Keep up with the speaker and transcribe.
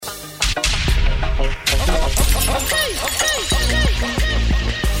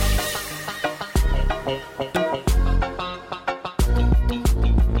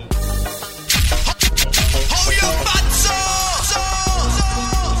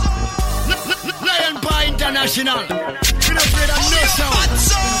international. We don't play that no sound.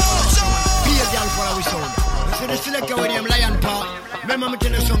 Be a girl for our sound. You see the selector with him Lion Park. Remember me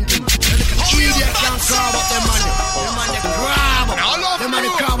tell you something. Idiot can't carve up them money. Them man they grab up. Them man they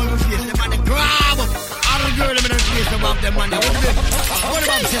carve up the face. Them man they grab up. All the girls them in the face above them money. What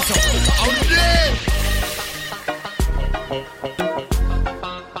about say so? Out there.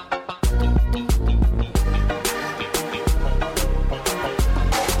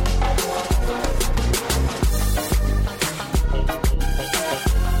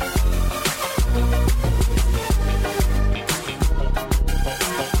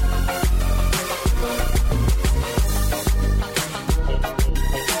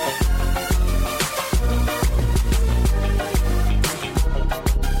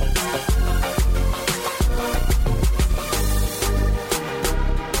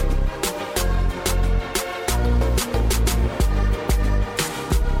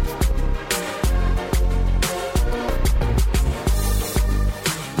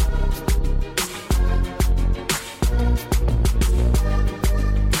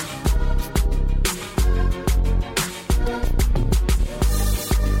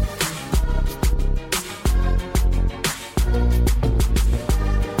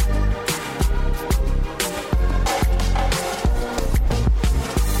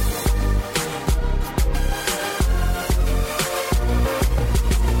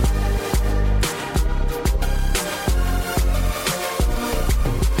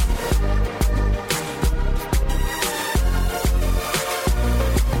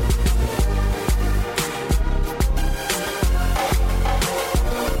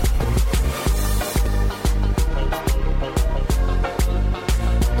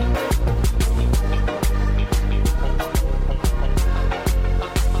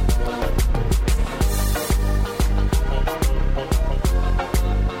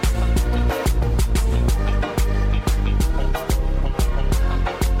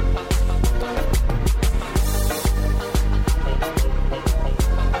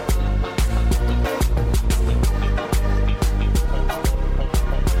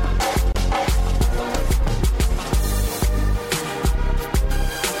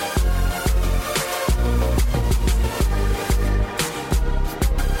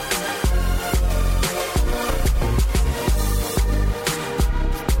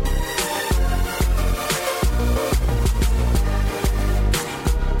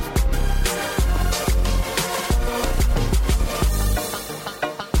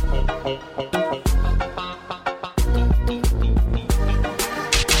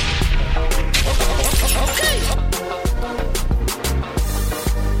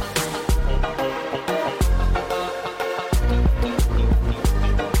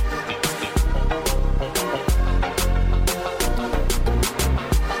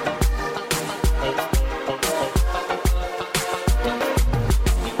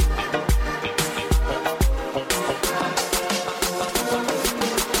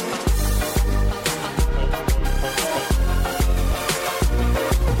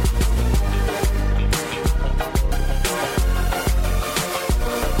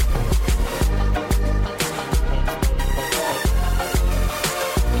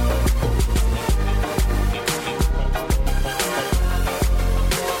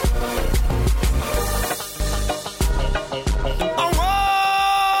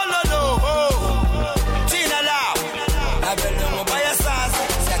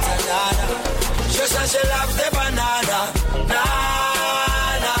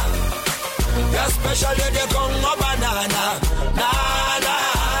 especially the Congo banana. Nana.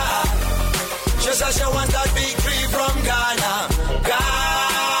 She says she wants that big tree from Ghana.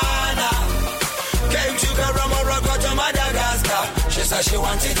 Ghana. Came to Morocco to Madagascar. She says she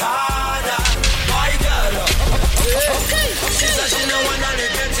wants it harder. My girl. Okay. She says she don't want to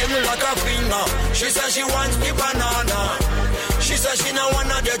get him like a finger. She says she wants the banana. She says she don't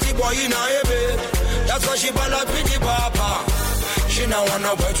want a dirty boy in her bed. That's why she ball up with the papa. She don't want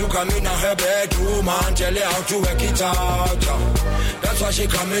nobody to come in her bedroom and tell her how to work it out. That's why she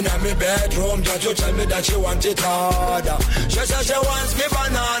come in my bedroom just to tell me that she wants it harder. She says she wants me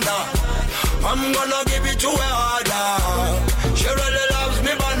banana. I'm gonna give it to her harder. She really loves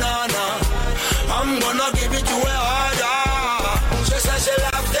me banana. I'm gonna give it to her harder. She says she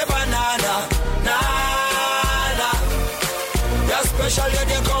loves the banana. Nana. Especially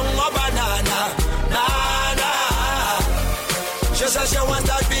the Congo banana. Nana. She says she wants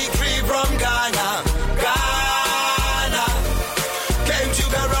that big tree from Ghana. Ghana. Came to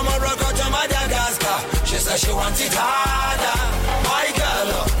Morocco to Madagascar. She says she wants it harder. My girl.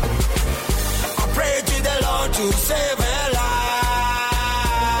 I pray to the Lord to save her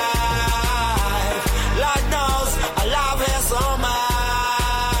life. Lord, no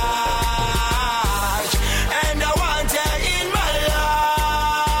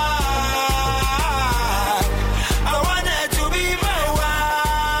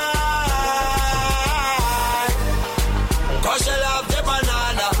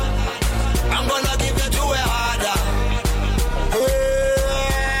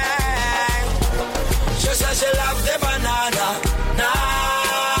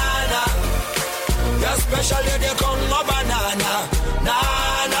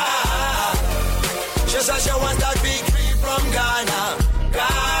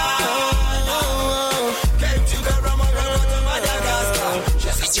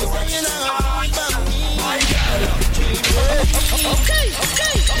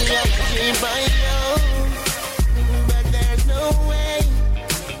dream by you, but there's no way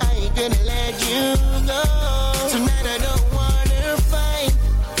I ain't gonna let you go. Tonight I don't wanna fight,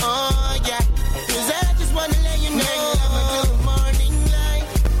 oh yeah, 'cause I just wanna let you know until the morning light,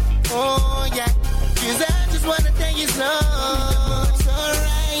 oh yeah, 'cause I just wanna take it slow. It's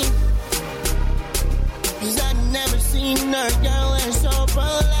alright, 'cause I've never seen her girl so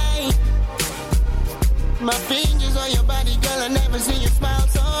polite. My fingers on your body, girl, I never see you smile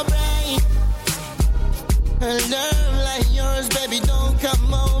so bright. A love like yours, baby, don't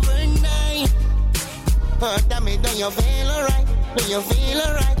come overnight. Oh, tell me, do you feel alright? Do you feel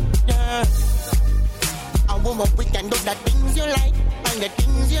alright, girl? I woman, we can do the things you like, and the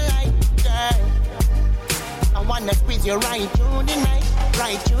things you like, girl. I wanna squeeze you right through the night,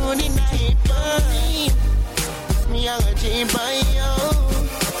 girl. Me, I'm a cheap by you,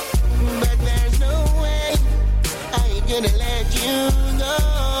 but there's no way I ain't gonna let you go.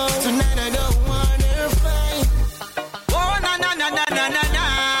 Tonight I don't wanna fight. Oh na na na na na na na.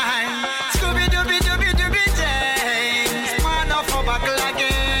 Scooby Dooby Dooby Dooby James, man off a buckle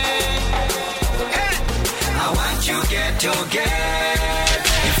again. Hey, I want you get to get.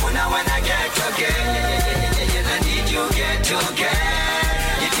 If you know when I get to get, I need you get to get.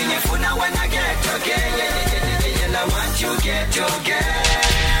 You think if you know when I get to get, I want you get to get.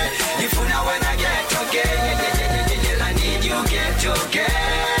 If you know when I get to get, I need you get to get.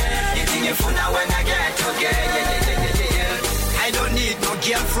 You think if you know when I get to get, I don't need no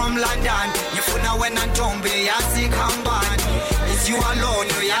girl from London. If you know when I'm Tombe, I sing Kamban. It's you alone,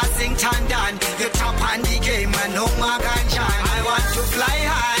 you are sing Tandan. You top on the game and no Maganchan. I want to fly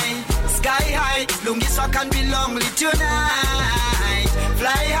high, sky high. Lungi so can be lonely tonight.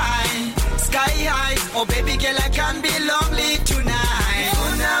 Fly high, sky high. Oh baby girl, I can be lonely tonight.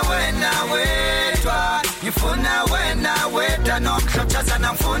 Ifuna wena weta no mkhachaza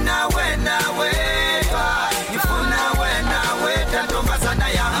na mfuna wena weta. Ifuna wena weta ndombazana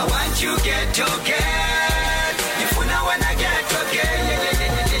ya. I want you get to get. Ifuna wena get to get.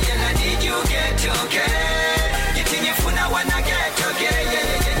 I need you get to get. You think ifuna wena get to get.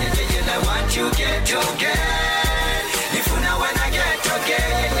 I want you get to get. Ifuna wena get to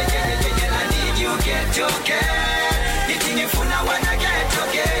get. I need you get to get. You think ifuna wena get to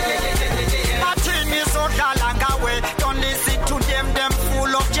get. Don't listen to them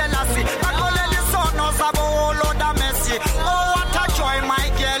full of jealousy. But all of the son knows about all of the messy. Oh, what a joy, my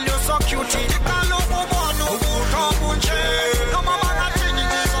girl, you're so cute. You can't look for one, no good trouble. No mama, nothing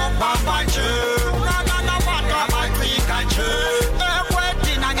is on Bambache. No, what I think I choose. They're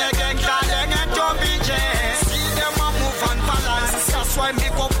waiting and again, darling, and don't be jealous. See them a move and balance. That's why me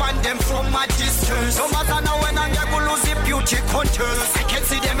go find them from a distance. No matter now when I'm going to lose the beauty contest. I can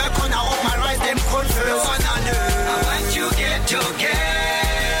see them a corner of my right, them confused. I want you get to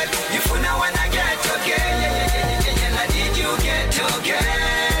get. If you know when I get to get, I need you get to get.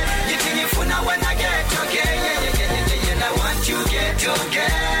 You think if you know when I get to get, I want you get to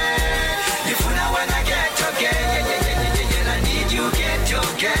get. If you know when I get to get, I need you get to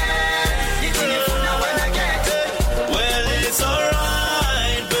get. You think if you know when I get to get. Well, it's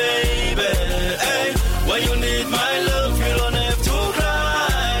alright, baby. Hey, when you need my love, you don't have to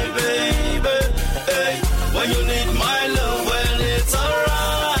cry, baby. Hey, when you need my love, well, it's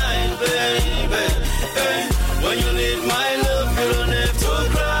alright, baby. Hey, when you need my love, you don't have to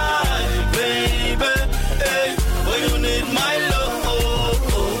cry, baby. Hey, when you need my love,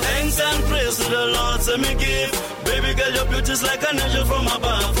 oh. Thanks and praise to the Lord, so me give. Baby girl, your beauty's like an angel from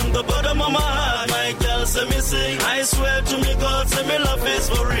above. From the bottom of my heart, my girl, say me sing. I swear to me, God, say me love is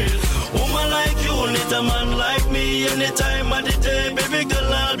for real. Woman like you need a man like me. Anytime of the day, baby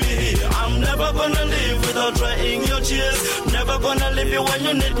girl, I'll be here. I'm never gonna live without drying your tears. Never gonna leave you when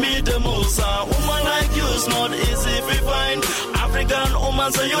you need me the most. A woman like you's not easy to find. African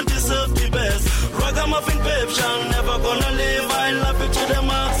woman, so you deserve the best. Ragamuffin babe, shall never gonna live. I love you to the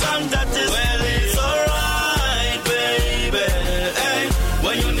max, and that is well, it's alright, baby. Hey,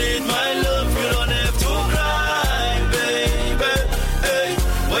 when you need my love, you don't have to cry, baby. Hey,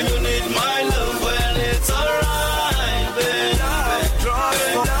 when you need my love, well, it's alright, baby.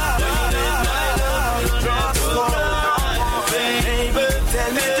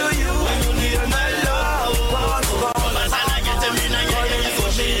 Tell me, do you when you need my love?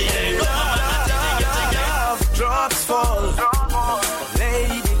 Drops fall.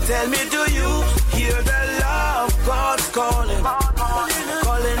 Lady, tell me, do you hear the love God's calling?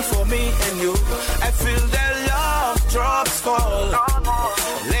 Calling for me and you. I feel the love drops fall.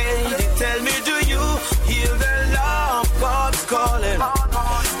 Lady, tell me, do you hear the love God's calling?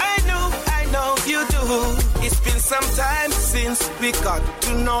 I know you do. It's been some time since means we got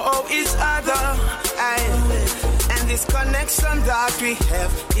to know each other. And this connection that we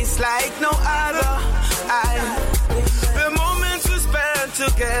have is like no other. The moments we spend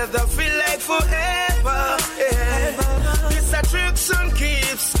together feel like forever. This attraction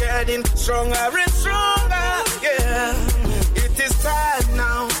keeps getting stronger and stronger. It is time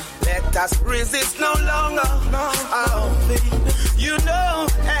now. Let us resist no longer. You know,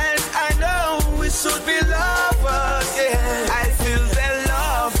 and I know we should be lovers. I feel the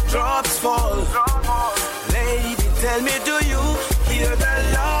love drops fall. Lady, tell me, do you hear the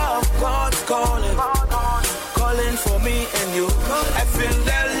love God's calling? Calling for me and you. I feel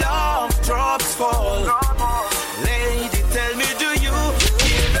the love drops fall. Lady, tell me, do you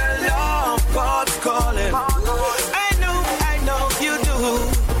hear the love God's calling? I know you do.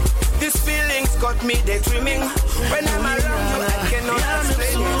 These feelings got me daydreaming. When I'm around you, I cannot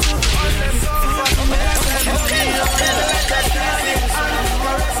explain it.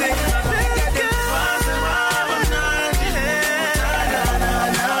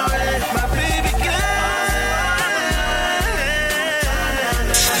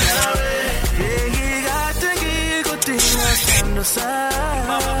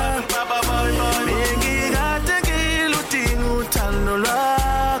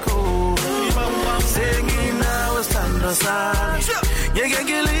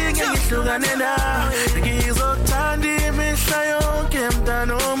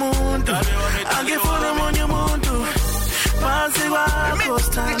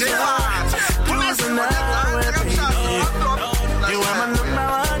 You are my number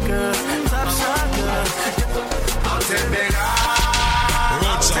one girl, top shot girl. I'll take me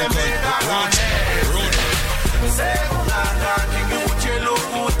out, say Uganda, you put your look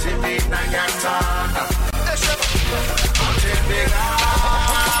good in the Nayatana. I'll take me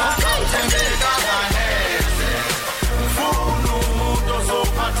out, Funu, Dozo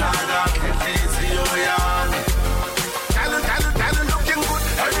Patana, Kizzy Oyani. Talent looking good,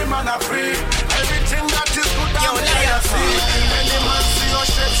 every man I pray. Everything that is good, I'm there to see. Any man see your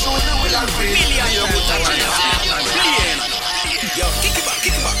shape, surely will agree. Million, you put a billion. Yo, kick it back.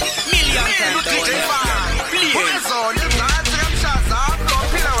 Million times. Billion. So, you can't take shots. I'm not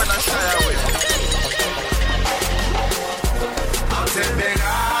pillar when I stay away. I'll take me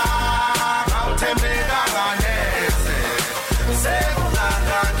down, say,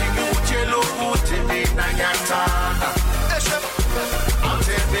 Uganda, you put your look good in the Nayatana. I'll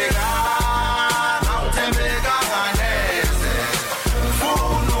take me down,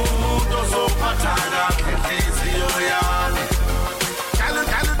 Funu, Dozo Patana, Kizzy Oyani.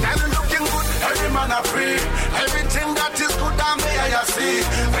 Talent looking good, every man I pray. Everything that is good, I'm there, you see.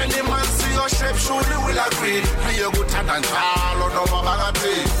 Any man see your shape, surely will agree. You're good and all, no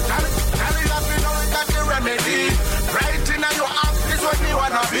Babagati. Tell you have been knowing that the remedy. Right in your heart is what you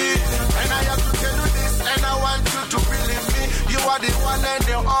wanna be. And I have to tell you this, and I want you to believe me. You are the one and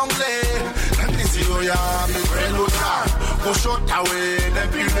the only. And this is your me prelude. Push out away the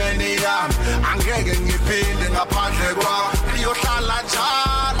Pivenia. I'm getting you feeling upon the ground. You shall not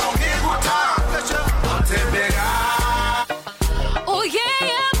charge. I'll take me out. Oh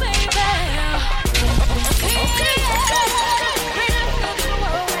yeah, baby. Okay.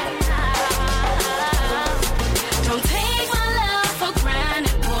 Don't take my love for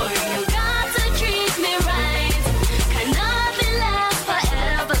granted, boy. You got to treat me right. Can nothing last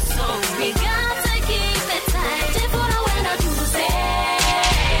forever, so we got to keep it tight. If what I went out to say,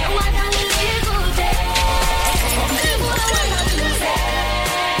 what I live good day. If what I went out to say,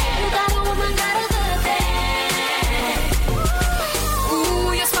 you got a woman, got a good day. Ooh,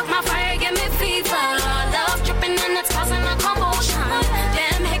 you spark my fire, give me fever. Love dripping and it's causing a commotion.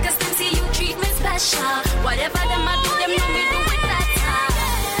 Them haters think see you treat me special. Whatever them I do, them know me do it that time.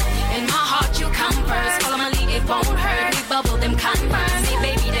 In my heart you come first. Follow my lead, it won't hurt. We bubble, them converse. Me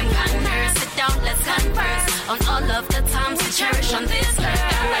baby, them converse. Sit down, let's converse. On all of the times we cherish on this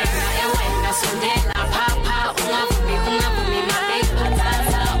earth. When Sunday la papa, unga bumi, my baby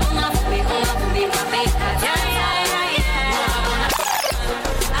patata. Unga bumi, my baby patata.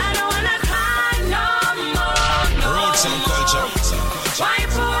 I don't wanna cry no more. Road some culture. Why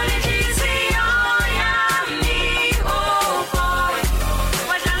pull it easy on me, oh boy.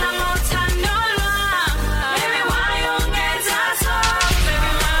 What I love more time, no love. Baby, why you get us off?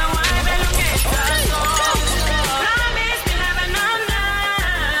 Baby, why you get us off? Promise to never, no.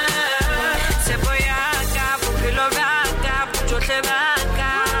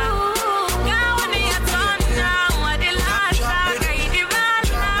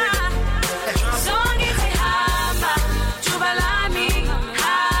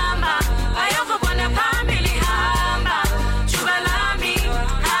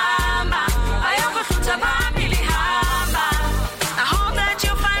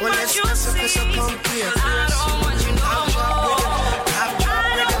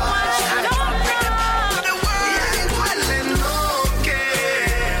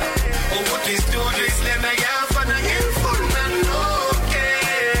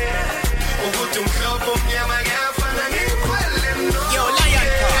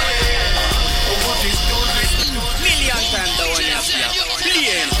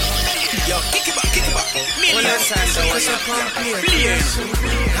 Have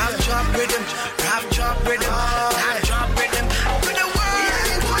drop rhythm, have drop rhythm, have drop rhythm. But the world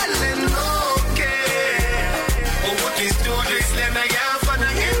ain't well and okay. Oh, what is doing this? Let me have fun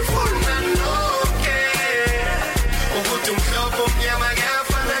again for and okay. Oh, what to club on me, my have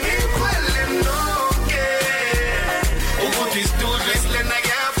fun again well and okay. Oh, what is doing this? Let me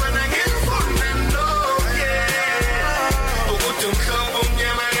have fun again for and okay. Oh, what to club on me,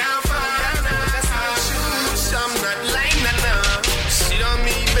 my have fun. I'm not lying now. Sit on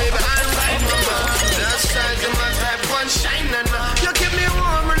me, baby, I'm right, mama. That's size of my type, one shine now. You keep me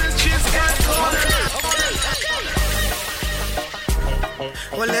warm when the streets get cold now.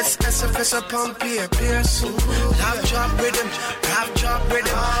 Well, let's SFS up on peer, soon. Have drop rhythm, have drop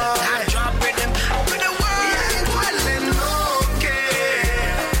rhythm, have drop rhythm. But the world ain't well and okay.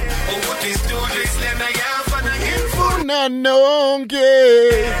 Oh, what is doing this? Let me have fun again for Nanonge.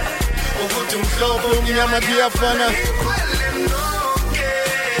 Oh, what to club on me, my dear fana.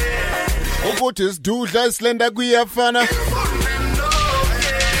 Ukuthi sidudla silenda kuyafana.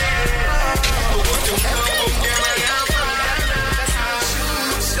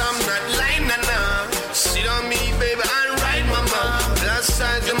 I'm not lying now. Sit on me, baby, I'm right, mama. Plus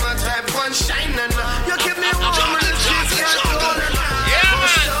size of my type, one shine now. You keep me warm when the streets get cold now.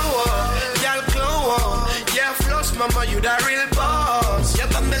 Y'all glow, yeah, floss, mama, you the real boss. Yeah,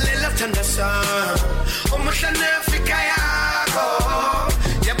 but me left on the sun. Oh, my Chanel, Fikayago.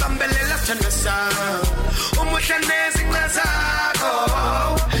 Yeah, Bambele left on the sun. Oh, my Chanel, Zinglazago.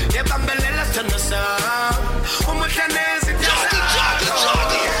 Yeah, Bambele left on the sun. Oh, my Chanel, Zinglazago.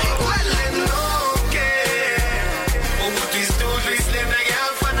 Well, and okay. Oh, what is doing this? Let me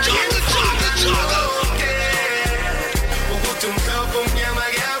have fun again. Okay. Oh, what to club on me, my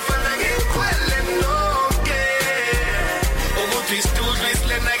have fun again. Well, and okay. Oh, what is doing this?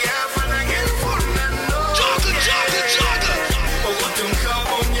 Let me have fun again.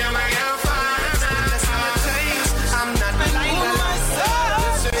 I'm not lying.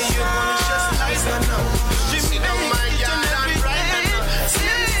 So you wanna just nice enough. Jimmy, don't mind ya, I'm right now.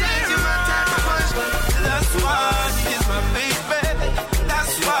 That's why he's my baby.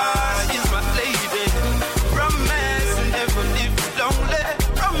 That's why he's my lady. Romance never live lonely.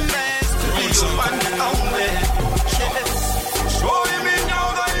 Romance to be the one and only. Show him in now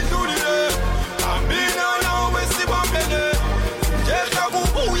that he's doing it. I mean, I know it's the one better. Just a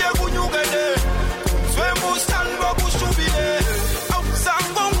boo ya kunyugene. Swemu stand up kushubile.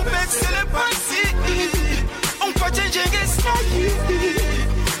 Sango mbexele pasi. Unpache jenge snayi.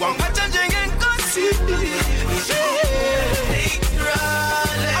 Wampache jenge kasi.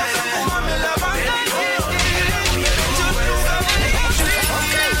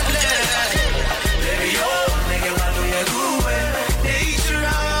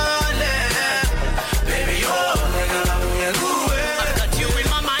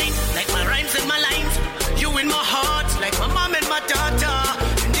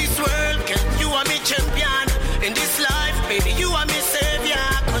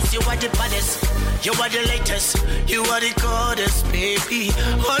 You are the latest, you are the goddess, baby.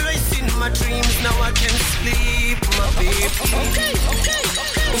 Always in my dreams, now I can sleep, my baby. Okay.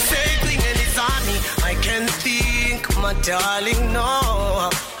 Sailing in his army, I can think, my darling, no.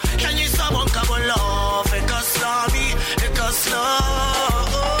 Can you someone come along? Because sorry, because slow.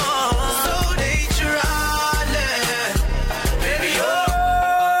 So naturally, baby,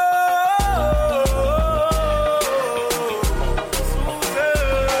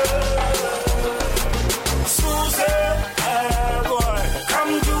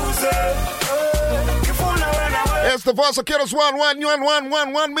 It's the voice of Kiddos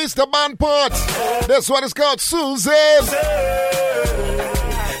 11111, Mr. Manport. This one is called Susan.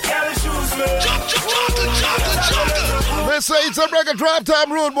 They say it's a Reggae Drive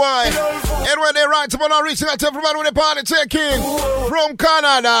Time, rude boy. And when they write upon our reaching out to everybody with a party taking from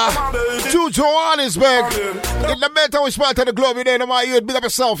Canada to Johannesburg. In the mental part of the globe, you know my youth, big up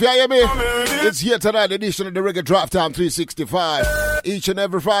yourself, you hear me? It's here tonight, edition of the Reggae Drive Time 365. Each and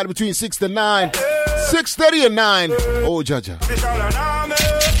every Friday between 6 to 9. 6:30 and 9. Oh, Jaja.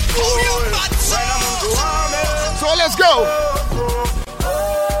 So let's go.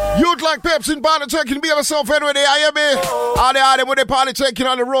 You'd like Pepsi and party checking, be yourself anyway, I hear me? All the with the party checking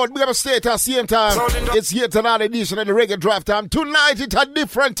on the road, we have a state at the same time. It's here tonight edition of the Reggae Drive Time. Tonight it's a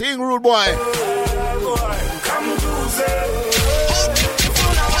different thing, rude boy. Come to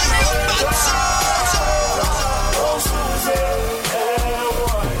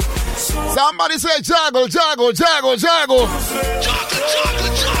Somebody say juggle, juggle, juggle, juggle.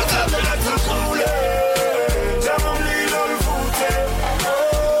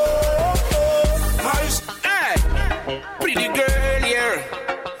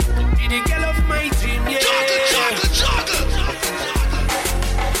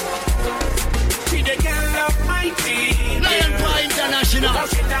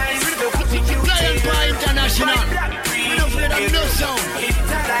 sound. It's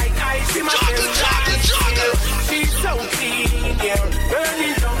like ice in my juggle. She's so clean, yeah.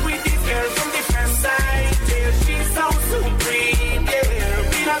 Burning love with this girl from the first sight. Yeah. She's so supreme,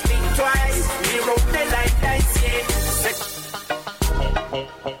 yeah. We don't think twice. We roll the light dice, yeah.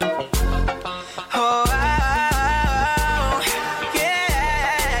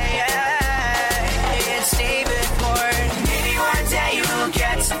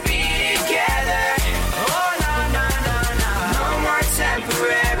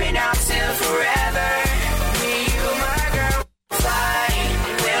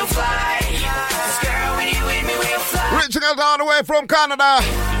 All the way from Canada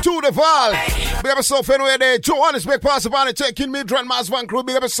to the Val. Big up yourself anyway there. Johannesburg, Pasabani, taking me, Drunk Mass Van Crew.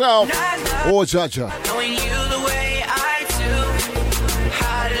 Big up yourself. Oh, Jaja. Knowing you the way I do.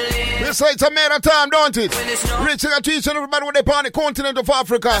 How to live. This it's a matter of time, don't it? Reaching out to each and everybody when they on the continent of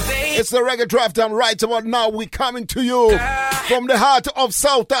Africa. It's the Reggae Draft Time right about now. We coming to you from the heart of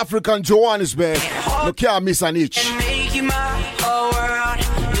South Africa and Johannesburg. You can't miss an itch. And make you my whole world.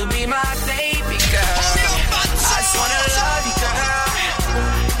 You'll be my baby girl.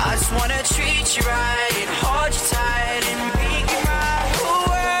 I just wanna treat you right and hold you tight and make you my whole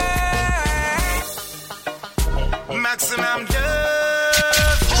world. Maximum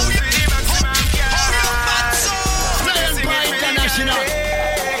love, pretty maximum Lion Bar International.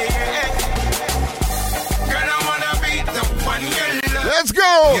 Girl, I wanna be the one you love. Let's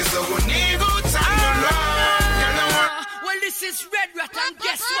go. Well, this is Red Rat, and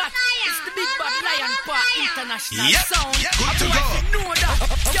guess what? It's the big bad Lion Bar International sound. Good to go. Know that.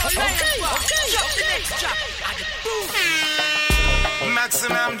 Yo, Lion Bar, drop the next track. And the boom.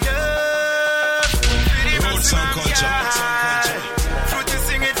 Maximum love, pretty maximum culture. Fruity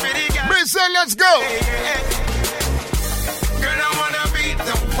sing it pretty guy. Brisbane, let's go. Girl, I wanna be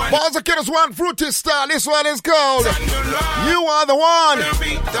the one. Balls of Killers One Fruity Star. This one is called You Are the One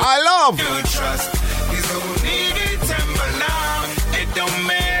I Love. You trust is the one needed Timberland. It don't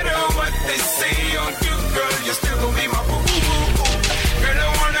matter what they say or do, girl, you still gonna be my boo. Girl, I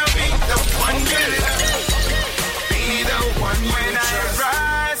wanna be the one you love. Be the one when I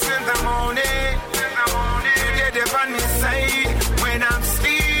rise in the morning. You get up on my side when I'm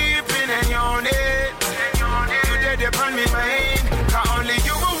sleeping and yawning. You get up on me mind. Cause only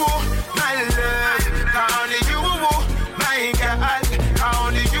you, my love. Cause only you, my God. Cause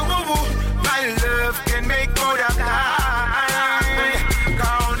only you, my love can make good of time.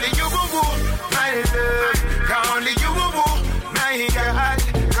 Cause only you, my love. Cause only you, my God.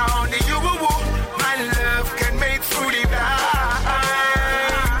 Cause only you, my love can make through the blind.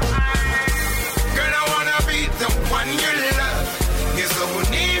 Girl, I wanna be the one you love. Yes, the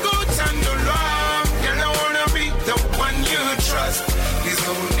one you go to love. Girl, I wanna be the one you trust. Yes,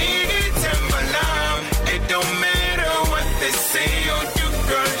 the one you Timberland. It don't matter what they say or do,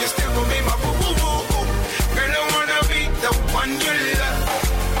 girl, you still gonna be my boo. Girl, I wanna be the one you love.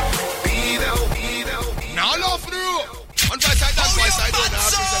 Be the. Now love for the road. On my side, that's why I don't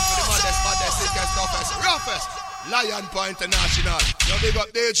represent for the baddest, sickest, toughest, roughest. Lion Bar International. Now big up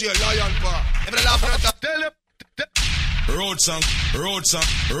DJ Lion Bar. If they laugh at that, tell them. Road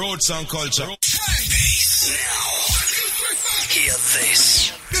song culture. Hear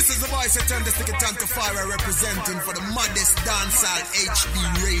this. This is the voice that turned the sticky tongue to fire, representing for the maddest dancehall HD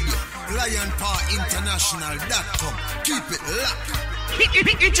radio. LionParInternational.com. Keep it locked. It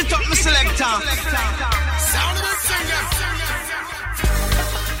you talk, my selector. Sound of it, singer.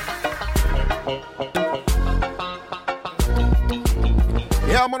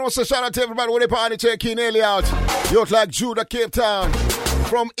 Yeah, man, what's a shout out to everybody with the party taking early out. You like Judah, Cape Town.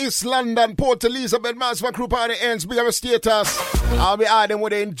 From East London, Port Elizabeth, Massive Crew Party ends. Big up a status. I'll be adding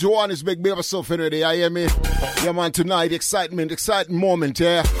with it in Johannesburg. Big up yourself anyway. You hear me? Yeah, man, tonight, exciting moment,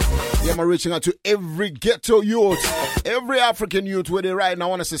 yeah. Yeah, man, reaching out to every ghetto youth, every African youth with it right now. I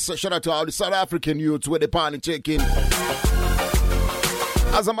want to say shout out to all the South African youth with the party taking.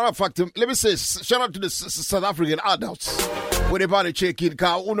 As a matter of fact, let me say shout out to the South African adults with the party taking.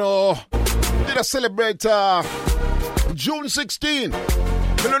 Because, you know, did I celebrate June 16. We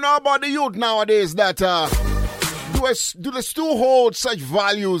don't know about the youth nowadays that do they still hold such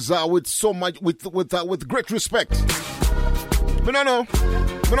values with so much with great respect. We don't know.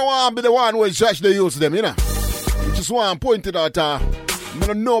 We don't want to be the one who judge the youth them, you know. We just want to point it out. We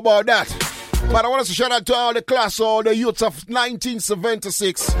don't know about that. But I want to shout out to all the class, all the youths of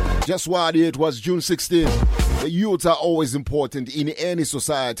 1976. Just what it was June 16. The youths are always important in any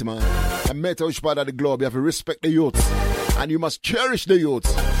society, man. No matter which part of the globe, you have to respect the youths. And you must cherish the youths.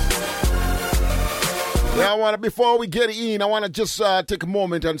 Yeah, before we get in, I want to just take a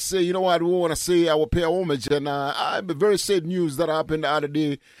moment and say, you know what, we want to say our pay homage. And I have a very sad news that happened the other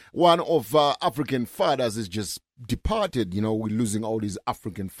day. One of African fathers is just departed. You know, we're losing all these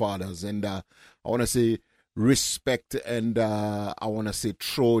African fathers. And I want to say respect, and I want to say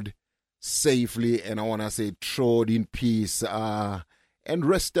trod safely, and I want to say trod in peace. And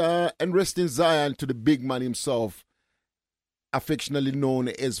rest in Zion to the big man himself, affectionately known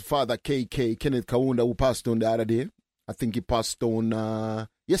as Father KK, Kenneth Kaunda, who passed on the other day. I think he passed on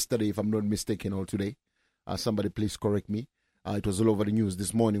yesterday, if I'm not mistaken, or today. Somebody please correct me. It was all over the news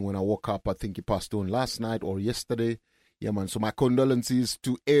this morning when I woke up. I think he passed on last night or yesterday. Yeah, man. So my condolences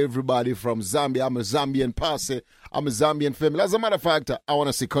to everybody from Zambia. I'm a Zambian person. I'm a Zambian family. As a matter of fact, I want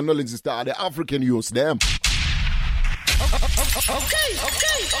to say condolences to the African youth. Them. Okay.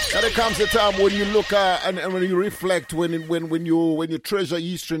 Now there comes a time when you look and when you reflect, when you treasure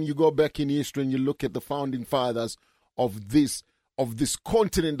history, and you go back in history and you look at the founding fathers of this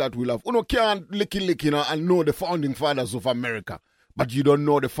continent that we love. You know, can't lick, you know, and know the founding fathers of America, but you don't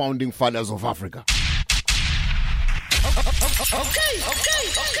know the founding fathers of Africa.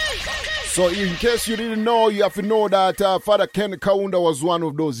 So in case you didn't know, you have to know that Father Ken Kaunda was one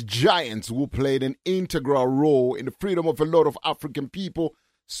of those giants who played an integral role in the freedom of a lot of African people,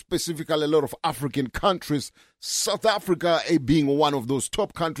 specifically a lot of African countries. South Africa being one of those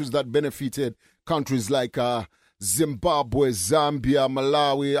top countries that benefited countries like Zimbabwe, Zambia,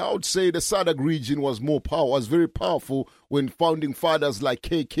 Malawi. I would say the SADC region was very powerful when founding fathers like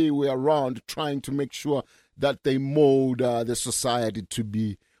KK were around, trying to make sure that they mold the society to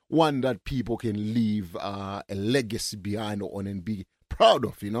be one that people can leave a legacy behind on and be proud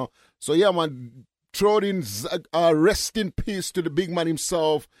of, you know. So, yeah, man, rest in peace to the big man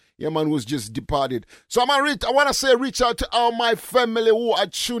himself. Yeah, man, was just departed. So, I want to say reach out to all my family who are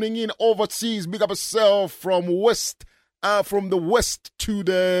tuning in overseas. Big up yourself from the west to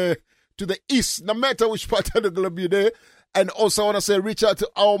the east, no matter which part of the globe you're there. And also, I want to say reach out to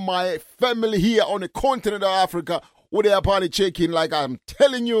all my family here on the continent of Africa, who they are party checking. Like I'm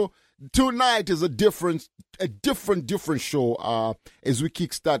telling you, tonight is a different show as we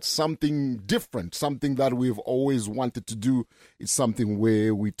kickstart something different, something that we've always wanted to do. It's something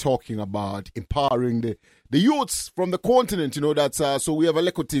where we're talking about empowering the youths from the continent. You know, that's so we have a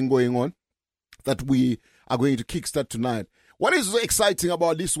little thing going on that we are going to kickstart tonight. What is so exciting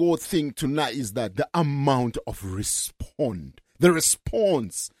about this whole thing tonight is that the amount of the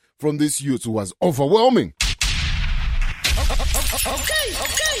response from this youth was overwhelming. Okay.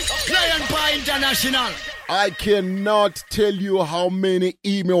 Lion Bar International. I cannot tell you how many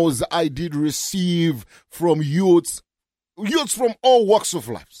emails I did receive from youths from all walks of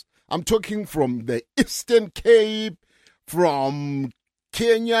life. I'm talking from the Eastern Cape, from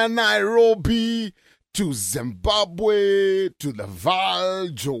Kenya, Nairobi, to Zimbabwe, to the Val,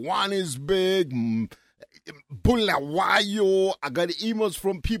 Johannesburg, Bulawayo. I got emails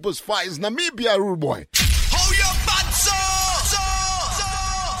from People's Fights, Namibia, rude boy. Hold your butts up!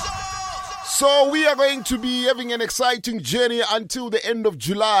 So we are going to be having an exciting journey until the end of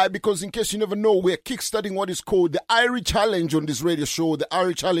July, because in case you never know, we're kickstarting what is called the Irie Challenge on this radio show. The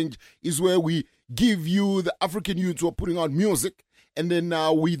Irie Challenge is where we give you the African youths who are putting out music. And then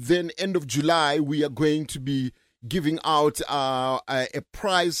end of July, we are going to be giving out a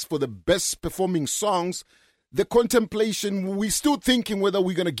prize for the best performing songs. The contemplation, we're still thinking whether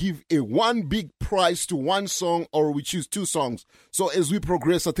we're going to give one big prize to one song or we choose two songs. So as we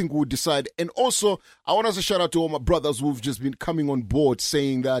progress, I think we'll decide. And also, I want to say shout out to all my brothers who've just been coming on board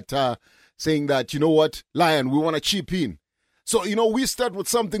saying that, you know what, Lion, we want to chip in. So, you know, we start with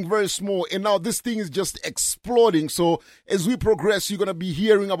something very small, and now this thing is just exploding. So, as we progress, you're going to be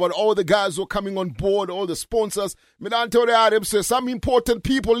hearing about all the guys who are coming on board, all the sponsors. Some important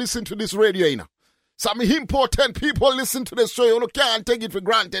people listen to this radio, you know. Some important people listen to this show. You can't take it for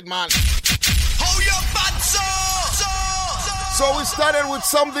granted, man. Hold your butts up! So we started with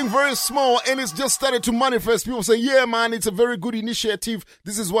something very small, and it's just started to manifest. People say, yeah, man, it's a very good initiative.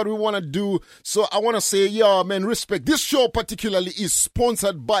 This is what we want to do. So I want to say, yeah, man, respect. This show particularly is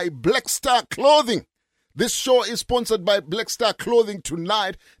sponsored by Black Star Clothing. This show is sponsored by Black Star Clothing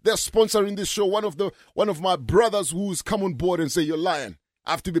tonight. They're sponsoring this show. One of my brothers who's come on board and say, you're Lion.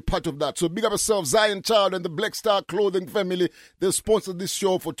 I have to be part of that. So big up yourself, Zion Child and the Black Star Clothing family. They sponsored this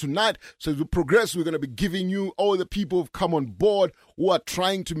show for tonight. So as we progress, we're going to be giving you all the people who've come on board who are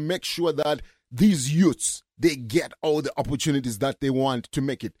trying to make sure that these youths, they get all the opportunities that they want to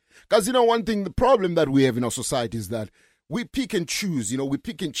make it. Because, you know, one thing, the problem that we have in our society is that we pick and choose, we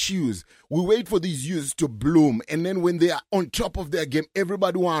pick and choose. We wait for these youths to bloom. And then when they are on top of their game,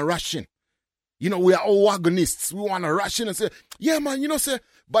 everybody want to rush in. we are all wagonists. We want to rush in and say, yeah, man, say,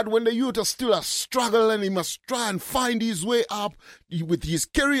 but when the youth are still a struggle and he must try and find his way up with his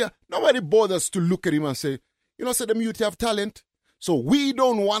career, nobody bothers to look at him and say, say the youth have talent. So we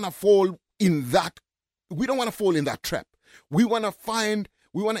don't want to fall in that. We don't want to fall in that trap. We want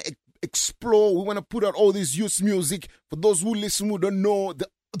to explore. We want to put out all this youth music. For those who listen who don't know, the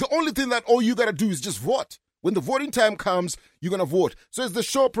only thing that all you got to do is just vote. When the voting time comes, you're gonna vote. So as the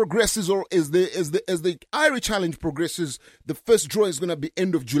show progresses, or as the Irie Challenge progresses, the first draw is gonna be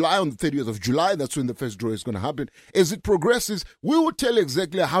end of July, on the 30th of July. That's when the first draw is gonna happen. As it progresses, we will tell you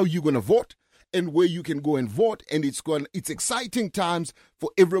exactly how you're gonna vote and where you can go and vote. And it's exciting times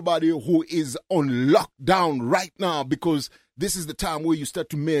for everybody who is on lockdown right now, because this is the time where you start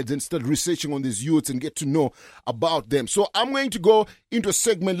to meds and start researching on these youths and get to know about them. So I'm going to go into a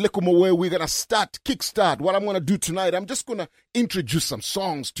segment, Lekumo, where we're going to kickstart. What I'm going to do tonight, I'm just going to introduce some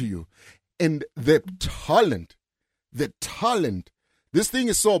songs to you. And the talent, this thing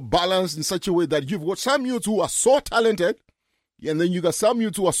is so balanced in such a way that you've got some youths who are so talented, and then you got some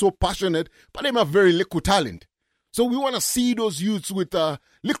youths who are so passionate, but they have very little talent. So we want to see those youths with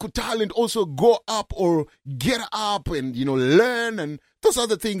little talent also go up or get up and, learn. And those are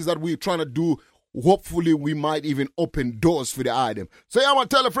the things that we're trying to do. Hopefully, we might even open doors for the item. So I'm going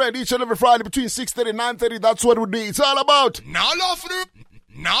to tell a friend each and every Friday between 6:30 and 9:30. That's what it would be. It's all about. Now love group.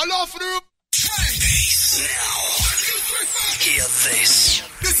 Hear this.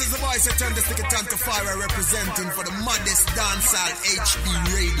 This is the voice of Time to stick it time to fire, representing for the maddest dancehall HD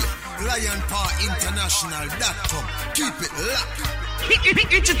radio. LionPowerInternational.com. Keep it locked.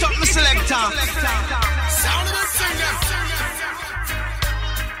 It's a top selector. Sound of it, singer.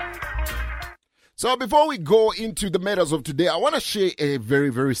 So before we go into the matters of today, I want to share a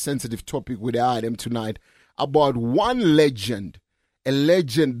very, very sensitive topic with the item tonight about one legend. A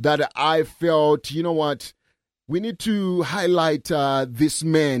legend that I felt, we need to highlight this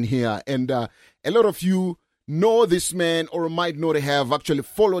man here. And a lot of you know this man, or might not have actually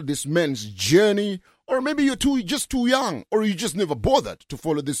followed this man's journey. Or maybe you're just too young, or you just never bothered to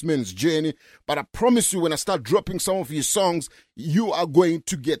follow this man's journey. But I promise you, when I start dropping some of his songs, you are going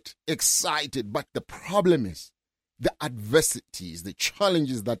to get excited. But the problem is the adversities, the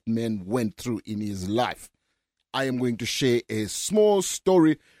challenges that man went through in his life. I am going to share a small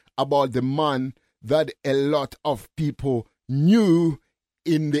story about the man that a lot of people knew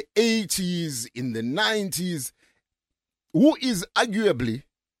in the 80s, in the 90s, who is arguably,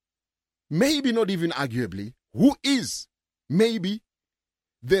 maybe not even arguably, who is maybe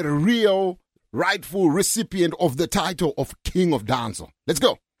the real rightful recipient of the title of King of Dancehall. Let's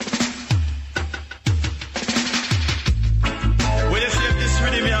go. When you see if this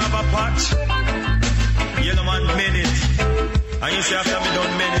rhythm you have a patch, you know man made it. And you see after me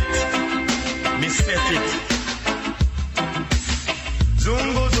done made it, me set it.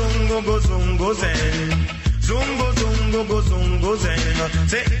 Zungo, zungo, go, zungo, zen. Zungo, zungo, go, zungo, zen.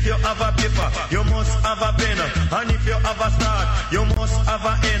 Say if you have a paper, you must have a pen. And if you have a start, you must have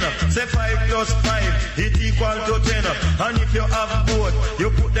a end. Say 5 plus 5, it equal to 10. And if you have both, you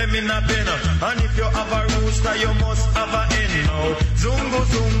put them in a pen. And if you have a rooster, you must have a end. Now, zungo,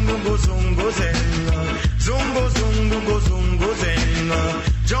 zungo, go, zungo, zen. Zungo, zungo, go, zungo, zen.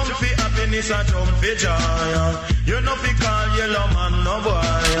 Jumpy happiness and jumpy joy. You know fi call yellow man no boy.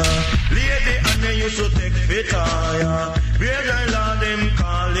 Lady and they used to take fit higher. Where the Lord them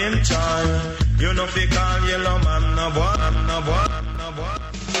call him child. You know fi call yellow man no boy, no boy, no boy.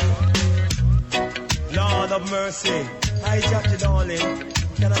 Lord of mercy, I Jackie darling.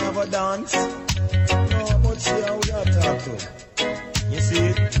 Can I have a dance? No, but see how we are talking. You see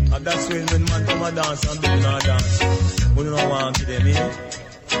it? And that's when man come a dance and begin a dance. We don't want to them, eh?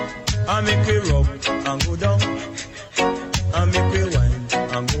 I make we rub and go down. I make we wine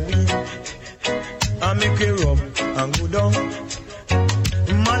and go in. I make we rub and go down.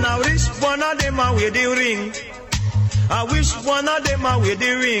 Man, I wish one of them a wear the ring. I wish one of them a wear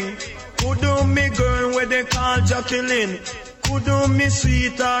the ring. Could do me girl where they call Jacqueline. Could do me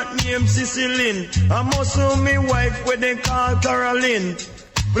sweetheart named Cicilline. I must do me wife where they call Caroline.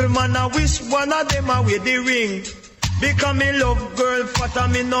 But man, I wish one of them a wear the ring. Because me love girl fat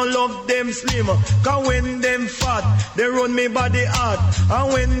and me no love them slim. Cause when them fat, they run me body hard.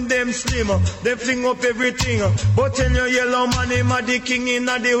 And when them slim, they fling up everything. But tell your yellow man, him a the king in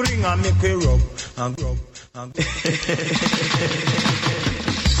a the ring. And make we rub and rub and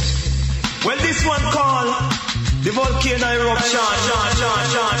Well, this one called the volcano eruption.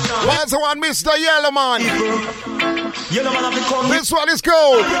 What's the one, Mr. Yellow Man? Yellow man have to come. This one is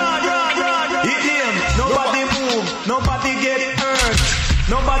cold. Nobody move, nobody get hurt.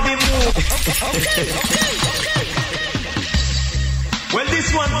 Nobody move, Well,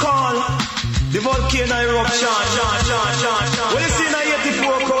 this one called the volcano eruption. Well, you see now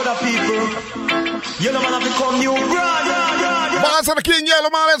 84 crowd of people. Yellow man have become new brother. Boss of the King Yellow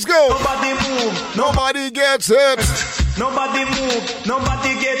Man, let's go. Nobody move. Nobody gets hurt. Nobody move,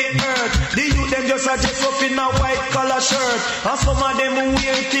 nobody get hurt. The youth them just a dress up in a white collar shirt, and some of them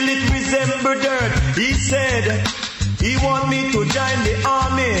wear till it resemble dirt. He said he want me to join the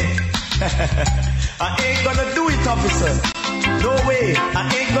army. I ain't gonna do it, officer. No way, I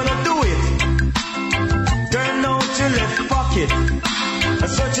ain't gonna do it. Turn out your left pocket. I'm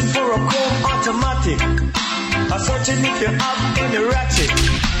searching for a chrome automatic. I'm searching if you have any ratchet.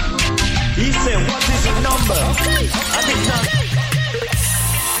 He said, what is your number? I did not.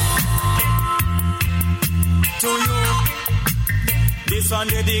 To you. This one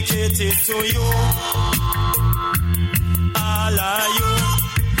dedicated to you. All of you.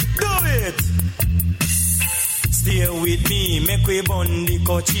 Do it. Stay with me, make we bond the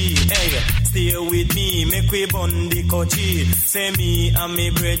coachy. Hey, stay with me, make we bond the coachy. Say me and me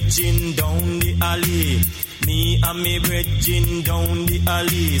bridging down the alley. Me and me bridging down the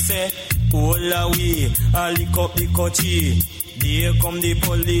alley. Say, all away, I lick up the coachy. Here come the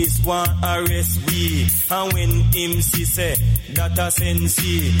police, want arrest we. And when him see say, that a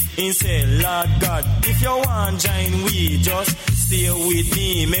sensei, he say, Lord God, if you want join we, just stay with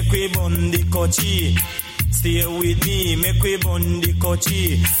me, make we bond the coachy. Stay with me, make we bond the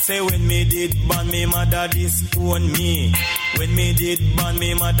coachy. Say when me did ban me mother disown me. When me did ban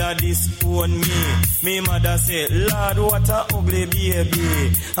me mother disown me. Me mother say, Lord, what a ugly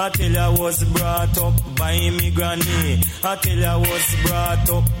baby. I tell you I was brought up by me granny. I tell you I was brought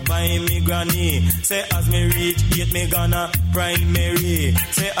up by me granny. Say as me reach 8 me gonna primary.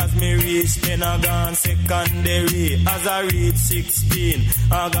 Say as me reach 10 I gone secondary. As I reach 16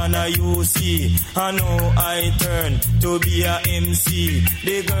 I gonna UC. I know I turn to be a MC.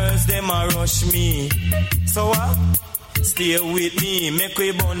 The girls them a rush me. So what? Stay with me, make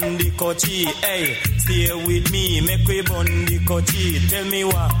we bond the coachy. Hey, stay with me, make we bond the coachy. Tell me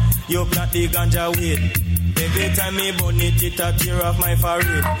what you plant the ganja with. Every time me bun it, it a tear off my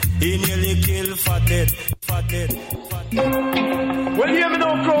forehead. He nearly kill fathead. Well, hear me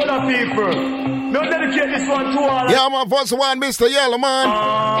now, crowd of people. Don't dedicate this one to all. Yeah, my first one, Mr. Yellow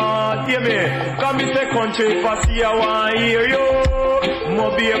Man. Hear me. Come me say country for see I want hear you.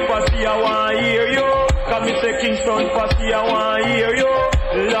 Mobile for see I want hear you. Come me say Kingston for see I want hear you.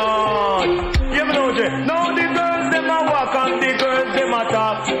 Lord. Hear me now, Jay. Now the girls them a walk and the girls them a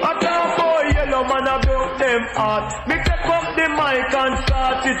talk. I talk for Yellow Man a build them heart. Me take up the mic and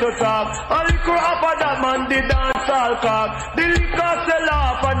start it to talk. A liquor up of that man the dance all cock. The liquor sell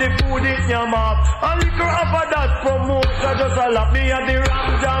off and the food in your mouth. A liquor up of that promoter just a lap. Me a the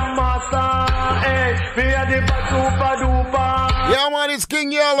Ram Jam Master. Hey, me a the Badupa Dupa. Yeah, man, it's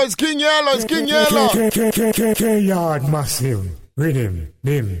King Yellow, it's King Yellow, it's King Yellow. Yard massive. With him,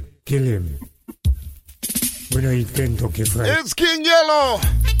 kill him. We don't eat Kentucky fried. It's King Yellow.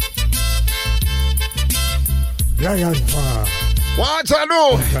 Lion Power. What I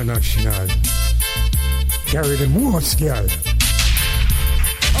do? International. Carry the most, girl.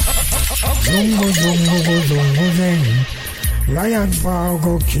 Zungo, then. Lion Power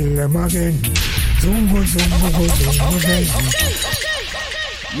go kill them again. Zungo, then.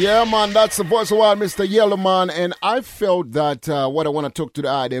 Yeah, man, that's the voice of one, Mr. Yellow Man. And I felt that what I want to talk to the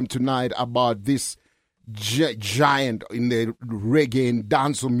IDM tonight about this giant in the reggae and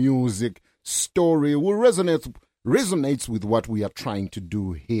dancehall music story will resonates with what we are trying to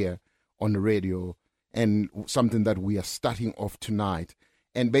do here on the radio and something that we are starting off tonight.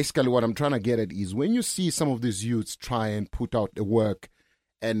 And basically what I'm trying to get at is when you see some of these youths try and put out the work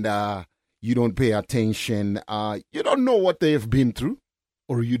and you don't pay attention, you don't know what they have been through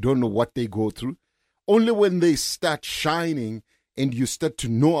or you don't know what they go through. Only when they start shining and you start to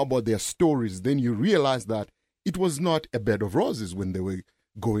know about their stories, then you realize that it was not a bed of roses when they were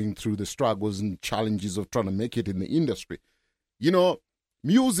going through the struggles and challenges of trying to make it in the industry. You know,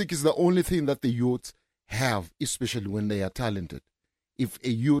 music is the only thing that the youth have, especially when they are talented. If a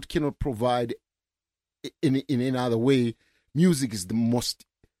youth cannot provide in any other way, music is the most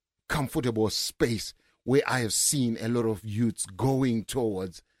comfortable space where I have seen a lot of youths going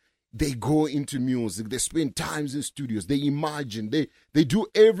towards. They go into music, they spend times in studios, they imagine, they do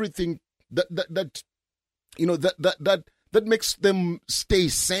everything that makes them stay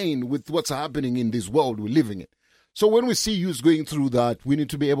sane with what's happening in this world we're living in. So when we see youths going through that, we need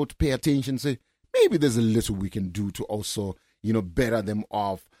to be able to pay attention and say, maybe there's a little we can do to also, better them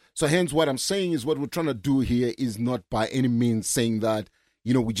off. So hence what I'm saying is what we're trying to do here is not by any means saying that,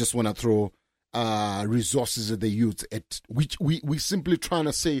 we just want to throw resources at the youth. We simply trying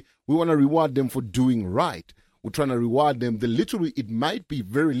to say we want to reward them for doing right. We're trying to reward them. It might be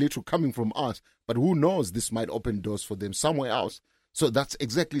very little coming from us, but who knows? This might open doors for them somewhere else. So that's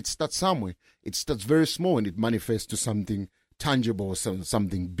exactly, it starts somewhere. It starts very small and it manifests to something tangible or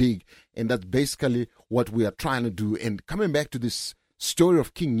something big. And that's basically what we are trying to do. And coming back to this story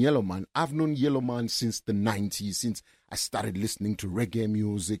of King Yellowman, I've known Yellowman since the 90s, since I started listening to reggae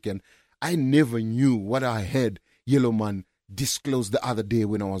music. And I never knew what I heard Yellowman disclose the other day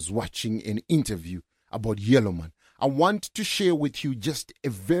when I was watching an interview about Yellowman. I want to share with you just a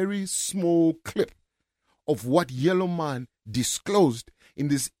very small clip of what Yellowman disclosed in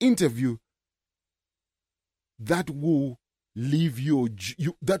this interview that will leave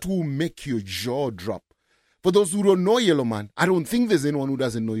that will make your jaw drop. For those who don't know Yellowman, I don't think there's anyone who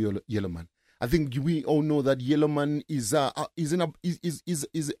doesn't know Yellowman. I think we all know that Yellowman is albino.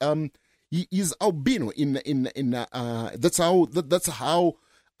 That's how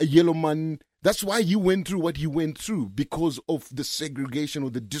Yellowman. That's why he went through what he went through, because of the segregation or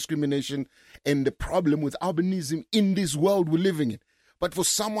the discrimination and the problem with albinism in this world we're living in. But for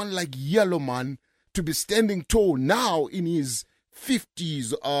someone like Yellowman to be standing tall now in his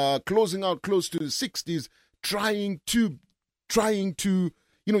 50s, closing out close to the 60s, trying to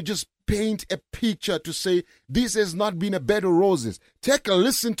just paint a picture to say this has not been a bed of roses. Take a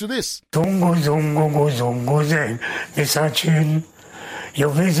listen to this. You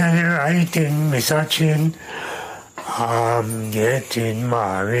visited writing, Mr. Chin. I'm getting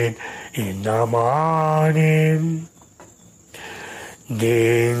married in the morning.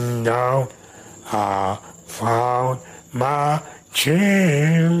 Ding dong, I found my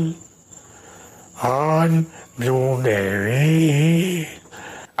chill on Blueberry.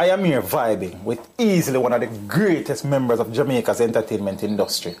 I am here vibing with easily one of the greatest members of Jamaica's entertainment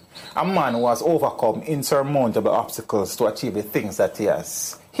industry. A man who has overcome insurmountable obstacles to achieve the things that he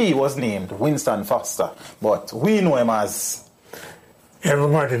has. He was named Winston Foster, but we know him as...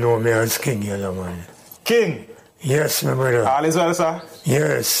 Everybody know me as King Yellowman. King? Yes, my brother. All is well, sir?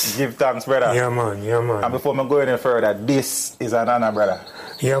 Yes. Give thanks, brother. Yeah, man. And before I go any further, this is an honor, brother.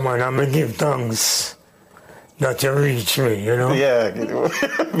 Yeah, man, I'm going to give thanks that you reach me, Yeah,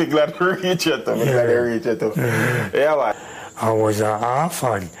 be glad to reach you too. Yeah, man. I was an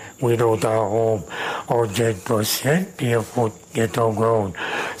orphan without a home, 100% barefoot, get on ground.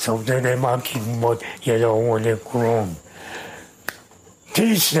 Sometimes I'm a king, but you don't want to grown.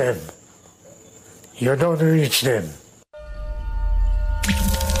 Teach them. You don't reach them.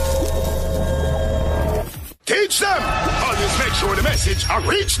 Teach them! Always make sure the message I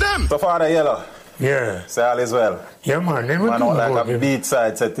reach them! So Father Yellow. Yeah. Say all is well. Yeah, man. They man, not like a beat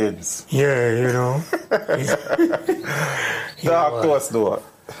side settings. Yeah, Talk to us, though.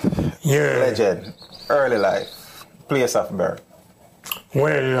 Yeah. Legend. Early life. Place of birth.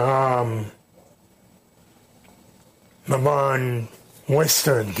 Well, I'm born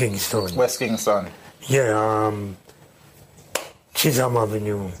Western Kingston. West Kingston. Yeah, Chisholm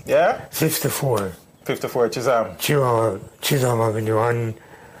Avenue. Yeah? 54. 54 Chisholm. Chisholm Avenue. And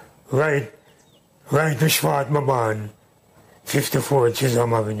right before my born, 54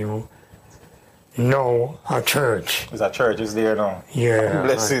 Chisholm Avenue. No, a church. There's a church is there now. Yeah.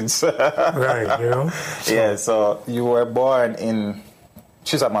 Blessings. Right, So, yeah, so you were born in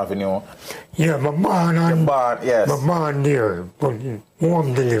Chisholm Avenue. Yeah, my born yes. My born there, but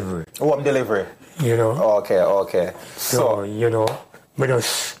home delivery. Home delivery. Okay. So, I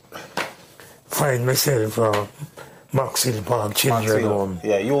just find myself Maxfield Park Children Home.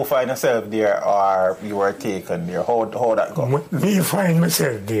 Yeah, you find yourself there or you were taken there. How that go? Me find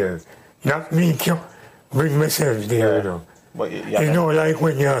myself there. Not me bring myself there, But like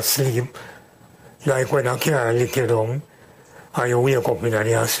when you're asleep, like when a car lick you down, and you wake up in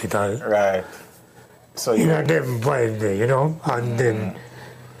the hospital. Right. So you them vibe there, and then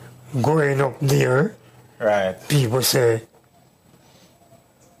going up there, right. People say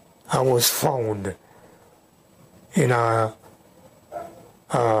I was found in a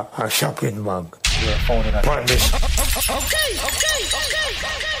shopping bag. You were found in a shopping bag.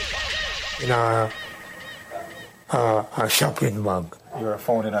 In a shopping bag. You were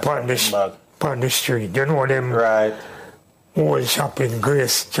found in a shopping bag. On the street. You know them right. Old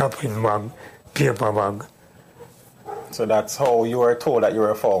grace shopping bag, paper bag. So that's how you were told that you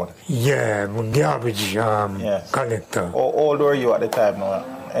were found? Yeah, garbage collector. How old were you at the time now?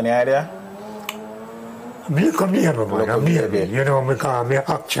 Any idea? I'm a baby, because I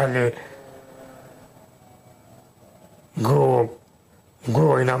actually grew up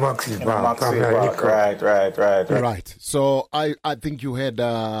go in a maxi bar. Right. So I think you had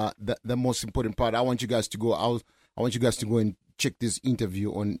the most important part. I want you guys to go out. I want you guys to go and check this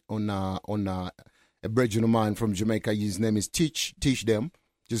interview on a brethren of mine from Jamaica. His name is Teach Them.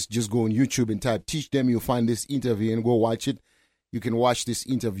 Just go on YouTube and type Teach Them. You'll find this interview and go watch it. You can watch this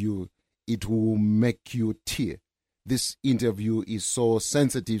interview. It will make you tear. This interview is so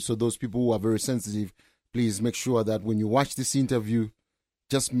sensitive. So those people who are very sensitive, please make sure that when you watch this interview,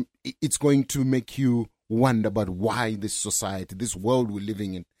 it's going to make you wonder about why this society, this world we're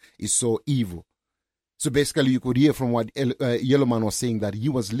living in, is so evil. So basically, you could hear from what Yellowman was saying, that he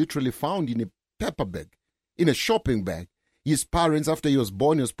was literally found in a paper bag, in a shopping bag. His parents, after he was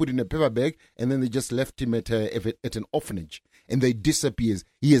born, he was put in a paper bag, and then they just left him at an orphanage, and they disappears.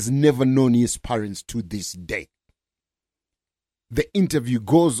 He has never known his parents to this day. The interview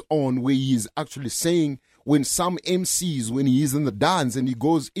goes on where he is actually saying, when some MCs, when he is in the dance and he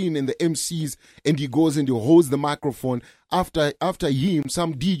goes in and the MCs and he goes and he holds the microphone, after him,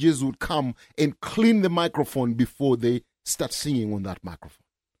 some DJs would come and clean the microphone before they start singing on that microphone.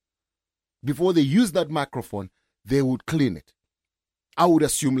 Before they use that microphone, they would clean it. I would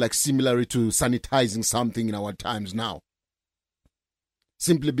assume like similar to sanitizing something in our times now.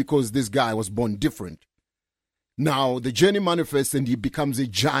 Simply because this guy was born different. Now the journey manifests and he becomes a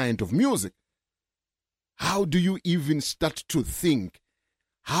giant of music. How do you even start to think?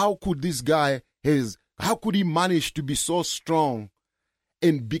 How could this guy how could he manage to be so strong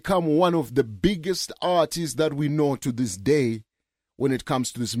and become one of the biggest artists that we know to this day when it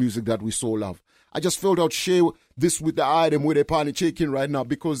comes to this music that we so love? I just felt I'd share this with the item with a party chicken right now,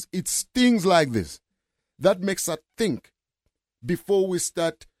 because it's things like this that makes us think before we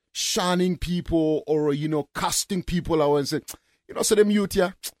start shunning people or, casting people out and say, so them youth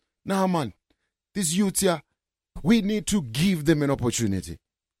here, nah man, this youth here, we need to give them an opportunity.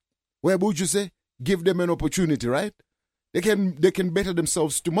 Where would you say? Give them an opportunity, right? They can better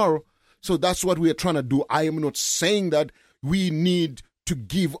themselves tomorrow. So that's what we are trying to do. I am not saying that we need to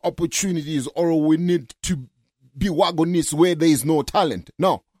give opportunities or we need to be wagonists where there is no talent.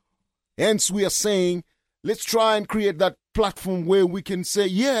 No. Hence we are saying, let's try and create that platform where we can say,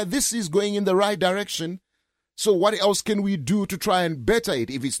 yeah, this is going in the right direction. So what else can we do to try and better it?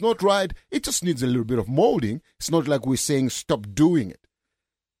 If it's not right, it just needs a little bit of molding. It's not like we're saying stop doing it.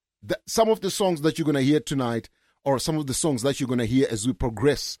 Some of the songs that you're going to hear tonight, or some of the songs that you're going to hear as we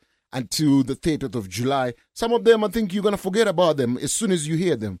progress until the 30th of July, some of them I think you're going to forget about them as soon as you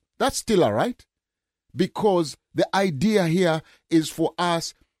hear them. That's still all right. Because the idea here is for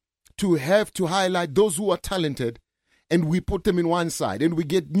us to have to highlight those who are talented, and we put them in one side and we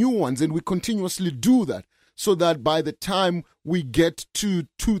get new ones, and we continuously do that. So that by the time we get to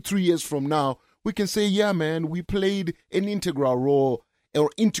 2-3 years from now, we can say, yeah, man, we played an integral role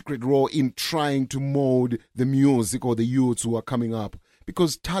or intricate role in trying to mold the music or the youths who are coming up.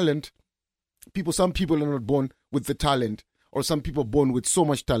 Because talent, some people are not born with the talent, or some people are born with so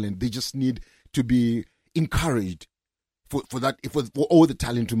much talent. They just need to be encouraged for all the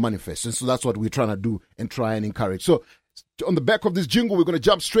talent to manifest. And so that's what we're trying to do and try and encourage. So on the back of this jingle, we're going to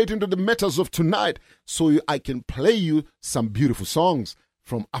jump straight into the matters of tonight so I can play you some beautiful songs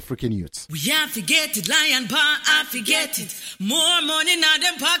from African youths. We have to get it, lion paw, I forget it. More money now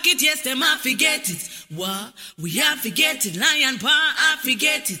them pocket, yes, them I forget it. What? We have to get it, lion paw, I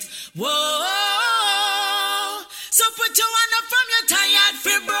forget it. Whoa. So put your hand up from your tired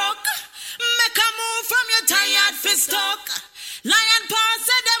fi broke. Make a move from your tired fi stuck. Lion paw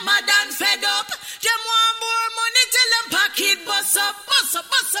said them mad and fed up. Them want more money till them pocket bust up, bust up,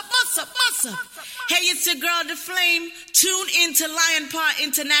 bust up, bust up, bust up. Hey, it's your girl, The Flame. Tune into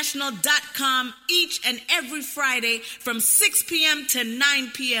lionpawinternational.com each and every Friday from 6 p.m. to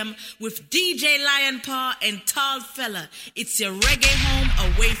 9 p.m. with DJ Lionpaw and Tall Fella. It's your reggae home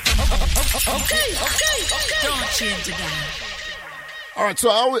away from home. Okay. Don't change it down. All right,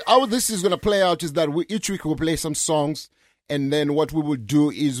 so how this is going to play out is that each week we'll play some songs, and then what we will do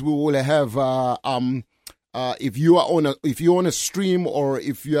is we will have if you're on a stream, or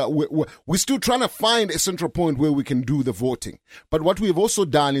if we're still trying to find a central point where we can do the voting. But what we have also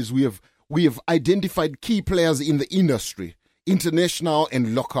done is we have identified key players in the industry, international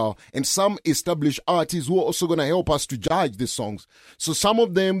and local, and some established artists who are also going to help us to judge these songs. So some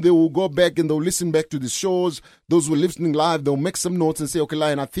of them, they will go back and they'll listen back to the shows. Those who are listening live, they'll make some notes and say, okay,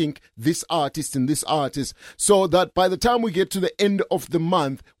 Lion, I think this artist and this artist. So that by the time we get to the end of the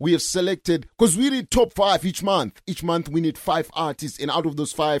month, we have selected, because we need top 5 each month. Each month we need 5 artists, and out of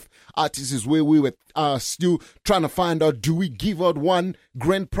those 5 artists is where we were still trying to find out, do we give out one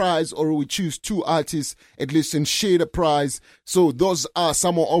grand prize or we choose 2 artists at least and share the prize? So those are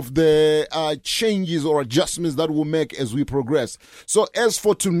some of the changes or adjustments that we'll make as we progress. So as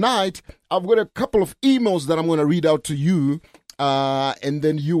for tonight, I've got a couple of emails that I'm going to read out to you. And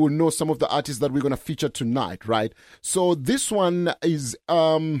then you will know some of the artists that we're going to feature tonight, right? So this one is,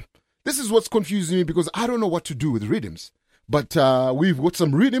 this is what's confusing me because I don't know what to do with rhythms. But we've got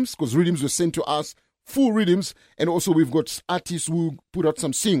some rhythms because rhythms were sent to us, full rhythms, and also we've got artists who put out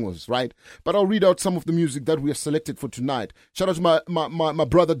some singles, right? But I'll read out some of the music that we have selected for tonight. Shout out to my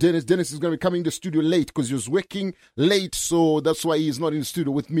brother Dennis. Dennis is going to be coming to the studio late because he was working late, so that's why he's not in the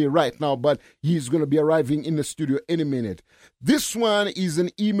studio with me right now, but he's going to be arriving in the studio any minute. This one is an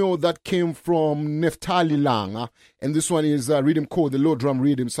email that came from Neftali Langa, and this one is a rhythm called the Low Drum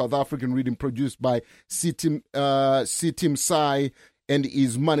Rhythm, South African rhythm produced by Sitim Sai, and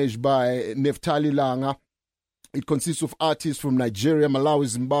is managed by Neftali Langa. It consists of artists from Nigeria, Malawi,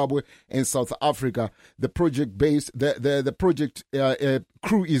 Zimbabwe, and South Africa. The project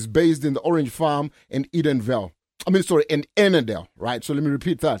crew is based in the Orange Farm and Annandale, right? So let me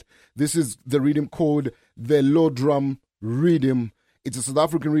repeat that. This is the rhythm called the Low Drum Rhythm. It's a South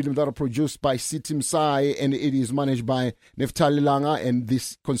African rhythm that are produced by Sitim Sai, and it is managed by Neftali Langa, and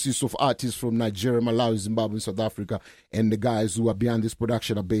this consists of artists from Nigeria, Malawi, Zimbabwe, and South Africa, and the guys who are behind this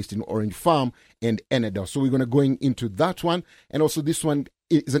production are based in Orange Farm and Annandale. So we're going to go into that one, and also this one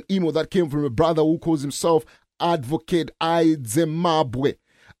is an email that came from a brother who calls himself Advocate I Zimbabwe.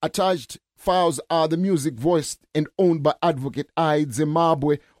 Attached files are the music voiced and owned by Advocate I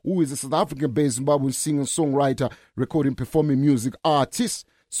Zimbabwe, who is a South African-based Zimbabwean singer-songwriter, recording, performing music artist.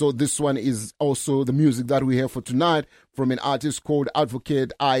 So this one is also the music that we have for tonight from an artist called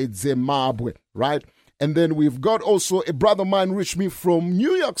Advocate I Zimbabwe, right? And then we've got also a brother of mine reached me from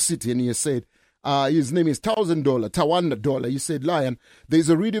New York City, and he said, his name is $1,000. He said, Lion, there's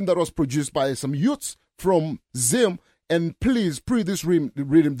a rhythm that was produced by some youths from Zim, and please, this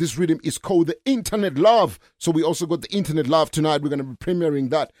rhythm is called the Internet Love. So we also got the Internet Love tonight. We're going to be premiering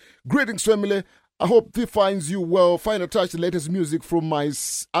that. Greetings, family. I hope this finds you well. Find attached the latest music from my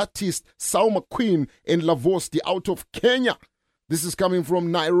artist, Salma Queen in Lavosti out of Kenya. This is coming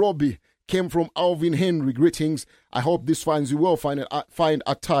from Nairobi. Came from Alvin Henry. Greetings. I hope this finds you well. Find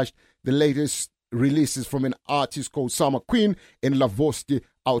attached the latest releases from an artist called Salma Queen in Lavosti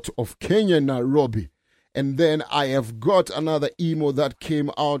out of Kenya, Nairobi. And then I have got another email that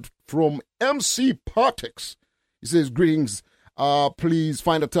came out from MC Partex. He says, greetings. Please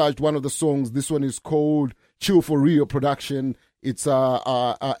find attached one of the songs. This one is called Chill for Real Production. It's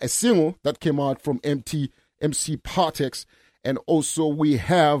a single that came out from MC Partex. And also we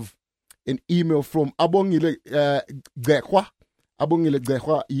have an email from Abongile Gekwa. Abongile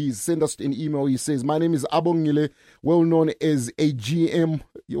Gekwa, he sent us an email. He says, my name is Abongile, well known as AGM.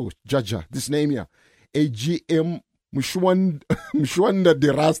 Jaja, this name here. AGM Mshwanda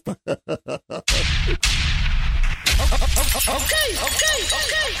de Rasta. Okay.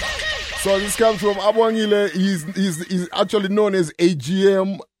 So this comes from Abwangile. He's actually known as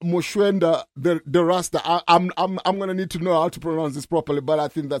AGM Mshwanda de Rasta. I'm gonna need to know how to pronounce this properly, but I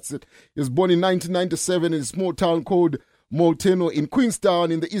think that's it. He was born in 1997 in a small town called Molteno in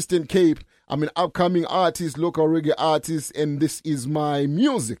Queenstown in the Eastern Cape. I'm an upcoming artist, local reggae artist, and this is my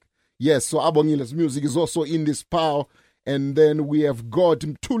music. Yes, so Abongile's music is also in this pile. And then we have got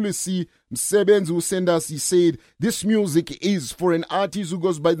Mtulisi Msebenzi who sent us, he said, this music is for an artist who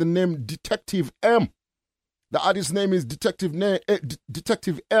goes by the name Detective M. The artist's name is Detective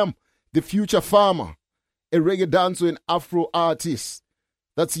M, the Future Farmer, a reggae dancer and Afro artist.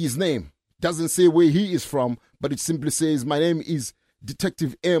 That's his name. Doesn't say where he is from, but it simply says, my name is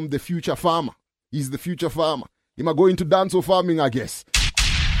Detective M, the Future Farmer. He's the future farmer. He might go into dancehall farming, I guess.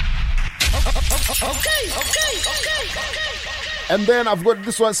 Okay. And then I've got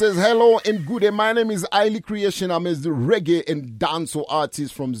this one says, hello and good day. My name is Irie Creation. I'm a reggae and dancehall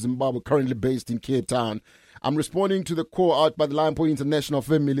artist from Zimbabwe, currently based in Cape Town. I'm responding to the call out by the Lion Point International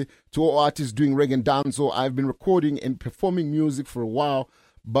family to all artists doing reggae and dancehall. I've been recording and performing music for a while,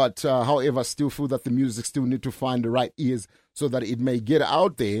 but however, still feel that the music still need to find the right ears so that it may get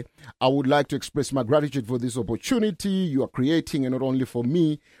out there. I would like to express my gratitude for this opportunity you are creating, and not only for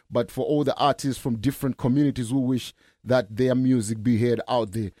me, but for all the artists from different communities who wish that their music be heard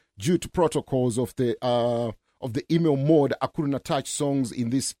out there. Due to protocols of the email mode, I couldn't attach songs in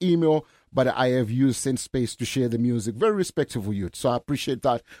this email, but I have used Send Space to share the music. Very respectful youth, so I appreciate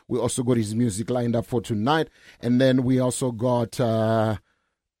that. We also got his music lined up for tonight, and then we also got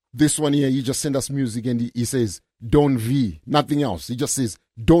this one here. He just sent us music, and he says Don V, nothing else. He just says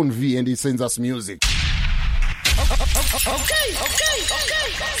Don V, and he sends us music.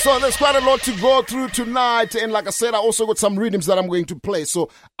 So there's quite a lot to go through tonight, and like I said, I also got some rhythms that I'm going to play. So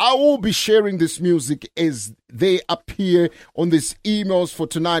I will be sharing this music as they appear on these emails for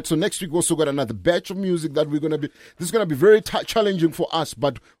tonight. So next week we also got another batch of music that this is gonna be very challenging for us,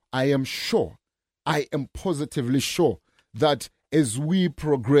 but I am positively sure that as we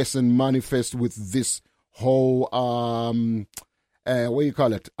progress and manifest with this whole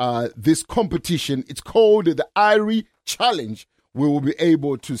this competition, it's called the Irie Challenge, we will be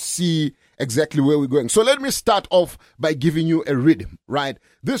able to see exactly where we're going. So let me start off by giving you a rhythm, right?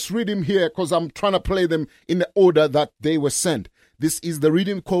 This rhythm here, because I'm trying to play them in the order that they were sent. This is the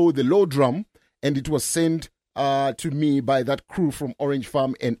rhythm called the Low Drum, and it was sent to me by that crew from Orange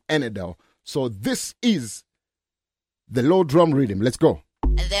Farm and Annandale. So this is the Low Drum rhythm. Let's go.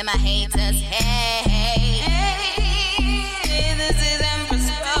 Them my haters, hey, this is Empress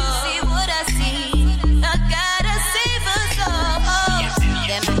Pro. See what I see, I gotta save us all.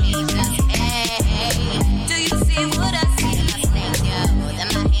 Them my haters, hey, do you see what I see? Them my snake, yo. Them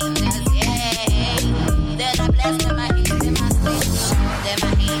my haters, hey, then I bless them, my haters, them my snake, yo. Them my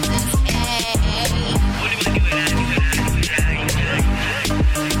haters,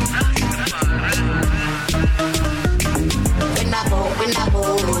 when I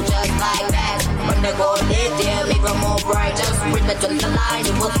bow, just like that. When the goal lit there, make a more bright. Just read between the lines,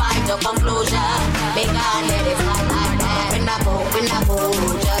 you will find your conclusion. Make on it, it's not like that. When I bow,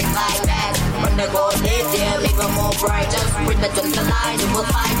 just like that. When the goal lit there, make a more bright. Just read between the lines, you will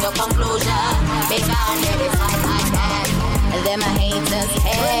find your conclusion. Make on it, it's not like that. And then my haters,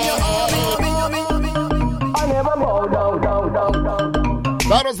 hey. I never bow down.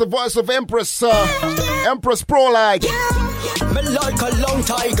 That was the voice of Empress Pro, like. Me like a long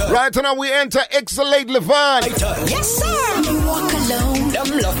tiger. Right now we enter Exhalate Levant. Yes, sir. Me walk alone.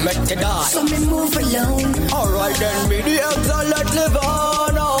 Them love me to die. So me move alone. Alright then, me the Exhalate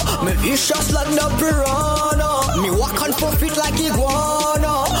Levant. Me vicious like the piranha. Me walk on 4 feet like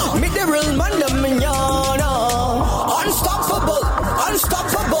iguana. Me the real man, the mignana. Unstoppable.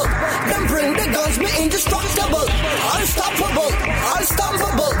 Them bring the guns, me indestructible. Unstoppable.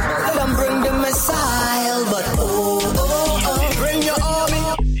 Them bring the missile, but bring your army.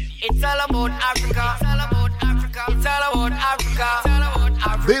 It's all about Africa.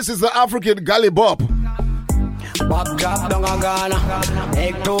 This is the African Gully Bop. Bop drop down a Ghana.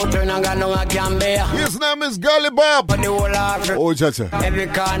 Egg toe turn and down a Gambia. His name is Gully Bop. But the whole Africa. Oh, chacha. Every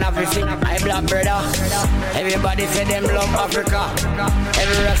corner we sing, I black brother. Everybody say them love Africa.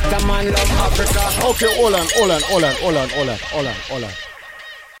 Every Rasta man love Africa. Okay, hold on.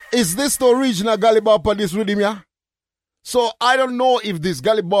 Is this the original Gully Bop on this rhythm, yeah? So I don't know if this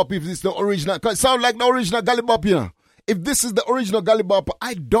Gully Bop, if this is the original. Cause it sounds like the original Gully Bop, you know. If this is the original Gully Bop,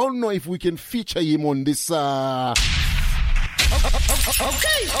 I don't know if we can feature him on this. Okay.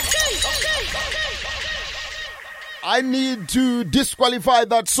 I need to disqualify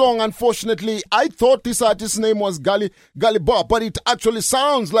that song, unfortunately. I thought this artist's name was Gully Bop, but it actually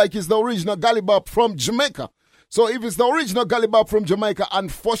sounds like it's the original Gully Bop from Jamaica. So if it's the original Gully Bop from Jamaica,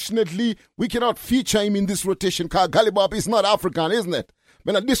 unfortunately, we cannot feature him in this rotation because Gully Bop is not African, isn't it?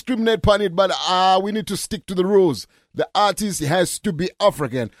 When I discriminate upon it, but we need to stick to the rules. The artist has to be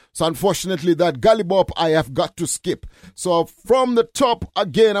African. So unfortunately, that Gully Bop I have got to skip. So from the top,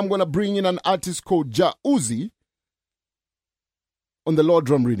 again, I'm going to bring in an artist called Ja Uzi on the Low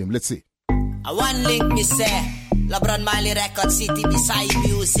Drum rhythm. Let's see. I one link me say, LeBron Miley Record City beside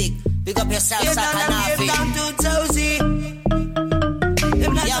music. Pick up yourself, Sakanafi. Yeah,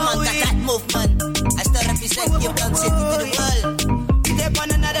 man, got that movement. I still represent Cape Town City to the world. Step on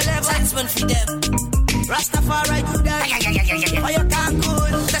another level. Taxman for them. Rastafari do that. Oh, you can't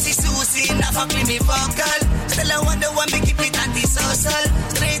cool. That's his Susie, enough of me vocal. Still I wonder why me keep it anti-social.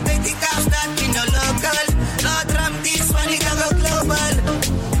 Straight to the cops that me no local. Lord Ram, this one it go global.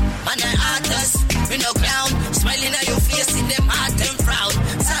 Man, I artist, me no clown. Smiling at your face in them heart and frown.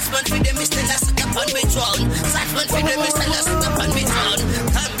 Saxman for them is still a sit up on me throne. Saxman for them is still a sit up on me throne.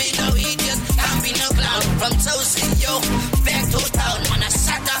 Can't be no idiot, can't be no clown. From Josie, yo, back to town. Man, I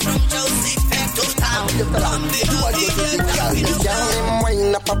sat up from Josie, back to town. Can't be no idiot, can't be no clown.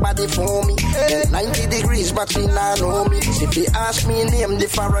 Wind up a body for me. 90 degrees, but she not know me. If they ask me name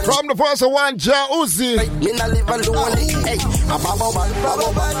different. From the first one, Ja Uzi. Me not live alone. Hey,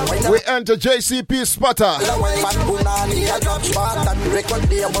 we enter JCP Spotter. Record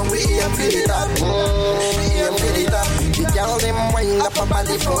there when we aim for it up. The girl them wind up a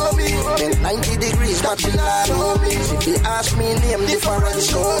body for me. 90 degrees, but she not know me. If they ask me name different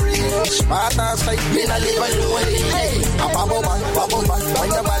story. Spartans like me not live alone. Hey, a bubble man,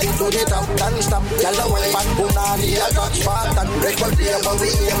 wind the body to the it up, don't stop. Y'all the one back, punani, I got spot and record play, but we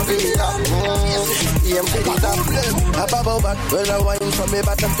aim for it up. Aim for it up. A bubble back, when I wine from me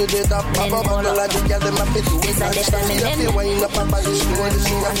bottom to the top. Bubble back, all of the girls them a fit to it. And stop, see if you wine up and body slow, the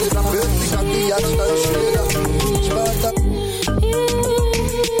swing up to the bird, pick up the yacht, stand straight up. Spot up.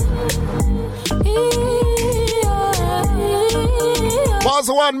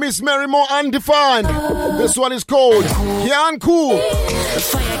 Pause one, Miss Mary Moore Undefined. This one is called Can Cool.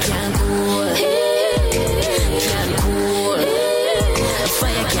 Fire can cool. Can cool.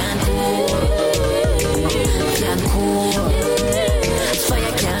 Fire can cool. Can cool.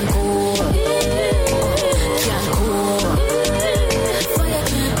 Fire can cool. Can cool. Fire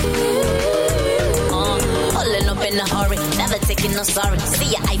can cool. Pulling up in a hurry, never taking no sorry. See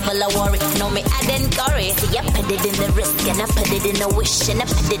ya, I full of worry. Know me, I didn't curry. See ya, put it in the wrist, and I put it in the wish, and I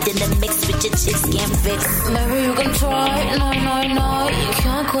put it in the mix with your chicks can't fix. Maybe you can try, no, you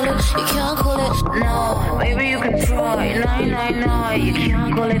can't call it, no. Maybe you can try, no, you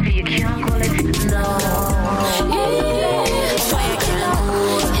can't call it, no. Fire can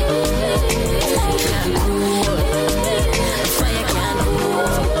cool, fire can cool.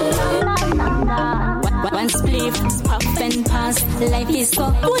 One split, pop and pass, life is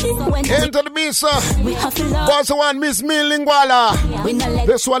so good. Enter the beast, Boss one, Miss Lingwala.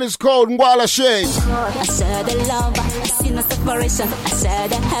 This one is called Ngwala Shade. I saw the love, I see no separation. I saw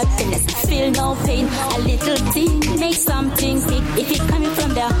the happiness, I feel no pain. A little thing makes something big. If it's coming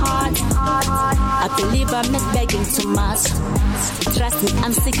from the heart, I believe I'm not begging too much. Trust me,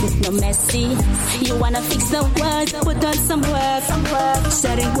 I'm sick with no mercy. You wanna fix the world, put on some work.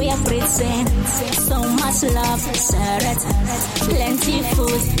 Sharing we are preaching, so much love. Share it, plenty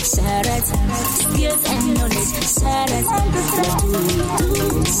food. Share it, skills and knowledge. Share it,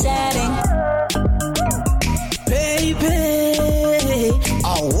 sharing. Baby, I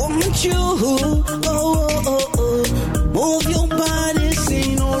want you. Move your body,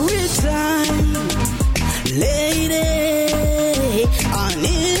 see no return. Lady, I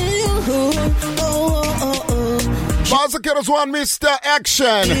need you. Boss Kiddos one, Mr.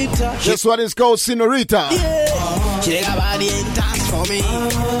 Action. This one is called Senorita. Shake your body and dance for me.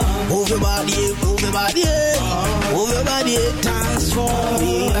 Move your body, move your body. Move your body and dance for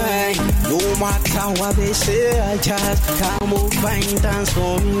me. No matter what they say, I just can't move and dance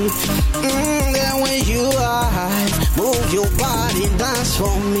for me. Then when you are, move your body and dance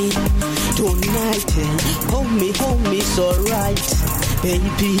for me. Tonight, hold me so right.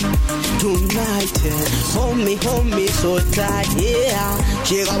 Baby, tonight, hold me so tight, yeah.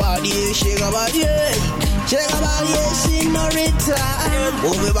 Shake your body, shake your body, shake your body, senorita.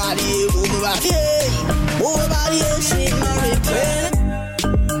 Move your body, move your body, move your body, senorita.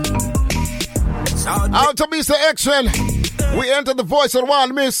 Out to Mr. Action, we enter the voice of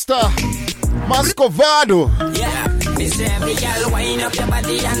one, Mr. Mascovado. Yeah, Miss every girl, wind up your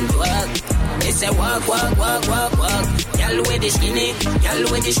body and work. It's a work. Girl with the skinny, girl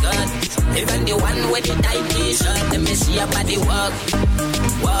with the skirt. Even the one with the tight t-shirt. Let me see your body work.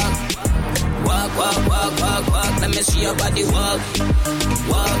 Let me see your body work.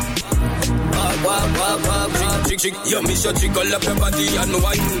 Chick, you miss your jiggle up your body and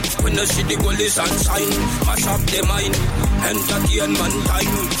wine. When you see the goal is sunshine, mash up the mind, entertain mankind.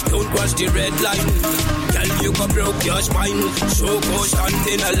 Don't cross the red line. Girl, you go broke your spine, so go stand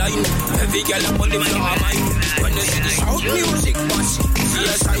in a line. Every girl up on the mind. When you see the sound music bust,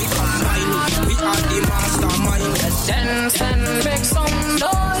 CSI combine. We are the mastermind. Let's dance and make some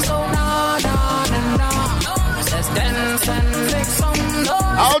noise, oh na. Let's dance and make some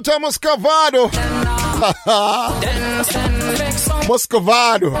noise. Out to Muscovado.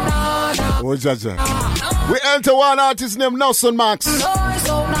 Muscovado. Oh, Jaja. We enter one artist named Nelson Max.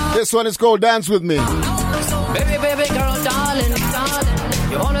 This one is called Dance With Me. Baby girl, darling.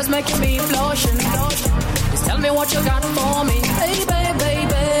 You're always making me blushing. Just tell me what you got for me. Baby.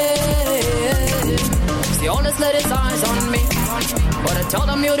 She always let his eyes on me. But I told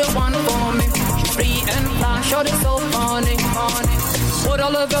him you're the one for me. She's free and fly, short is so funny. Put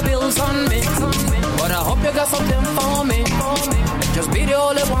all of your bills on me. But I hope you got something for me. Just be the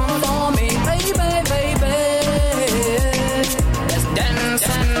only one for me. Baby. Let's dance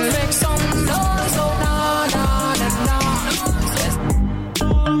and make some noise. Oh,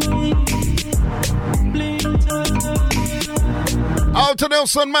 na. Out to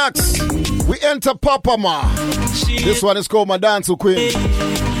Nelson Max. We enter Papa Ma. This one is called My Dance Queen.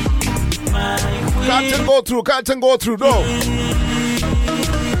 Can't go through, though.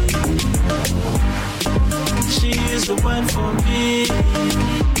 She is the one for me,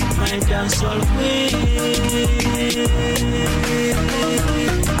 my dancehall queen.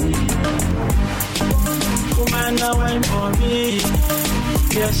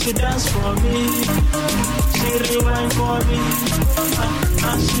 and she dance for me. She rewind for me,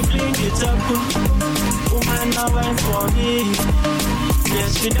 and she bring it up. Woman now wine for me.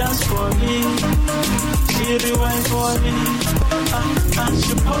 Yes, she dance for me. She rewind for me, and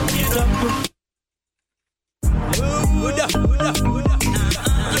she pump it up.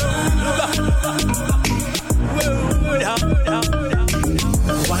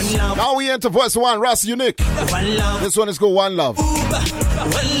 Now we enter verse 1, Ras Unique. This one is called One Love.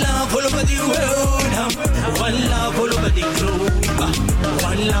 One love all over the world. One love all over the globe.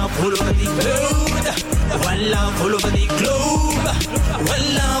 One love all over the world. One love all over the globe.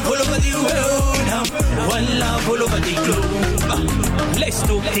 One love all over the world. One love all over the globe. Let's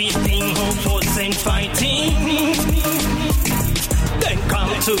do peace, hopes and fighting. Then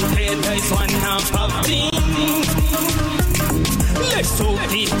come together as one half of team. Let's do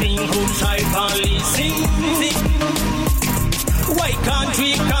peace, hope tribally sing. Why can't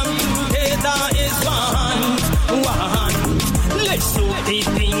we come together as one? Let's do this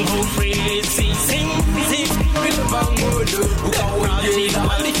thing who freely sing.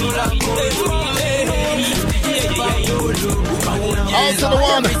 Out to the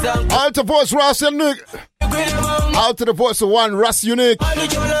one, out to voice Ras Unique. Out to the voice of one Ras Unique.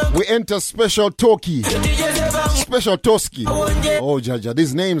 We enter special Toki. Special Toski. Oh Jaja,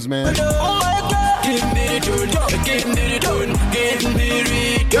 these names, man.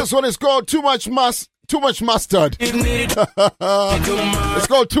 This one is called Too Much Mustard. It's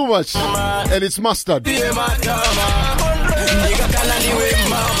called Too Much, and it's mustard.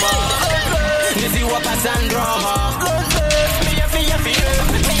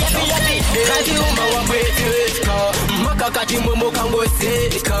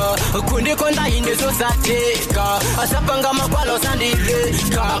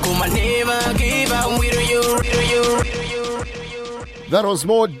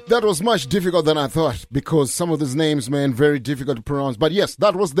 That was much difficult than I thought, because some of these names, man, very difficult to pronounce. But yes,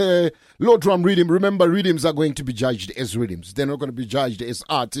 that was the low drum rhythm. Remember, rhythms are going to be judged as rhythms. They're not going to be judged as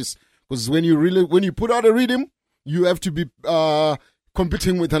artists, because when you put out a rhythm, you have to be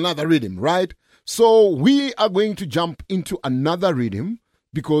competing with another rhythm, right? So we are going to jump into another rhythm,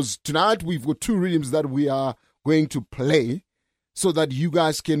 because tonight we've got two rhythms that we are going to play, so that you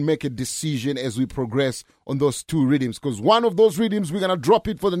guys can make a decision as we progress on those two rhythms. Because one of those rhythms, we're going to drop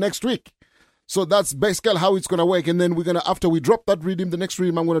it for the next week. So that's basically how it's going to work. And then after we drop that rhythm, the next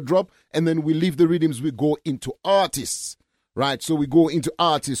rhythm I'm going to drop, and then we leave the rhythms, we go into artists. Right? So we go into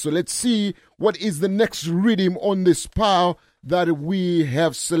artists. So let's see what is the next rhythm on this pile that we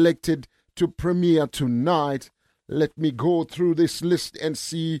have selected to premiere tonight. Let me go through this list and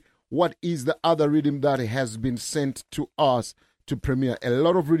see what is the other rhythm that has been sent to us to premiere. A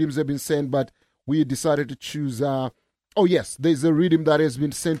lot of rhythms have been sent, but we decided to choose. Oh yes, there's a rhythm that has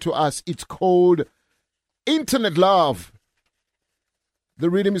been sent to us. It's called Internet Love. The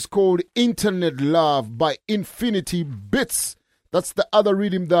rhythm is called Internet Love by Infinity Bits. That's the other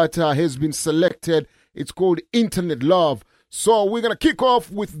rhythm that has been selected. It's called Internet Love. So we're gonna kick off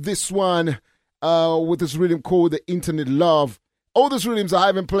with this one, with this rhythm called the Internet Love. All these rhythms, I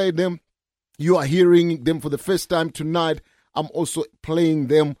haven't played them. You are hearing them for the first time tonight. I'm also playing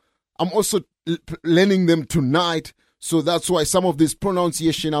them. I'm also learning them tonight. So that's why some of this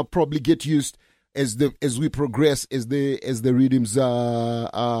pronunciation I'll probably get used as we progress, as the rhythms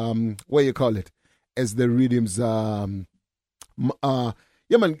what you call it? As the rhythms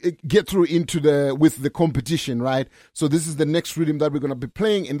get through with the competition, right? So this is the next rhythm that we're gonna be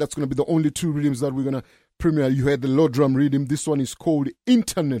playing, and that's gonna be the only two rhythms that we're gonna premiere. You had the low drum rhythm. This one is called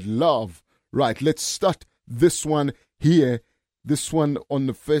Internet Love. Right, let's start this one here. This one on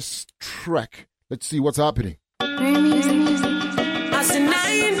the first track. Let's see what's happening. I said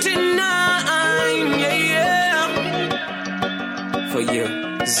 99, yeah. For you,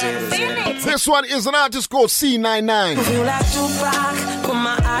 0. This one is an artist called C99. Feel like Tupac, put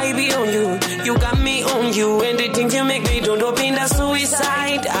my eye be on you. You got me on you, and the things you make me don't open the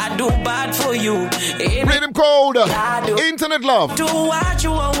suicide. I do bad for you. Rhythm called Internet Love. Do what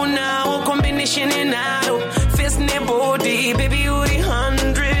you want now, combination in now. Face ne body, baby, you the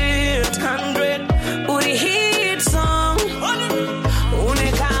 100. Who the hit song? Who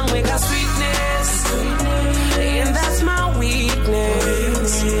they come with a sweetness, and that's my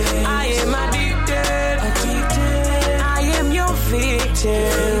weakness. I am addicted. I am your victim.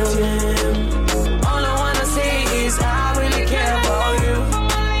 All I wanna say is I really care about you.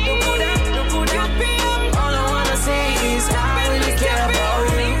 All I wanna say is I really care about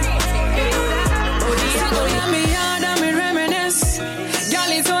you.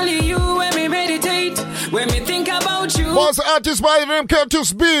 Was artist by the name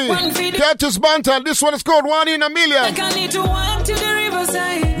Curtis B. Curtis Banton. This one is called One in a Million. Like I need to walk to the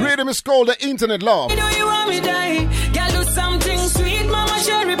riverside. Rhythm is called The Internet Love. You know you want me die. Girl, do something sweet, mama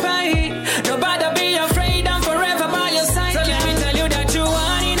cherry pie. Nobody be afraid, I'm forever by your side. So let me tell you that you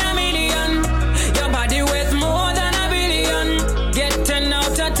one in a million. Your body worth more than a billion. Get 10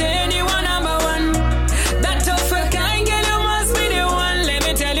 out of 10, you are number one. That tough kind girl, you must be the one. Let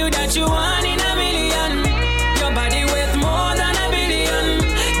me tell you that you one in a million. Your body worth more than a billion.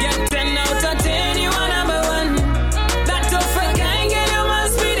 Get 10 out of 10, you are number one. That tough kind girl, you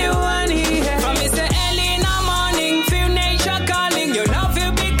must be the one. Yeah. From Mr. Early in the morning, feel nature calling. You know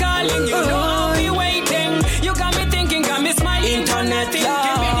you'll be calling. You know I'll be waiting. You got me thinking, got me smiling. Internet love.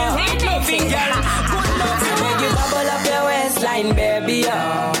 Give me the hate loving girl. Good love. So make you bubble up your waistline, baby.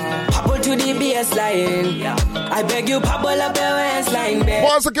 Bubble to the baseline. I beg you, bubble up your waistline, baby.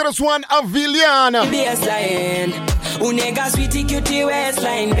 Was the girls one Aviliana? Baseline. Unega sweetie cutie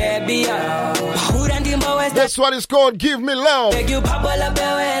waistline, baby. This one is called Give Me Love. Beg you, bubble up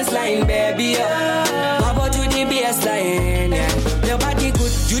your waistline, baby. Bubble to the baseline. Your body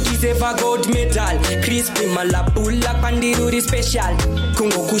good, you deserve a gold medal. Crispy malapula pandiri special.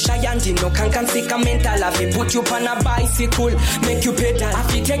 Kungo kusha yanti no can sika mental. I fi put you on a bicycle, make you pedal. I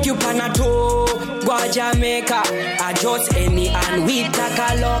fi take you on a tour, go Jamaica. I just any and we take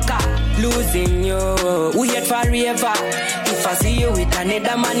a loca. Losing you, we yet forever. If I see you with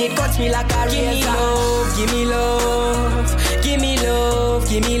another man, it cuts me like a razor. Give me love, give me love,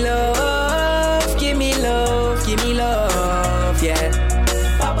 give me love, give me love, give me love, yeah.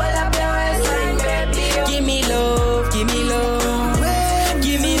 Bubble up your waistline, baby. Give me love, give me love,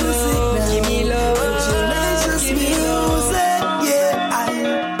 give me love, give me love, give me love,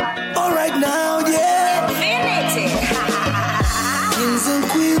 yeah. All right now, yeah. Kings and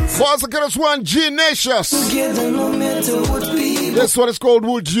queens. Was the girls one G-Natious. Together no matter what people. This one is called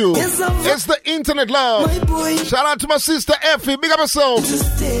Would You. It's The Internet Love. Shout out to my sister Effie. Big up yourself.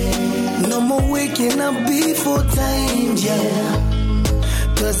 No more waking up before time,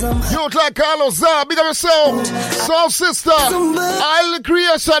 yeah. Cause I'm you look like Carlos Zah. Big up yourself. Soul Sister. Island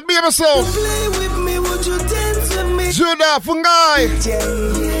Creation. Big up yourself. Play with me, would you dance with me? Judah Fungai.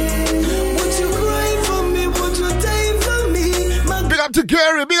 Would you cry for me? Would you die for me? Big up to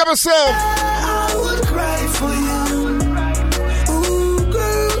Gary. Big up yourself. I would cry for you. Ooh,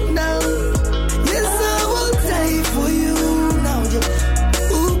 girl, now. Yes, I will die for you. Now,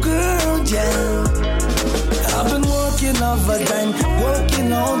 yeah. Ooh, girl, yeah. I've been working overtime, working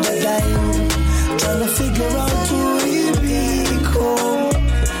all the time, trying to figure out who we be cool.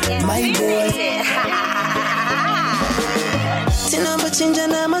 My boy.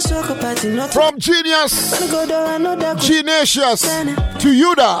 From Genius, G-Natious to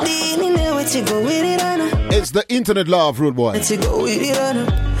Yuda. It's The Internet Love, Rude Boy.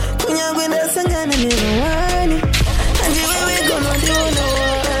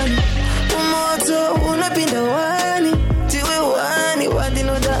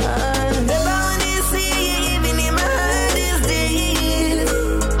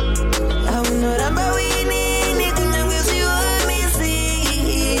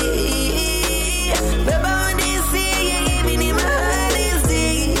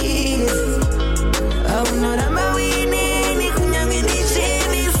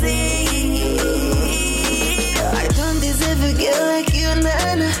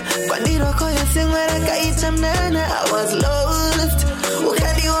 I was lost.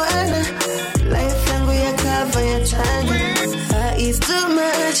 Life yangu ya cover ya chanya. It's too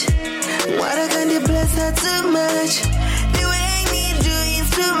much. What I can bless her too much. The way I need you is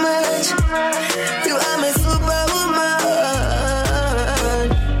too much. You are my superwoman.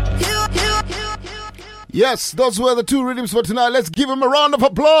 Yes, those were the two rhythms for tonight. Let's give them a round of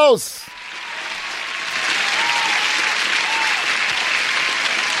applause.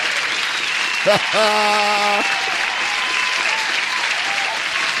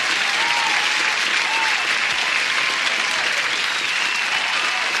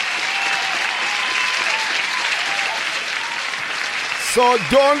 So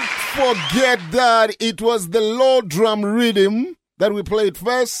don't forget that it was the low drum rhythm that we played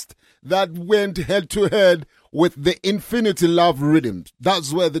first that went head to head with the Infinity Love rhythm.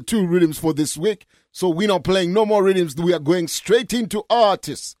 That's where the two rhythms for this week. So we're not playing no more rhythms. We are going straight into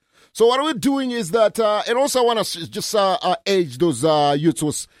artists. So what we're doing is that, and also I want to just age those youths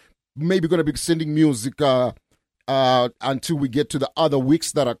who's maybe going to be sending music until we get to the other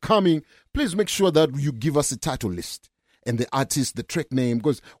weeks that are coming. Please make sure that you give us a title list and the artist, the track name.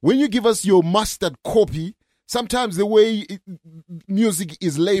 Because when you give us your mastered copy, sometimes the way music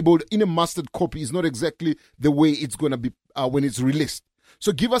is labeled in a mastered copy is not exactly the way it's going to be when it's released.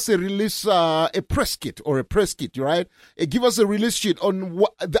 So give us a release, a press kit, right? Give us a release sheet on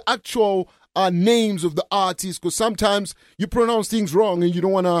what the actual names of the artists, because sometimes you pronounce things wrong and you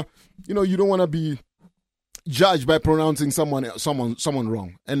don't want to, you don't want to be judged by pronouncing someone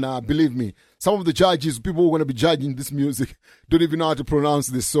wrong. And believe me, some of the judges, people who are going to be judging this music, don't even know how to pronounce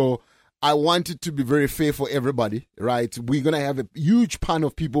this. So I want it to be very fair for everybody, right? We're going to have a huge pan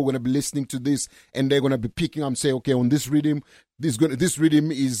of people going to be listening to this, and they're going to be picking up and say, okay, on this rhythm, this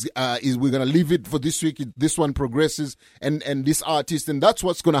rhythm is we're going to leave it for this week. This one progresses and this artist, and that's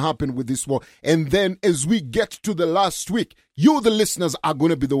what's going to happen with this one. And then as we get to the last week, you, the listeners, are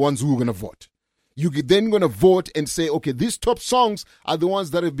going to be the ones who are going to vote. You're then going to vote and say, okay, these top songs are the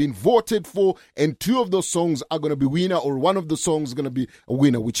ones that have been voted for, and 2 of those songs are going to be winner, or one of the songs is going to be a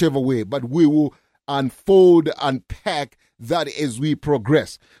winner, whichever way. But we will unpack that as we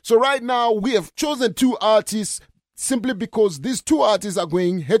progress. So right now, we have chosen 2 artists simply because these 2 artists are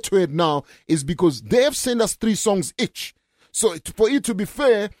going head-to-head now, is because they have sent us 3 songs each. So for it to be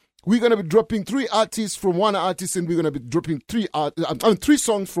fair, we're going to be dropping 3 artists from one artist, and we're going to be dropping 3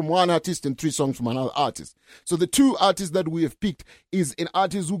 songs from one artist and 3 songs from another artist. So the 2 artists that we have picked is an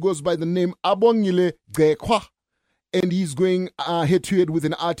artist who goes by the name Abongile Gekwa, and he's going head-to-head with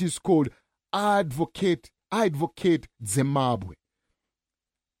an artist called Advocate Zimbabwe.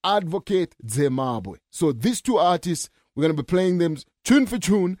 Advocate Zimbabwe. So these 2 artists, we're going to be playing them tune for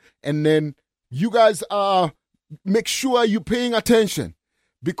tune, and then you guys make sure you're paying attention.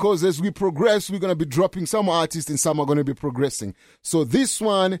 Because as we progress, we're going to be dropping some artists and some are going to be progressing. So this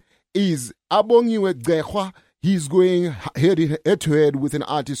one is Abongiwe Gekwa. He's going head-to-head with an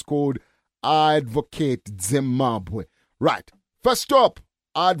artist called Advocate Zimbabwe. Right. First up,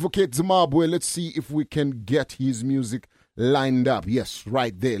 Advocate Zimbabwe. Let's see if we can get his music lined up. Yes,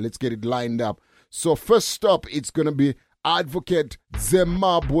 right there. Let's get it lined up. So first up, it's going to be Advocate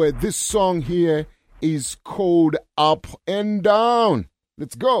Zimbabwe. This song here is called Up and Down.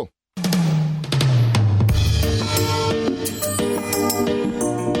 Let's go.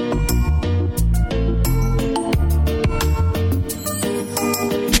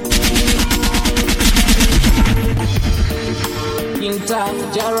 King Taf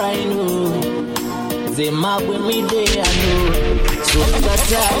Jarainu Zimbabwe me day I know. So that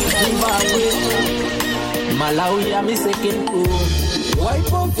Zimbabwe Malawi I'm second home.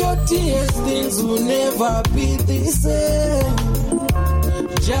 Wipe off your tears, things will never be the same.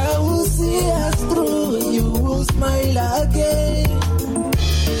 Jah will see us through, you will smile again.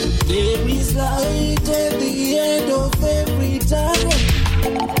 There is light at the end of every tunnel.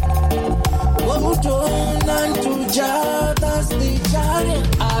 Hold on unto Jah, that's the journey.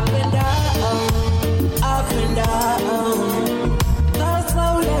 Up and down, up and down. That's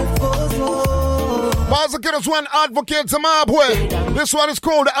how life goes on. Bazakiras one Advocate Zimbabwe. This one is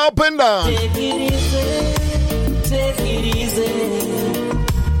called Up and Down. Take it easy, take it easy.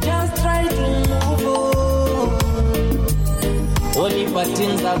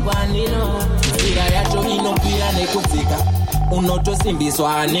 Olipatinza kwanino zira yacho inopira nekudzika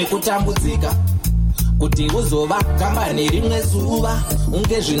unotosimbiswa nekutambudzika kuti uzova kambani rimwe zuva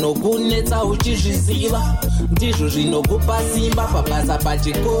unge zvinokunetsa uchizviziva ndizvo zvinokupa simba pabasa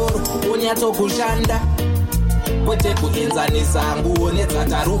pachikoro unyatsokushanda kwete kuenzanisa nguo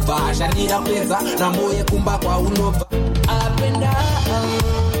nedzatarubva ashandira kupedza nambo yekumba kwaunobva. Up and down,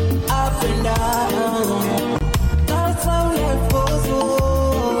 up and down. That's how life goes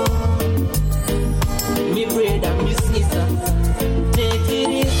on. Me brother, me sister, take it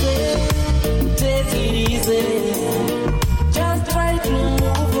easy, take it easy. Just try to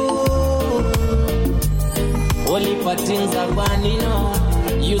move on. Only for things are gone, you know.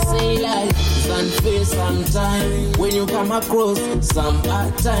 You say life is unfair sometimes when you come across some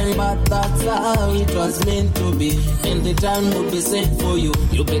hard time, but that's how it was meant to be. And the time will be set for you.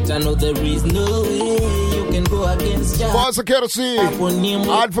 You better know there is no way you can go against Jah. Boss Kerosene,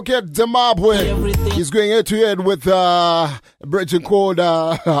 Advocate Zimbabwe. He's going head to head with a brethren called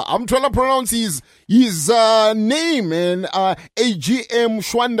I'm trying to pronounce his name, and AGM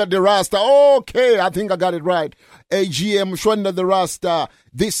Shwanda the Rasta. Okay, I think I got it right. AGM Shwanda the Rasta.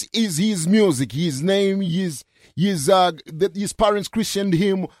 This is his music. His name, his parents christened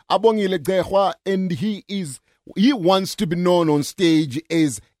him Abongile Gekwa, and he wants to be known on stage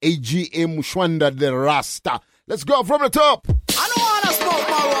as AGM Shwanda the Rasta. Let's go from the top. I don't want to smoke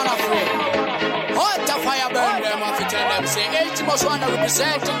marijuana free. Hot the fire burn them off, tell them say AGM Shwanda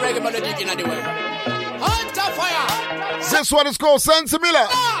representing reggae melody in anyway. Hot the fire. This one is called Sansa Miller.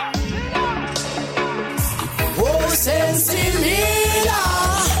 Sensimilla.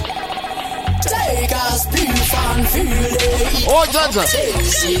 Take a spliff and feel the heat. Oh, Jaja.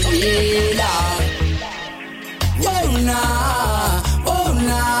 Sensimilla. Oh,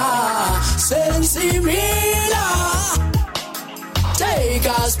 nah. Sensimilla. Take a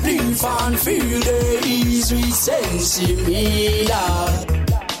spliff and feel the ease with Sensimilla.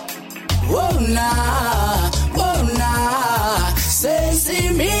 Oh, nah.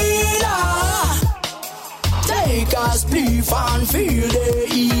 Sensimilla. Take a spliff and feel the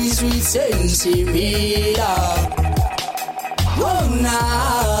ease with Sensimilla. Oh,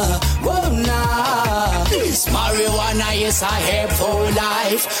 nah. This marijuana is a herb for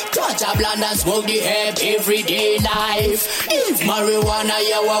life. Touch a blunt and smoke the herb everyday life. If marijuana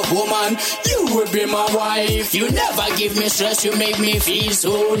you a woman, you will be my wife. You never give me stress, you make me feel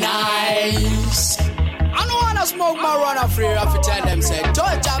so nice. I don't wanna smoke marijuana free. I have to tell them, say,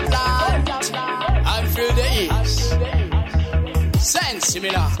 touch a plant and feel the heat.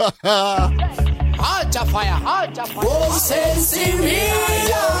 Sensimilla. Heart of fire. Oh,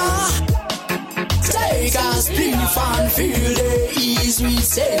 Sensimilla. Take a spliff and feel the ease with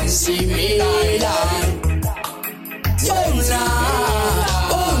Sensimilla.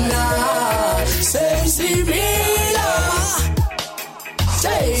 Oh, nah. Sensimilla.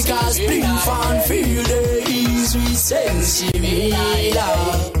 Take a spliff and feel the ease with Sensimilla.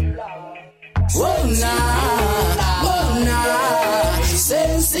 Oh, nah.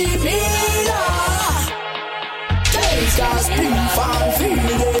 Sensimilla. Take a spliff and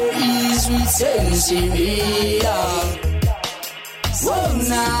feel the ease with Sensimilla. Oh,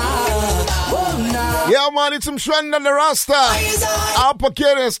 nah. Yeah, man, it's Shwanda the Rasta.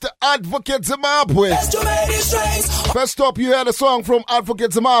 Advocate Zimbabwe. First up, you heard a song from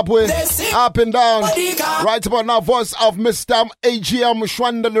Advocate Zimbabwe. Up and down. Right about now, voice of Mr. AGM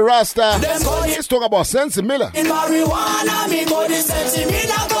Shwanda the Rasta. Let's talk about Sensimilla.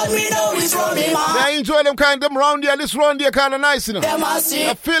 I enjoy them kind of them round here. This round here kind of nice, you know. I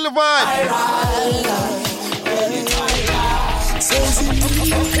feel the vibe.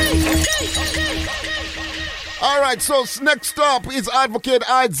 Alright, so next up is Advocate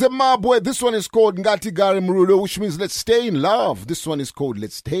Irie Zimbabwe. This one is called Ngati Gari Mrudo, which means let's stay in love. This one is called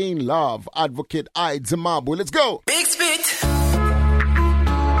Let's Stay in Love. Advocate Irie Zimbabwe. Let's go. Big spit.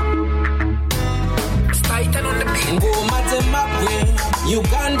 Titan on the beat. Zimbabwe,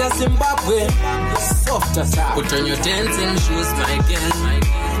 Uganda, Zimbabwe. Softer side. Put on your dancing shoes, my girl.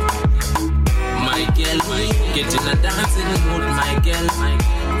 My girl, get in a dancing mood, my girl.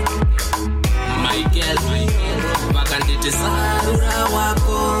 My girl, vakanditi sarura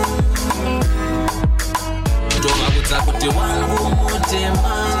wako ndovakudza kuti wangu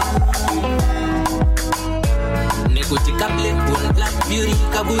mutema nekuti kablackbone black beauty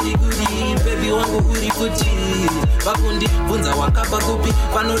kaburiguri bebi wangu uri kuti vakundibvunza wakabva kupi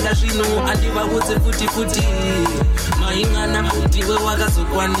panoda zvino andivaudze futi maingana ndiwe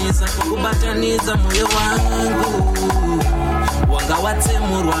wakazokwanisa kubatanidza mwoyo wangu wanga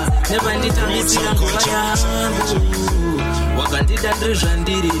watsemurwa nevanditamisira nguva yangu wakandida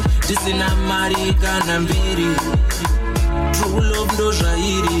ndezvandiri ndisina mari kana mbiri true love ndo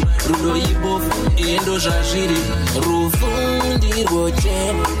zvairi rudo ibofu endo zvazviri rufu ndirwo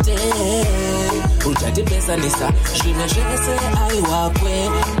chete ruchatipesanisa zvimwe zvese aiwa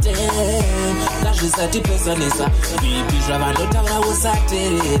kwete ngazvisatipesanisa vipi zvavandotaura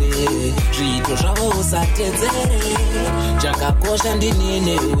usateerere zviito zvavo usatedzere chakakosha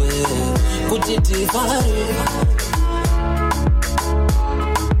ndininewe kuti tifare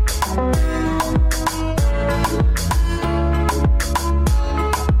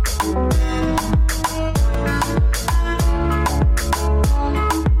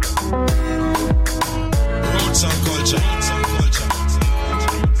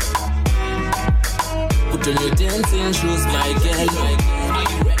dancing shoes, my girl. Are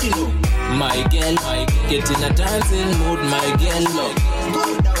you ready now? My girl, get in a dancing mood, my girl. Go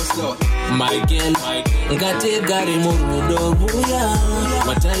down slow. My girl, ngate gari murudo buya.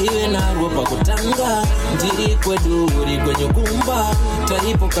 Mataiwe na ropa kutanga. Ndiri kwedu uri kwenye kumba.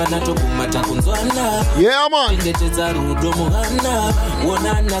 Taipo kanato kumata kunzwana. Yeah, man. Ndeteza rudo muhana.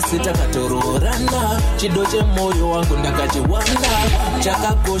 Wonana sita katororana. Chidoche moyo wangu ndakachiwana.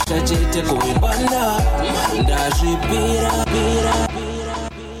 Chakakosha chete kuimbana. Ndashipira, pira.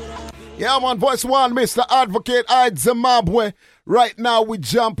 Yeah, man, voice one, Mr. Advocate Irie Zimbabwe. Right now, we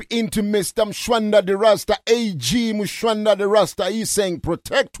jump into Mr. Mshwanda the Rasta, AG Mshwanda the Rasta. He's saying,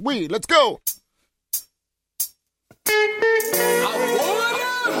 protect we. Let's go.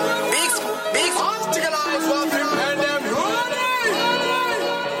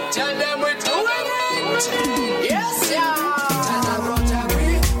 Yes, yeah. Jaja protect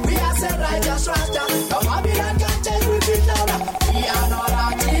we are say righteous Rasta. No Babylon can take we beat down. We are not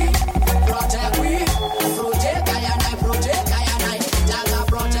naughty. Protect we, protect I and I, protect I and I. Jaja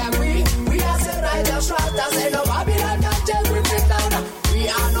protect we are say righteous Rasta. Say no Babylon can take we beat down. We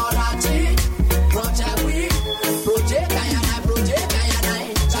are not naughty. Protect we, protect I and I, protect I and I.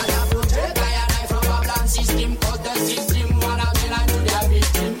 Jaja protect I and I from Babylon system, 'cause the system wanna belong to their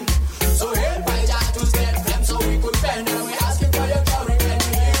victim. So help by Jah to set them so we could bend and we asking for your glory and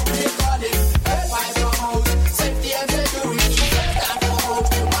we call it help by promote safety and security. Help and promote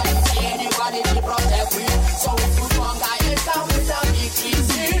humanity and equality, protect we so we could conquer and come with a victory.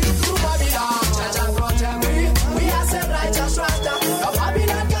 Sin to Babylon, Jah protect we are say righteous Rasta. No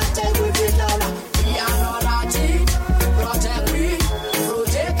Babylon can take we beat down. We are not naughty. Protect we,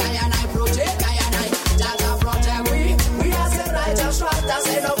 protect I and I, protect I and I. Jah protect we are say righteous Rasta.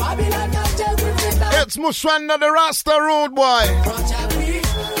 Say no Babylon can take we beat down. It's Mushwanda the Rasta Road Boy. Protect we,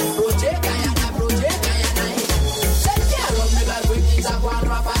 protect I and I, protect I and I. Take care of me like we things are going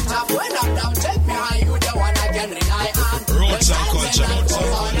rough and tough. When I'm down, take me high, you the one I can rely on. Roots and culture, roots and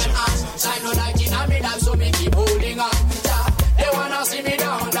culture. Shine no light in me life, so me keep holding on. Yeah, they wanna see me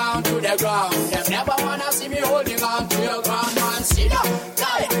down to the ground. They never wanna see me holding on to your ground, man. See that?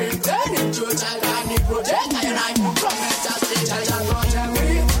 Guide me, turn it to a child and me protect I and I. From mental state, I shall protect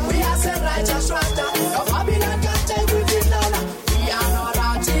we are say righteous Rasta. No Babylon can take we beat down. We are not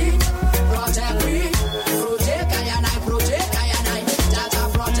naughty. Protect we, protect I and I, protect I and I. Jaja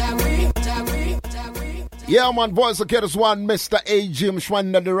protect we, protect we, protect we. Yeah, man, voice of Kettles one, Mr. A.J.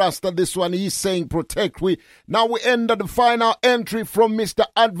 Mushwanda the Rasta. This one, he's saying protect we. Now we end at the final entry from Mr.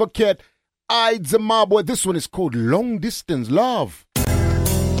 Advocate Irie Zimbabwe. This one is called Long Distance Love.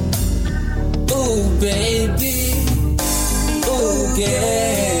 Oh, baby. Oh,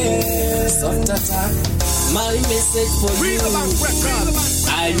 yeah. Soft attack. My message for you.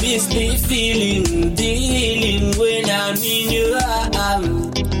 I miss the feeling when I'm in your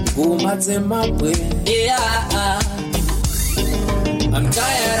arms. Oh, my Zimbabwe. Yeah. I'm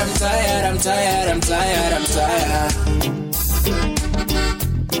tired.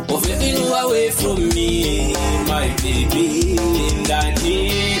 Of living away from me, my baby.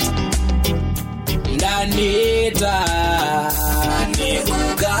 Ndanita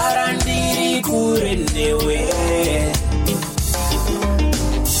nekugara ndiri kure newe.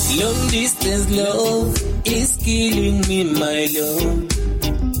 Long distance love is killing me, my love.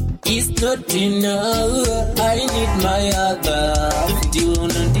 It's not enough, I need my other. Ndi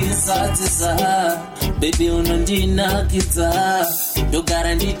unondisatisa, baby unondinakidza.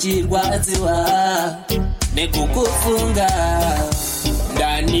 Ndogara ndichirwadziwa nekukufunga.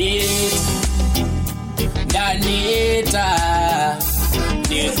 Ndanita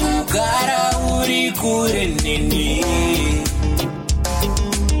nekugara uri kure nini.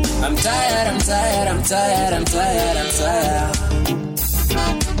 I'm tired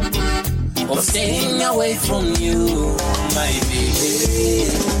of staying away from you, my baby.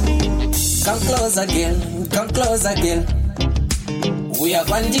 Come close again. We are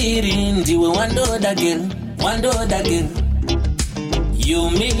wandering, ndiwe wandoda again. You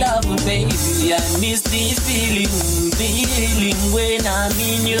me love, baby. I miss the feeling when I'm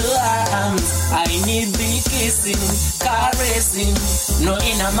in your arms. I need the kissing, caressing, no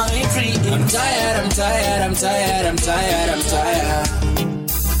in my dream. I'm tired.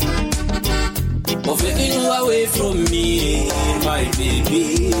 Of living away from me, my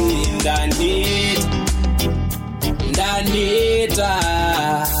baby. Ndanita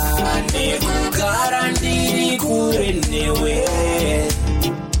nekugara ndiri kure newe.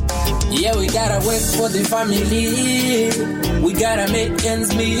 Yeah, we gotta work for the family. We gotta make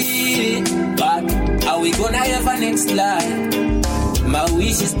ends meet. But are we gonna have a next life? My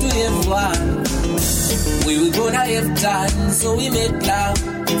wish is to have one. We were gonna have time, so we make love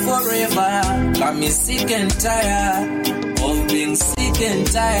forever. I'm sick and tired of being sick and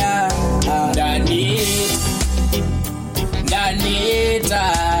tired. Ndanita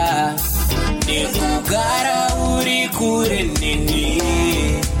nekugara uri kure nini.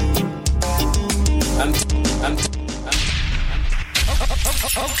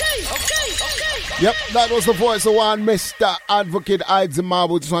 Okay. Yep, that was the voice of one Mr. Advocate Irie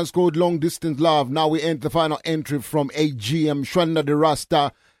Zimbabwe. This one's called Long Distance Love. Now we enter the final entry from AGM Mushwanda the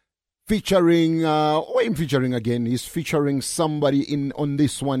Rasta, featuring again. He's featuring somebody on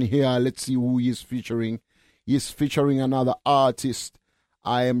this one here. Let's see who he's featuring. He's featuring another artist.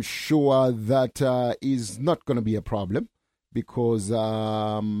 I am sure that is not going to be a problem, because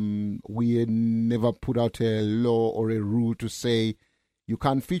we never put out a law or a rule to say you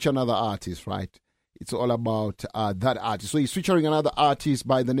can't feature another artist, right? It's all about that artist. So he's featuring another artist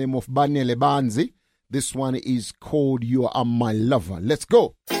by the name of Banele Banzi. This one is called You Are My Lover. Let's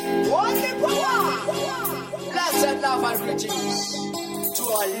go. Only power. Blessed love and riches to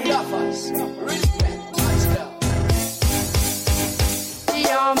our lovers. Respect, master.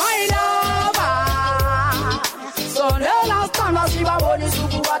 You're my lover. So the last time I see my body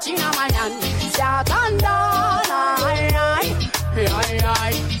suku watching a man. Satandana.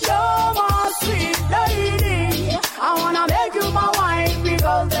 You're my sweet lady. I wanna make you my wife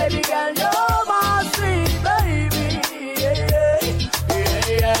because baby girl, you're my sweet baby.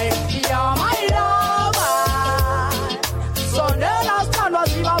 You're my lover. So the last time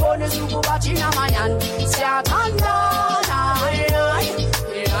was you born is you go back in a man. Satandana.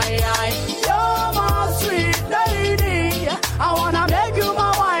 You're my sweet lady. I wanna make you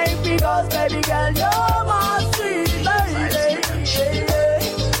my wife because baby girl, you're my sweet lady.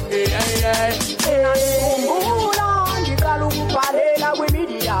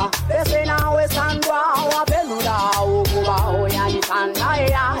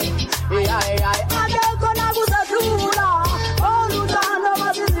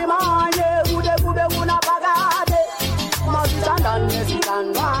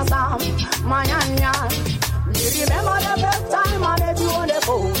 Remember the first time I met you on the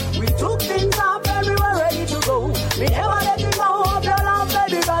phone? We took things up and we were ready to go. We never let you go of your love,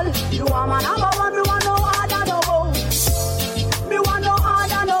 baby girl. You are my number one, we want no other no more. We want no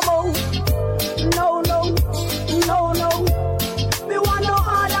other no more. No, no, no, no. We want no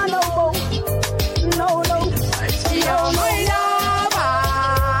other no more. No, no. You're my lover.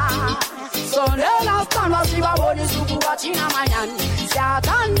 So the last time I see my body, Suku watching a man.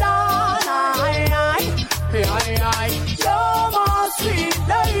 Satandana. You're my sweet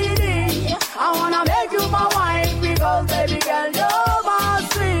lady. I wanna make you my wife because baby girl, you're my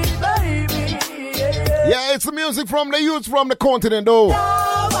sweet baby. Yeah, it's the music from the youth from the continent, though.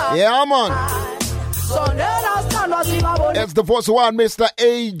 Yeah, man. It's the first one, Mr.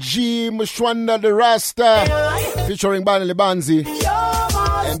 A.G. Mshwanda the Rasta, featuring Banele Banzi.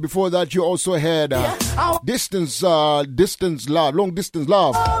 And before that, you also had Distance Love, Long Distance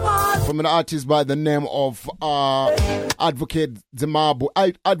Love, from an artist by the name of Advocate Zimbabwe,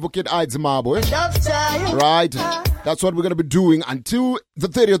 Advocate I Zimbabwe. Right? That's what we're going to be doing until the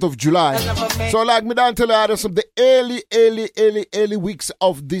 30th of July. So like me down tell you, some of the early weeks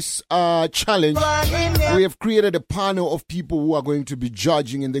of this challenge, we have created a panel of people who are going to be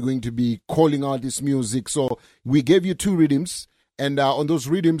judging and they're going to be calling out this music. So we gave you 2 rhythms. And on those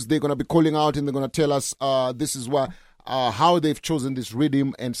rhythms, they're going to be calling out and they're going to tell us this is what, how they've chosen this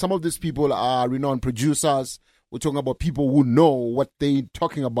rhythm. And some of these people are renowned producers. We're talking about people who know what they're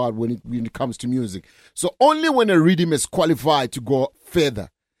talking about when it comes to music. So only when a rhythm is qualified to go further,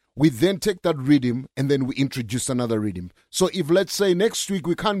 we then take that rhythm and then we introduce another rhythm. So if, let's say, next week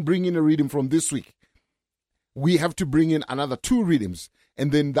we can't bring in a rhythm from this week, we have to bring in another 2 rhythms.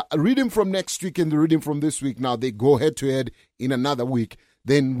 And then the rhythm from next week and the rhythm from this week, now they go head to head in another week.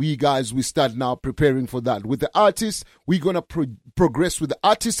 Then we start now preparing for that. With the artists, we're going to progress with the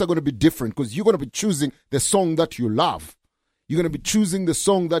artists are going to be different because you're going to be choosing the song that you love. You're going to be choosing the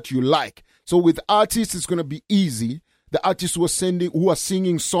song that you like. So with artists, it's going to be easy. The artists who are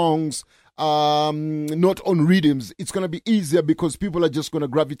singing songs, not on rhythms, it's going to be easier because people are just going to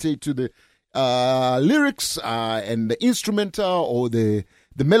gravitate to the lyrics and the instrumental or the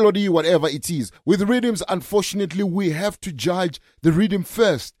melody, whatever it is. With rhythms, unfortunately, we have to judge the rhythm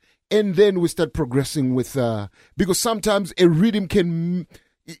first and then we start progressing with because sometimes a rhythm can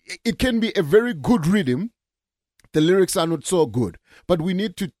be a very good rhythm. The lyrics are not so good, but we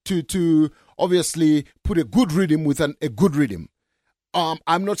need to obviously put a good rhythm with a good rhythm.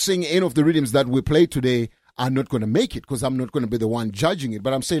 I'm not saying any of the rhythms that we play today are not going to make it because I'm not going to be the one judging it.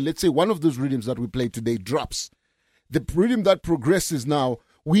 But I'm saying, let's say one of those rhythms that we play today drops. The rhythm that progresses now,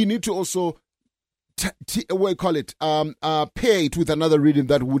 we need to also pair it with another rhythm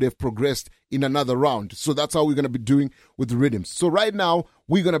that would have progressed in another round. So that's how we're going to be doing with the rhythms. So right now,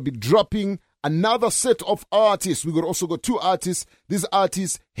 we're going to be dropping another set of artists. We've also got 2 artists. These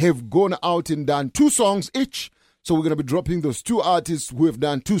artists have gone out and done 2 songs each. So we're going to be dropping those 2 artists who have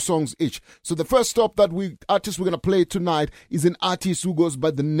done 2 songs each. So the first stop artist we're going to play tonight is an artist who goes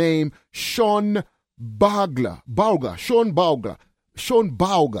by the name Sean Bauga. Sean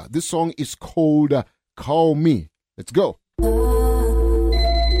Bauga. This song is called Call Me. Let's go. And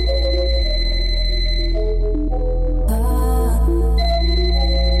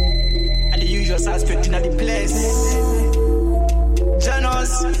the usual suspect in the place.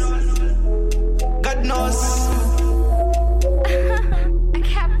 Janos. God knows.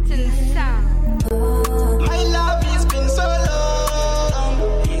 Captain Sam.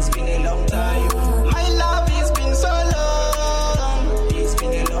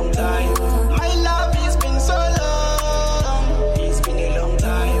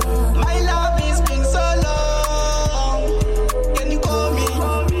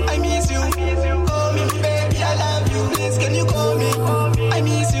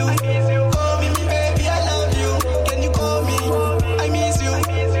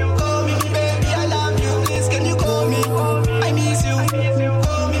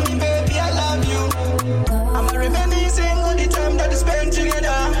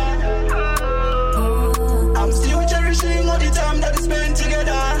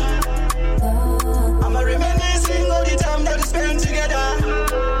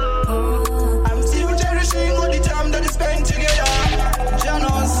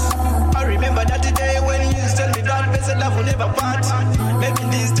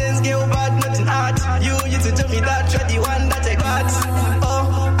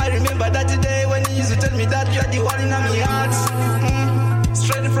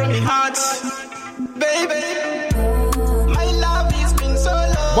 baby. My love has been so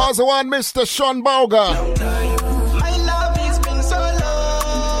long. Boss one, Mr. Sean Bauga. My love has been so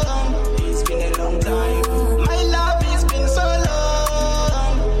long. It's been a long time. My love has been so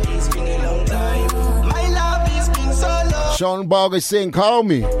long. It's been a long time. My love has been so long. Sean Bauga is saying, call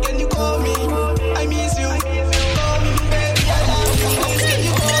me. Can you call me? I miss you. Call me, baby. I love you. Can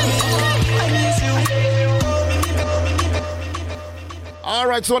you call me? I miss you. All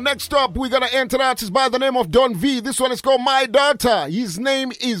right, so next up, we're going to enter an artist by the name of Don V. This one is called My Daughter. His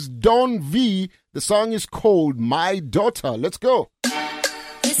name is Don V. The song is called My Daughter. Let's go.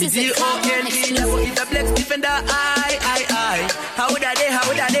 This is the O-N-E, that's what it's a flex defender. I. How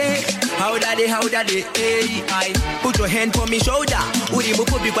that they? I put your hand on me shoulder. Uri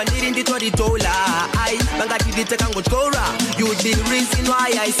mukubi kwa ndiri nditori tola. I bangati diteka ngochkora. You the reason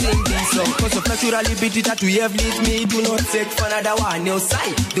why I sing this song. Cause of natural liberty that you have lead me. Do not take for another one else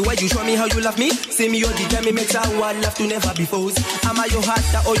side. The way you show me how you love me. See me your the me makes one love to never be forced. Am I your heart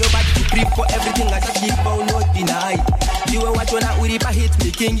or your body to grip for everything I just give out, not deny. You are what you na uripa hit me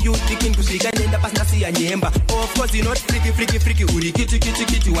king. You the king kushika nenda pas nasi ya nyemba. Of course you not freaky. Uri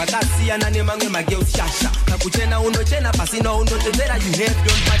kiti wakasi ananema nge mageo shasha. Kakuchena unochena pasina unotezera. You have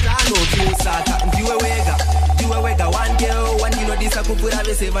don't patano kiusaka. Ndiwe wega one girl. One you know this akupura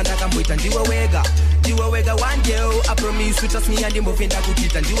veseva ndakamboita. Ndiwe wega one girl. I promise you trust me and mbofenda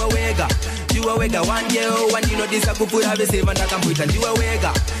kukita. Ndiwe wega one girl. One you know this akupura veseva ndakamboita. Ndiwe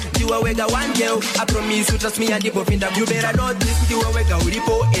wega one girl. I promise you trust me and mbofenda. You better know this. Ndiwe wega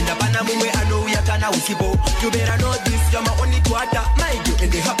ulipo. Enda pana mumwe ano yakana usipo. You better know this. You're my only daughter. My girl.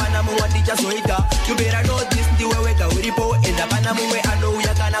 And they happen na mumwe ndicha soita. You better know this. Ndiwe wega ulipo. Enda pana mumwe ano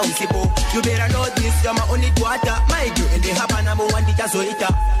yakana usipo. You better know this. You're my only daughter. My girl. And they happen na mumwe ndicha soita.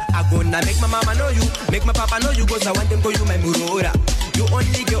 I gonna make my mama know you. Make my papa know you. Cause I want them call you my murora. You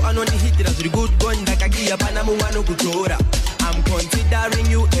only girl and only hit it as a good gun. Dakagia pana mumwe no kutora. I'm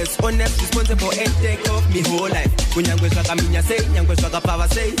considering you as honest, responsible, and take off me whole life. Kunyangweswa kaminya say, nyangweswa kapava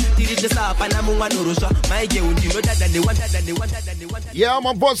say. Tirijesa pana mumwa norusha. My girl, you know that they want. Yeah,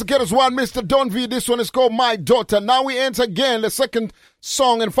 my boss, get us one, Mr. Don V. This one is called My Daughter. Now we enter again the second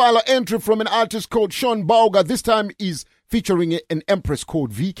song and final entry from an artist called Sean Bauga. This time is featuring an empress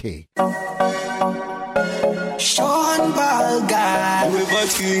called VK. Sean Bauga. River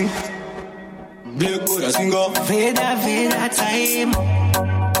King. Black boy, a singer. Veda time.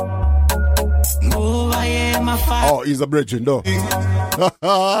 Move, I am a fire. Oh, he's a bridging, though. From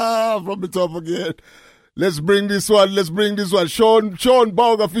the top again. Let's bring this one. Sean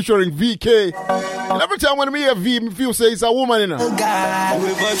Bauga featuring VK. And every time when we hear V, me feel say it's a woman, you know.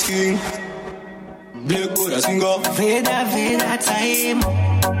 River King. Black boy, a singer. Veda time.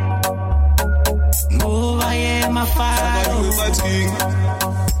 Move, I am a fire. River King.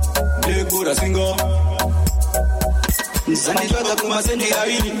 Black boy, a singer. Sandishwaga kumasendera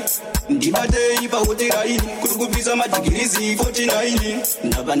ini ndibate ipa hotera ini kurikubvisa madigirizi 49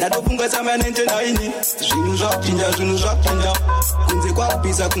 ndabva ndatofunga sama 99 zvinhu zvachinja kunze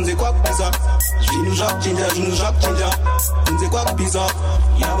kwakupisa zvinhu zvachinja kunze kwakupisa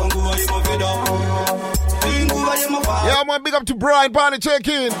yava nguva yemafeda. Yeah, man, big up to Brian, Barney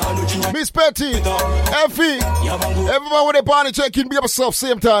check-in. Miss Petty, Effie, everyone with a Barney check-in, big up yourself,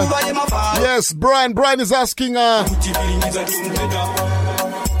 same time. Yes, Brian is asking, Brian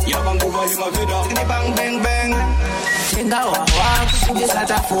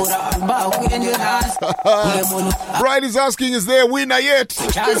is asking, is there a winner yet?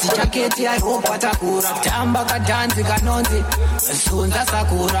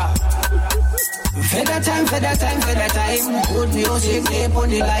 Feda time. Good music, they put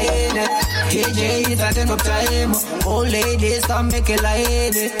the line. KJ is at the top time. Old ladies come make a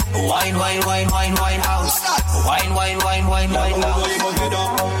line. Wine house. Wine house.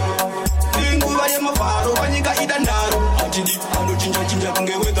 Nguva yemafaro panyika idandaro atidi anochinja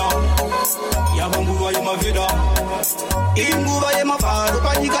kunge weda yava nguva yemavheda inguva yemafaro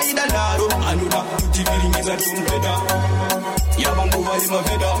panyika idandaro anoda kutiviringisa tomubhedha yava nguva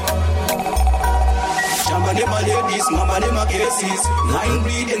yemavheda Jamba nema ladies, mama nema cases. Line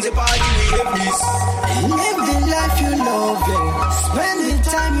bleed in the party, we have this. Live the life you love, yeah. Spend the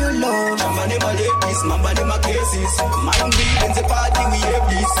time you love. Jamba nema ladies, mama nema cases. Mind bleed in the party, we have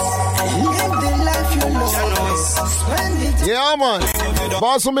this. Live the life you love. Spend the time. Yeah, man.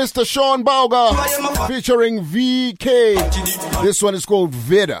 Boss of Mr. Sean Bauga featuring VK. This one is called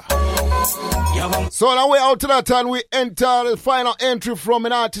Veda. Yava So on our way out to that time, we enter the final entry from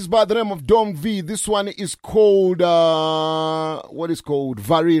an artist by the name of Don V. This one is called, what is called?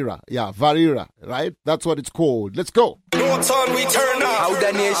 Varira. Yeah, Varira, right? That's what it's called. Let's go. No turn, we turn up. How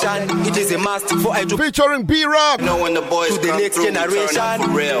the nation, it is a must for edu. Featuring B-Rock. No when the boys to the next generation. For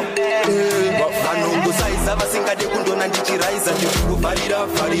real. Vanungu size abasinga de kundona ndichiraiza ndikugu Varira,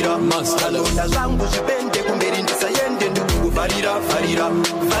 Varira. Must alonda zangu zipende kumberi ndisayende ndikugu Varira, Varira,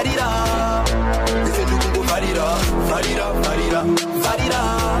 Varira. Listen to go Varira, Varira, Varira, Varira.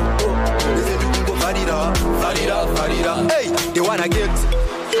 Listen to go Varira, Varira, Varira. Hey, they wanna get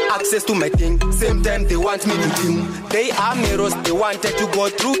access to my thing. Same time they want me to gym. They are mirrors, they wanted to go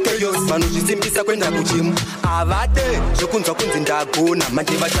through chaos. Vanozvisimbisa kwenda kugym. Avate zvokunzwa kunzi ndagona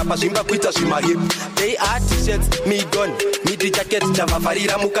manje vachapa zvimba kuita zvimahip. They are t-shirts, me done, midi jacket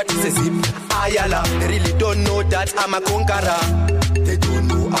chavavharira mukati sezip. Ayala, they really don't know that I'm a conqueror. They don't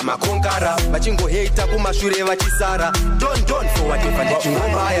know I'm a conqueror. Machingo hater kumashure vachisara. Don't for whatever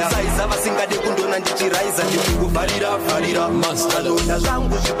ndichingobaya. Saiza vasinga de kundona ndichiraiza ndikugu Varira, Varira. Alonda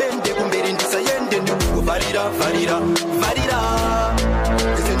zangu zvipende kumberi ndisayende ndikugu Varira, Varira, Varira.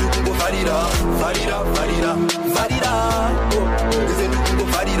 Listen ndikugu Varira, Varira, Varira, Varira. Listen ndikugu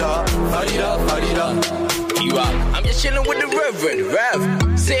Varira, Varira, Varira. I'm just chilling with the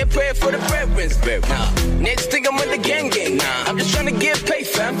Reverend. Say a prayer for the reverends, Next thing I'm on the gang. I'm just trying to get paid,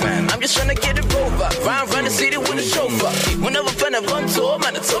 fam. I'm just trying to get it over. Run the city with a chauffeur. Whenever fun I run to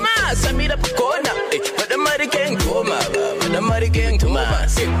man, it's so nice. I meet up a corner, but the money gang to my, but the money gang to my. I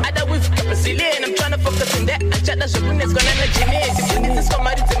thought we've got a ceiling. I'm trying to focus on that. I chat that shit when it's gonna energy. If you need to come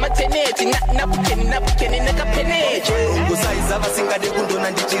out to my tenant, not kenny, nigga penny. Kusaiza vasinga de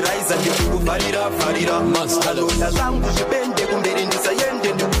kundona ndichiraiza ndikugu Varira, Varira. Alonda zangu zvipende kumberi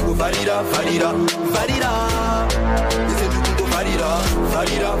ndisayende ndikugu Varira, Varira, Varira. Listen ndikugu Varira,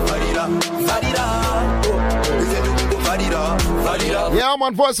 Varira, Varira, Varira. Listen ndikugu Varira, Varira. Yeah,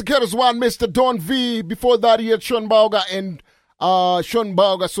 man, voice of Kettles one, Mr. Don V. Before that, he had Sean Bauga and Sean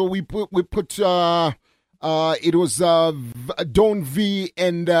Bauga. So we put it was Don V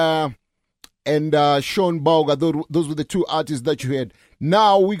and Sean Bauga. Those were the two artists that you had.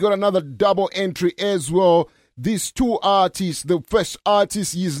 Now we got another double entry as well. These two artists, the first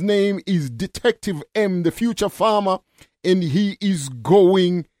artist, his name is Detective M, the future farmer, and he is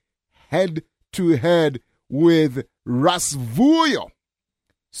going head to head with Rasvuyo.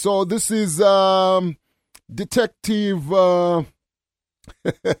 So this is Detective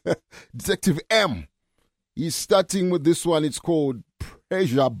Detective M. He's starting with this one. It's called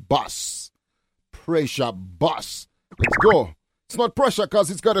Pressure Bus. Pressure Bus. Let's go. It's not pressure because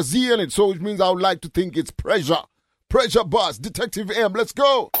it's got a Z in it, so it means I would like to think it's pressure. Pressure Bus, Detective M, let's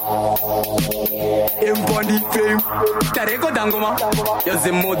go. Embody fame, Tarego Dangoma,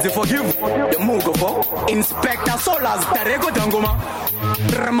 Yazi Modzi forgive, the Mugo for Inspector Solas, Tarego Dangoma,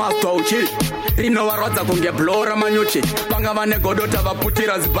 Ramasto Chill, Rino Roza Kunga Blora Manucci, Pangavane Godota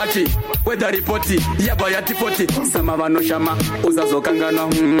Putiras Bachi, Whether Ripoti, Yabayati Poti, Samavano Shama, Uzazo Kangana,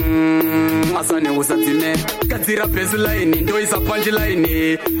 Masane Usazime, Kazira Peslaini, Doisa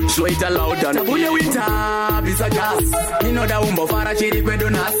Panjilaini, Shoita Laudan, Tabuya Winter, Bisajas. You know that umbo fara chiri kwedo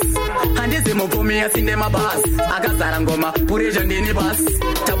nas Handeze mokomi ya sinde mabas Akazara ngoma pureja ndini bas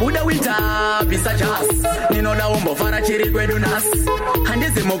Tabuda winter bisa jas You know that umbo fara chiri kwedo nas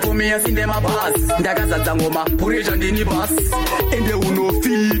Handeze mokomi ya sinde mabas Ndakazaza ngoma pureja ndini bas Ende uno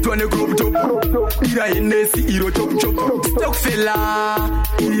fit wane crop top Ira enesi iro chop chop Stock fella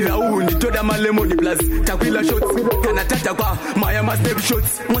Ira undi toda malemo di plus Takwila shots Kana tata kwa Mayama step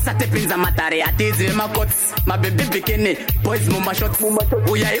shots Musa tepinza matare ateze makots Mabebe bikini, boys mumba shots.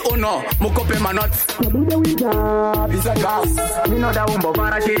 Uyai ono, mukope manot. Bisa gas, mino da umbo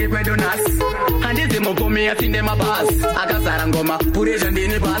para shiri kwedo nas. Handizi mokomi ya sinde mabas. Akazara ngoma, pureja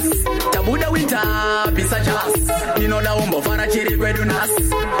ndini bas. Tabuda winter, bisa jas. Mino da umbo para shiri kwedo nas.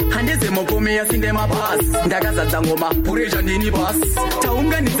 Handizi mokomi ya sinde mabas. Ndakazaza ngoma, pureja ndini bas.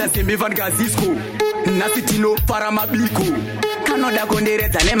 Taunga nita simbi van gazisco. Nasitino para mabiko. Kanoda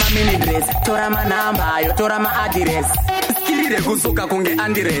konderedza nema mini dress. Tora manamba, yo tora ma address. Skilire kusuka kunge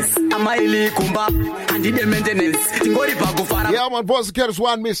andiress. Amaili kumba, handide maintenance. Tingori pakufara. Yeah, man, boss cares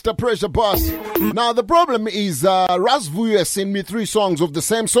one, Mr. Pressure Boss. Now, the problem is, Rasvuyo has sent me 3 songs of the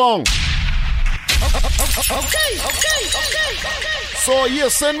same song. Okay. So, he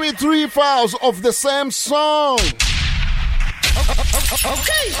has sent me 3 files of the same song.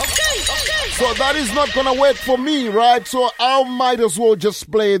 Okay. So that is not going to work for me, right? So I might as well just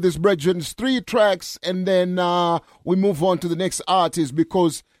play this Brethren 3 tracks and then we move on to the next artist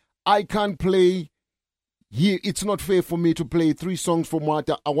because I can't play it's not fair for me to play 3 songs from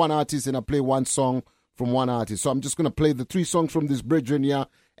one artist and I play 1 song from one artist. So I'm just going to play the 3 songs from this brethren here,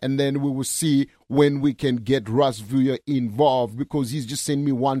 and then we will see when we can get Russ Vuya involved, because he's just sent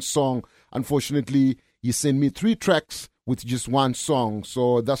me 1 song. Unfortunately, he sent me 3 tracks with just 1 song.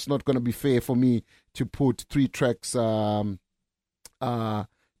 So that's not going to be fair for me to put 3 tracks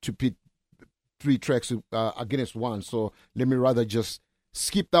against 1. So let me rather just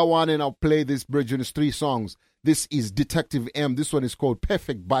skip that one and I'll play this brethren's 3 songs. This is Detective M. This one is called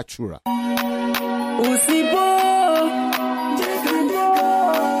Perfect Bachura.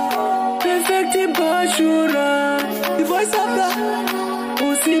 Perfect Bachura. The voice of the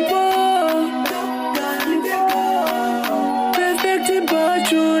Usipo. Perfect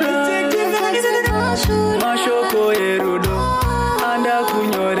Bachura. Mashoko erudo. Anda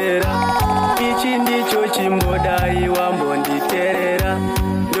kunyorera. Ichi ndicho chimbodai wambonditerera.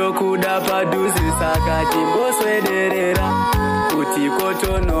 Ndokuda paduzi saka chimboswederera. Kuti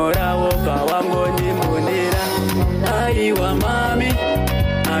kotonora wopa wangondimundira. Aiwa mami,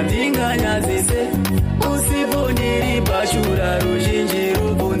 andinganyazise. Usiboniri bachura ruzhinji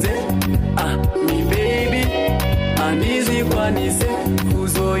rubunze. Mi baby, andizikwanise.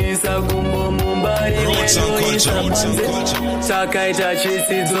 Kuzoisa kumbo mumbari mwenoisa panze. Chakaita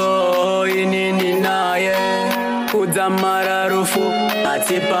chisidzo inini naye. Kudzamara rufu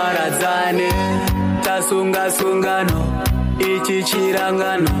atiparadzane. Tasunga sungano ichi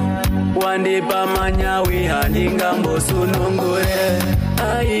chirangano. Wandipa manyawi handingambosunungure.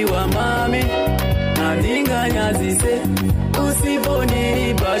 Aiwa mami, andinganyazise.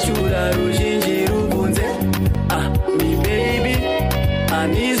 Usiboniri bachura ruzhinji rubunze. Mi baby,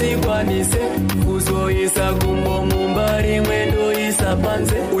 andizikwanise. Kuzoisa kumbo mumbari mwendoisa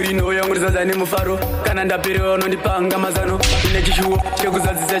panze. Urinoya murizadzani mufaro. Kana ndaperewa unondipanga mazano. Ine chishuwo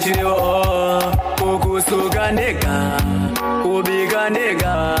chekuzadzisa chirevo. Kukusuka ndega, kubika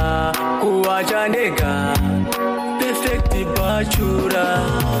ndega, kuwacha ndega. Perfect bachura.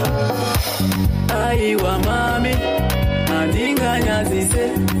 Aiwa mami,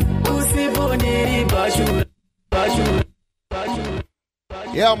 andinganyazise. Usiboniri bachura.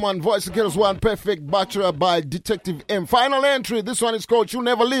 Yeah, man, Voice of Killers 1, Perfect Bachura by Detective M. Final entry, this one is called You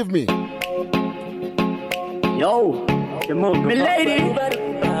Never Leave Me. Yo, me lady,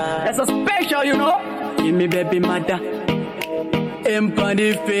 that's a special, you know. Give me baby mother.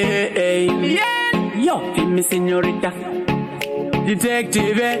 Empathy fame. Yeah. Yo, give me señorita.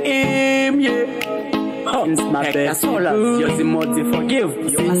 Detective M, yeah. It's my best. You're the motive forgive.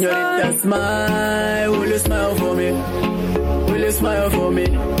 Señorita, smile. Will you smile for me? Will you smile for me?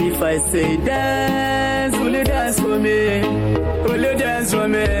 If I say dance, will you dance for me? Will you dance for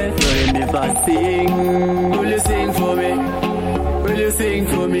me? If I sing, will you sing for me? Will you sing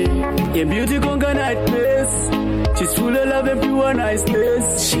for me? A beauty conquer nightmares. She's full of love and pure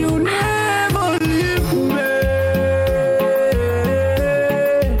niceness. She'll never leave me.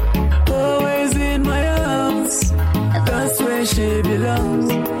 Always in my arms. That's where she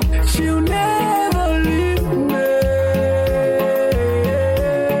belongs. She'll never leave me.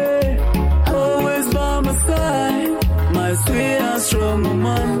 Always by my side. My sweet and strong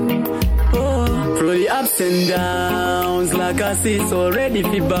woman. Through the ups and downs, like a sis already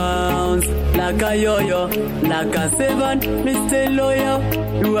fi bounce, like a yo-yo, like a 7, Mr. Loyal.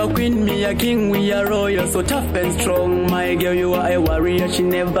 You are queen, me a king, we are royal, so tough and strong. My girl, you are a warrior, she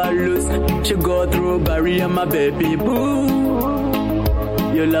never lose. She go through barrier, my baby boo.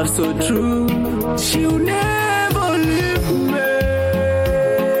 Your love so true, she'll never leave me.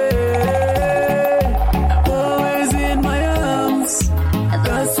 Always in my arms.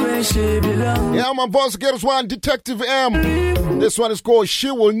 That's where she belongs. Yeah, my boss girls 1, Detective M. This one is called She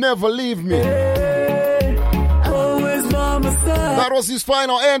Will Never Leave Me. Always by my side. That was his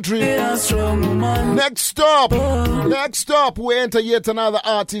final entry. Next up, we enter yet another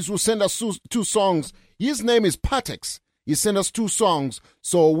artist who sent us 2 songs. His name is Patex. He sent us 2 songs.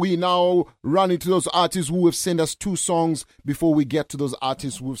 So we now run into those artists who have sent us 2 songs before we get to those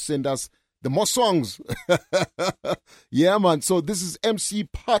artists who have sent us the more songs. Yeah, man. So this is MC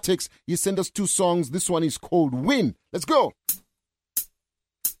Patex. He sent us 2 songs. This one is called Win. Let's go.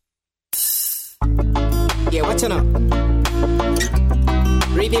 Yeah, watch out.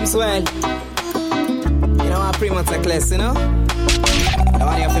 Read him swell. You know, I'm pretty much a class, you know? I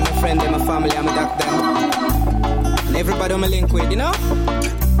want to have my friend and my family and my doctor. And everybody I'm a link with, you know?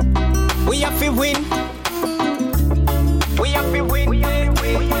 We have to win. We have to win.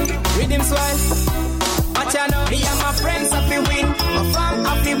 Read him swell. Watch out now. Me and my friends have to win. My fam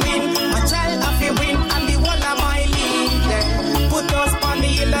have to win. My child have to win. And the whole of my league. Put us on the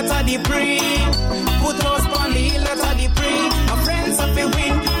hill that's the breed. Put us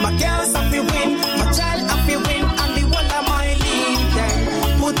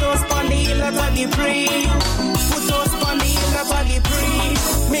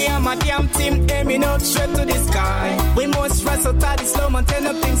so tired, slow man, turn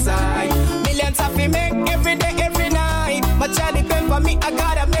up inside. Millions of we make every day, every night. My child depend for me, I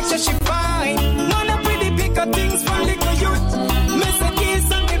gotta make sure she fine. None of pretty pick up things from little youth. Miss the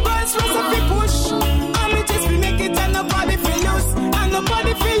keys and the boys rest of we push. And me just we make it and nobody feel loose. And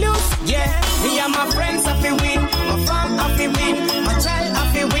nobody feel loose. Yeah, me and my friends have to win. My farm have to win. My child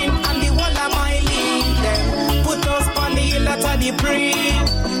have to win. And the whole of my lead them. Put us on the hill at the breed.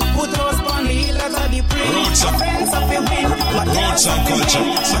 Put us on the hill at the breed. My friends have to win. My child have to win.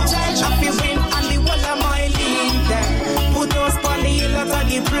 My child have to win. And the whole of my lead them. Put us on the hill at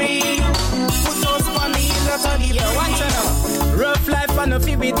the breed. Put us on the hill at the breed. One channel. Rough life and a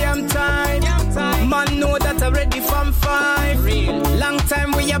fee with them time. Man know that I'm ready from 5. Long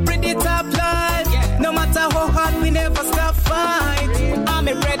time we are pretty top life. No matter how hard we never stop fight. I'm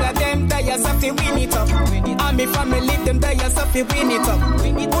a brother them that you have to win it up. I'm a family them that you have to win it up.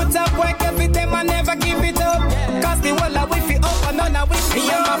 Put up work every time I never give it up. Cause the whole of we feel up and none of we feel. Me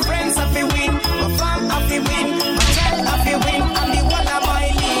and my friends have to win. My farm have to win. My child have to win. And the whole of my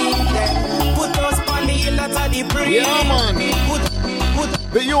lead. Put us on the hill at the breeze. Yeah, man.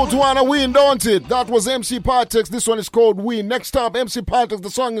 The youth wanna win, don't it? That was MC Partex. This one is called Win. Next up, MC Partex. The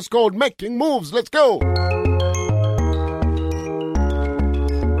song is called Making Moves. Let's go.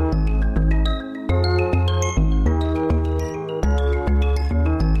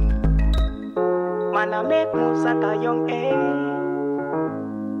 Man, I make moves at a young age.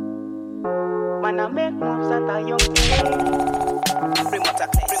 Man, I make moves at a young age.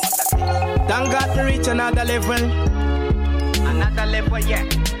 Thank God to reach another level. Another level, yeah.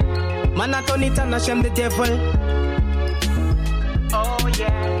 Man, I turn it and I shame the devil. Oh,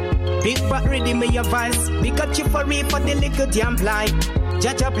 yeah. Big but ready me your voice. Because you for real for the little damn blind.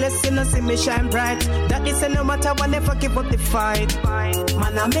 Judge a blessing and see me shine bright. That is no matter what, never give up the fight.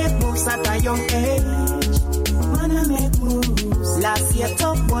 Man, I make moves at a young age. Man, I make moves. Last year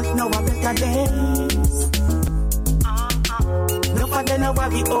tough, but now I better days. No for them now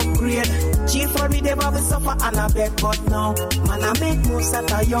we upgrade. Chief for me, they will suffer and I beg, but now, man, I make moves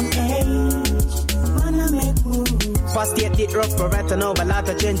at a young age. Man, I make moves. First yet it rough for right now, a lot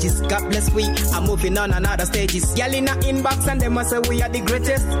of changes. God bless we are moving on another stages. Y'all in a inbox and them must say we are the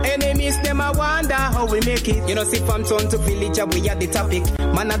greatest. Enemies, them I wonder how we make it. You know, see from town to village, we are the topic.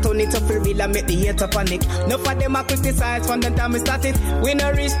 Man, I turn it up for real and make the hater panic. No for them I criticize from the time we started. We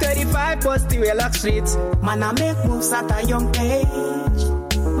no reach 35, but still we lock streets. Man, I make moves at a young age.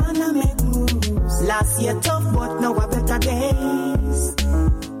 Man, I make moves. Last year tough, but now I better days.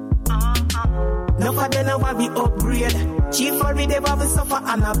 No for them now we upgrade. Chief for me, they will suffer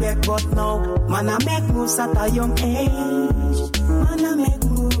and I beg, but now, man, I make moves at a young age. Man, I make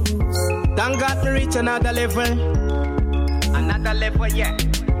moves. Thank God to reach another level. Another level, yeah.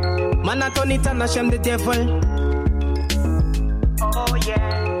 Man, I turn it and I shame the devil. Oh,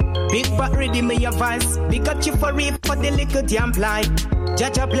 yeah. Big but ready me your voice. Because you for real for the little damn blind.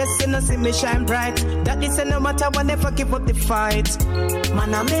 Judge a blessing and see me shine bright. That is no matter what, never give up the fight.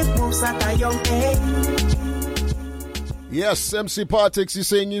 Man, I make moves at a young age. Yes, MC Partex is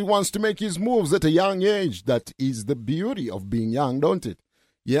saying he wants to make his moves at a young age. That is the beauty of being young, don't it?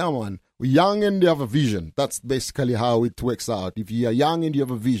 Yeah, man. We're young and you have a vision. That's basically how it works out. If you are young and you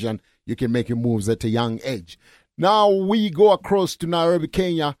have a vision, you can make your moves at a young age. Now we go across to Nairobi,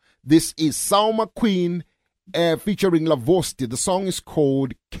 Kenya. This is Salma Queen featuring Lavosti. The song is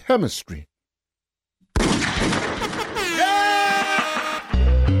called Chemistry. Yeah!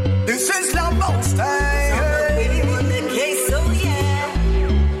 This is Lavosti.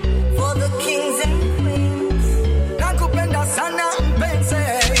 For the kings and queens. Nakupenda sana mpenzi.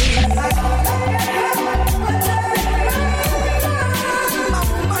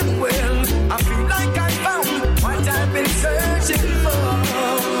 Manuel, I feel like I found what I've been searching for.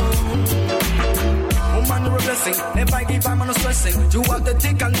 Woman, you're a blessing. Never give a man a stressing. You have the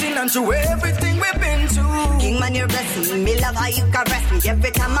thick and thin and through everything we've been through. King man, you're blessing me. Love how you caress me.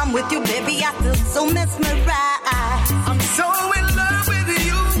 Every time I'm with you, baby, I feel so mesmerized. I'm so in love with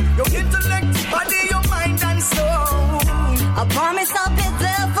you. Your intellect, body, your mind and soul. I promise I'll be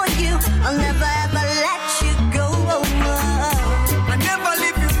there for you. I'll never ever let you go. I never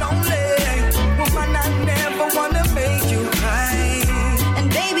leave you lonely. Woman, I never wanna make you cry. And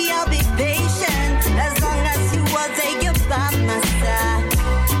baby, I'll be patient as long as you will take you by my side.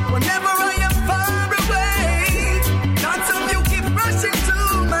 Whenever I am far away, thoughts of you keep rushing to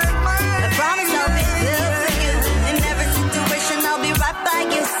my mind. I promise I'll be there for you. In every situation, I'll be right by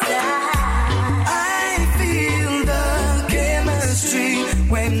your side. I feel the chemistry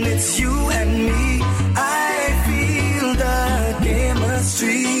when it's you and me. I feel the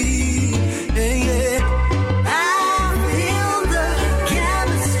chemistry. Yeah, yeah. I feel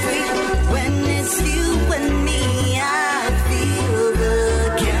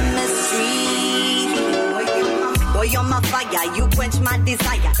my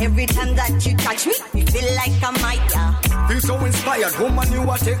desire. Every time that you touch me, you feel like a Maya. Feel so inspired, woman, you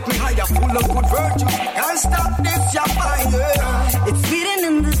are take me higher. Full of good virtue, can't stop this, your fire. It's written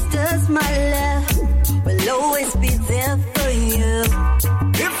in the stars, my love will always be there for you.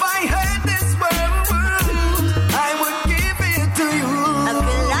 If I had this world, I would give it to you. I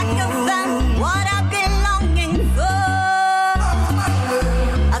feel like I found what I've been longing for.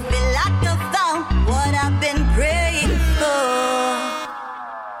 I feel like I found what I've been praying for.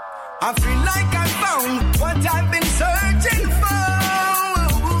 I feel like I found what I've been searching for.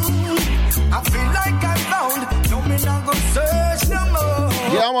 I feel like I found, no me not go search no more.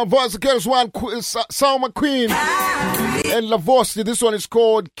 Yeah, my voice against one, Sound McQueen and Lavosti. This one is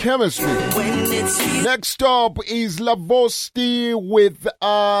called Chemistry. Next up is Lavosti with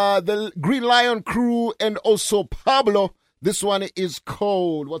the Green Lion Crew and also Pablo. This one is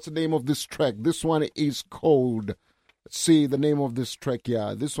called, what's the name of this track? This one is called, let's see the name of this track.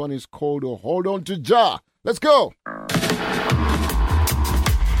 Yeah, this one is called Hold On to Jah. Let's go.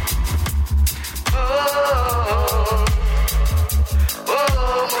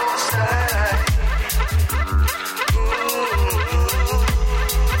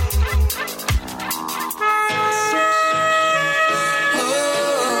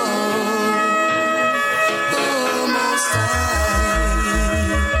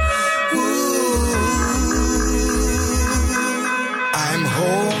 I'm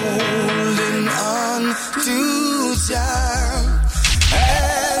holding on to Jah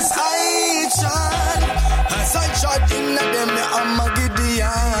as I trod in them, I'm a Gideon.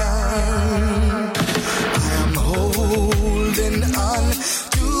 I am holding on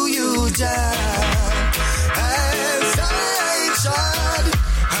to you, Jah, as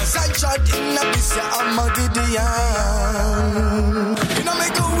I trod in this, I'm a Gideon. You know me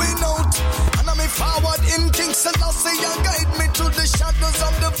going out, and I'm forward in King Selassie, and guide me through the shadows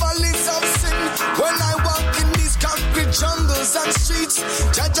of the valleys of sin. When I walk in these concrete jungles and streets,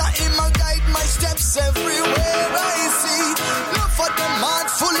 Jaja in my guide my steps everywhere I see. Love for the heart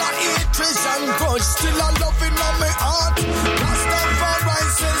full of hatred and grudge, still a loving on my heart. Rastafari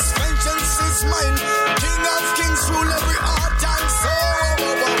says vengeance is mine. King of kings rule every heart and soul.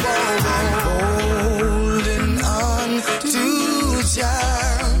 I'm holding on to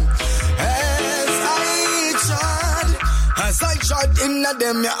Jah as I trod in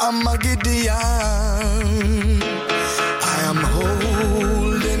them, I'm a Gideon. I am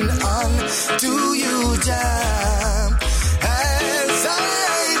holding on to you, Jah, as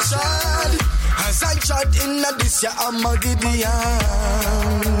I trod in this, I'm a Gideon.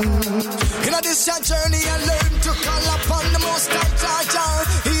 In this journey, I learned to call upon the Most High Jah.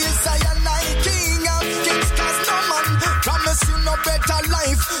 He is I and I, King of Kings, 'cause no man promise you no better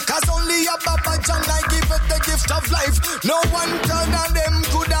life. 'Cause only a Baba John I give it the gift of life. No one turn of them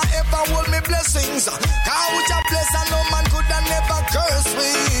could have ever hold me blessings. 'Cause with a blessing, no man could have never curse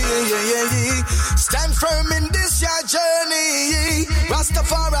me. Stand firm in this your journey.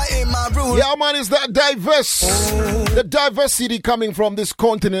 Rastafari in my rule. Yeah, man, is that diverse? The diversity coming from this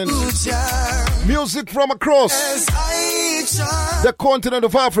continent. Music from across the continent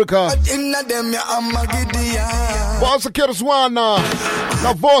of Africa. Kerswana,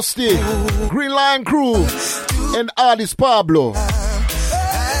 Lavosti, Green Lion Crew, and Artist Pablo.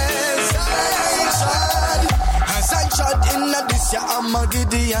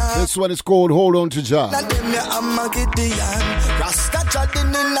 This one is called Hold On to Jah.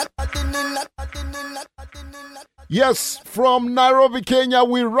 Yes, from Nairobi, Kenya,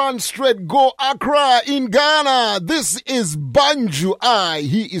 we run straight, go Accra in Ghana. This is Banju I.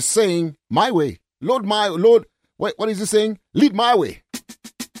 He is saying, my way. Lord, wait, what is he saying? Lead my way.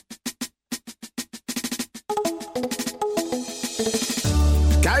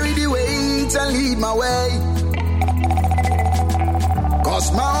 Carry the weight and lead my way.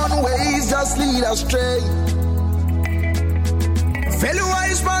 'Cause my own ways just lead astray. Fellow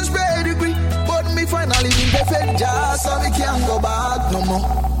wise man spread degree, but me finally in the fed jar, so me can't go back no more.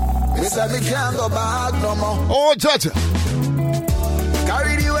 Me say me can't go back no more. Oh, Jaja.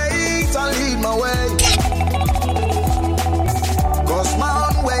 Carry the weight and lead my way. 'Cause my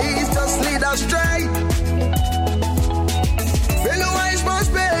own ways just lead astray. Fellow wise man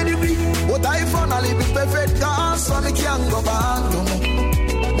spread degree, but I finally be perfect jar, so me can't go back no more.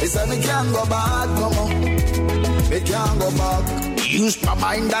 Me say me can't go back no more. Me can't go back. Used my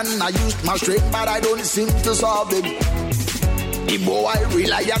mind and I used my strength, but I don't seem to solve it. The more I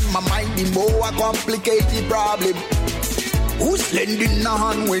rely on my mind, the more I complicate the problem. Who's lending a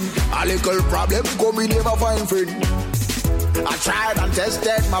hand when a little problem come, we never find friend. I tried and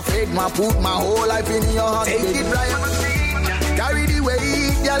tested my faith, I put my whole life in your hand. Take it, Brian, carry the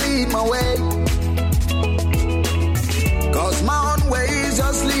lead my way. Cause my own ways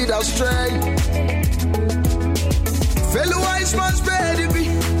just lead astray. Fellow wise man spread the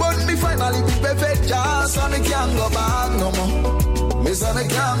beat, but me finally be perfect just so me can't go back no more. Me so me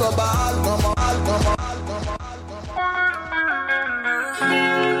can't go back no more.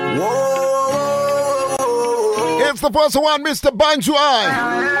 Whoa. It's the first one, Mr. Banjuai.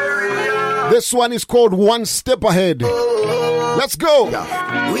 This one is called One Step Ahead. Let's go. We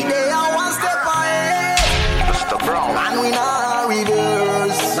they are one step ahead. Mr. Brown. And we not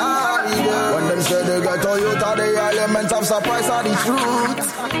readers. When them say they got Toyota, the elements of surprise are the truth.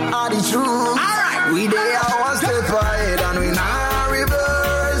 Are the truth. Alright. We they are one step ahead and we not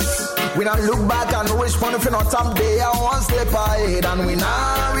reverse. We not look back and wish for nothing on top. They are one step ahead and we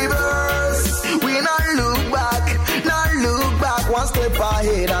not reverse. We not look back, one step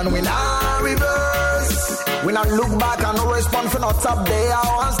ahead and we not reverse. We not look back and no respond for no top. They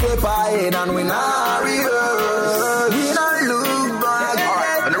are one step ahead and we not reverse. We not look back.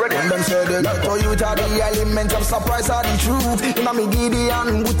 Alright, when them say they got Toyota, the element of surprise are the truth. Inna me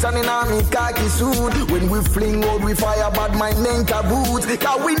Gideon boots and inna me khaki suit. When we fling out, we fire bad my name boot.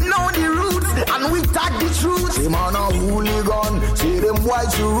 Cause we know the roots and we tag the truth. Them on a hooligan, see them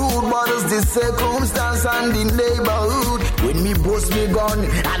white you rude, but it's the circumstance and the neighborhood. When me bust me gun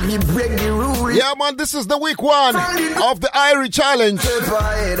and me break the rule. Yeah, man, this is the week one of the Irie Challenge.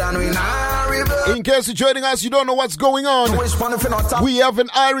 In case you're joining us, you don't know what's going on. We have an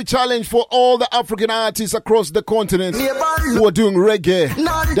Irie Challenge for all the African artists across the continent who are doing reggae,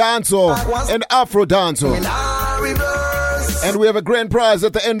 dancehall, and Afro dancehall. And we have a grand prize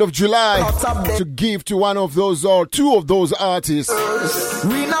at the end of July to give to one of those or two of those artists.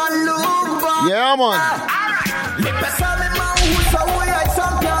 Yeah, man.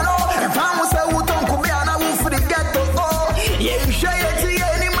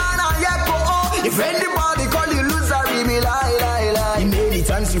 If anybody call you loser, be lie. Many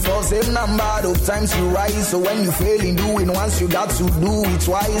times you fall, same number of times you rise. So when you fail in doing once, you got to do it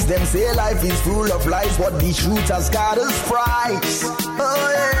twice. Them say life is full of lies, but the truth has got us price. Oh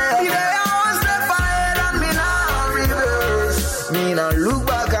yeah. They are one step ahead and me not reverse. Me not look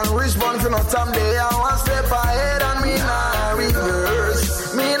back and respond for no time. They are one step ahead and me not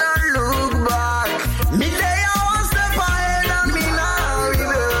reverse. Me not look back. Me they are one step ahead and me not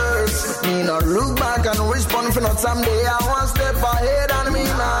reverse. Me not look back and respond for no time. They are one step ahead and me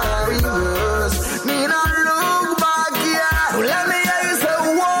not reverse. Me not look back, yeah. Let me hear you say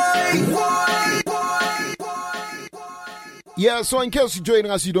why. Yeah, so in case you're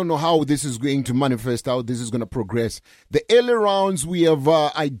joining us, you don't know how this is going to manifest, how this is going to progress. The early rounds, we have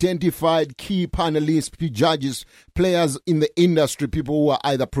identified key panelists, key judges, players in the industry, people who are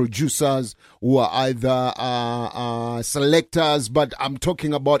either producers, who are either selectors, but I'm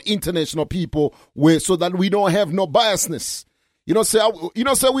talking about international people, so that we don't have no biasness.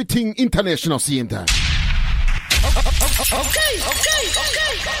 Say we think international same time. Okay.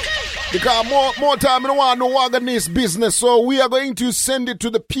 Because more time, I don't want no organized business. So we are going to send it to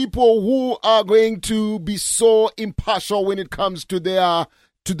the people who are going to be so impartial when it comes to their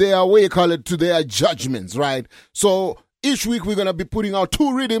judgments, right? So each week we're going to be putting out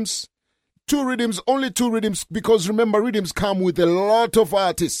only two rhythms, because remember, rhythms come with a lot of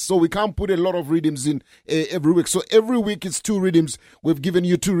artists, so we can't put a lot of rhythms in every week. So every week it's two rhythms. We've given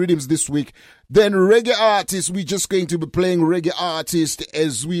you two rhythms this week. Then reggae artists, we're just going to be playing reggae artists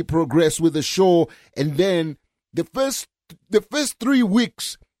as we progress with the show. And then the first 3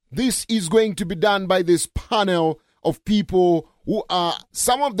 weeks, this is going to be done by this panel of people who are,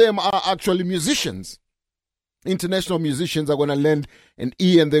 some of them are actually musicians. International musicians are going to lend an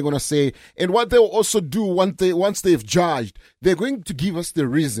ear and they're going to say, and what they'll also do once they've judged, they're going to give us the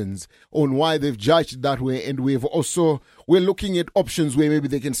reasons on why they've judged it that way. And we're looking at options where maybe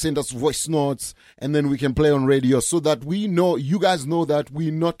they can send us voice notes and then we can play on radio, so that we know, you guys know that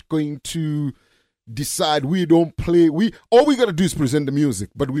we're not going to decide. We don't play. All we got to do is present the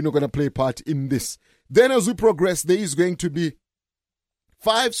music, but we're not going to play part in this. Then as we progress, there is going to be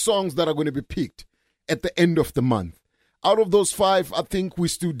 5 songs that are going to be picked at the end of the month. Out of those 5, I think we're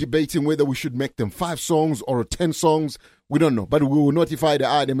still debating whether we should make them 5 songs or 10 songs. We don't know, but we will notify the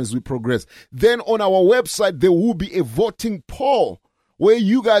item as we progress. Then on our website, there will be a voting poll where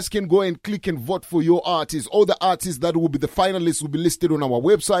you guys can go and click and vote for your artists. All the artists that will be the finalists will be listed on our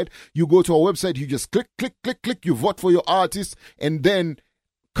website. You go to our website, you just click, you vote for your artists, and then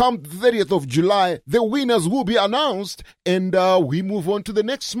come the 30th of July, the winners will be announced, and we move on to the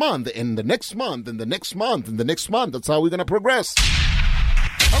next month, and the next month, and the next month, and the next month. That's how we're going to progress.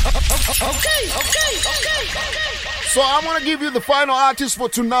 So I want to give you the final artist for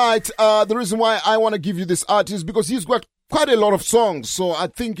tonight. The reason why I want to give you this artist because he's got quite a lot of songs. So I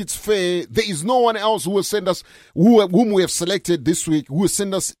think it's fair. There is no one else who will send us, whom we have selected this week, who will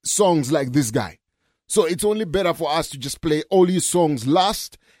send us songs like this guy. So it's only better for us to just play all his songs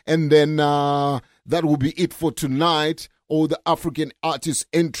last, and then that will be it for tonight. All the African artist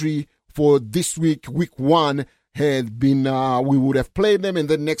entry for this week, week 1, had been, we would have played them, and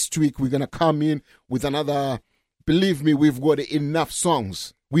then next week we're going to come in with another. Believe me, we've got enough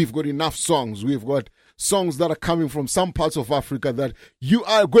songs. We've got enough songs. We've got songs that are coming from some parts of Africa that you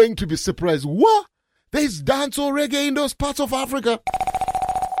are going to be surprised. What? There's dance or reggae in those parts of Africa?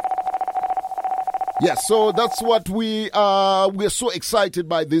 Yeah, so that's what we're so excited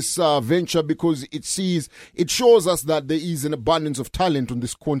by this venture because it shows us that there is an abundance of talent on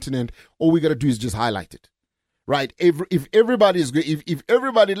this continent. All we got to do is just highlight it. Right? If everybody is good, if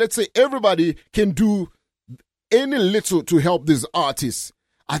everybody, let's say everybody can do any little to help these artists,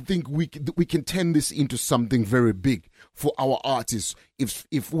 I think we can turn this into something very big for our artists.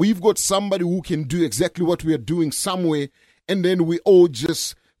 If we've got somebody who can do exactly what we are doing somewhere, and then we all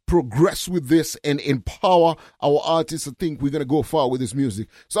just progress with this and empower our artists, I think we're going to go far with this music.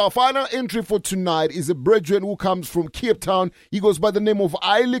 So our final entry for tonight is a brethren who comes from Cape Town. He goes by the name of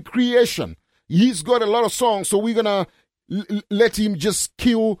Irie Creation. He's got a lot of songs, so we're going to let him just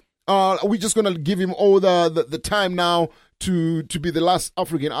kill. We're just going to give him all the time now to be the last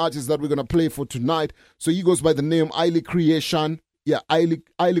African artist that we're going to play for tonight. So he goes by the name Irie Creation. Yeah,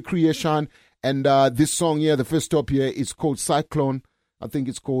 Irie Creation. And this song here, the first stop here, is called Cyclone. I think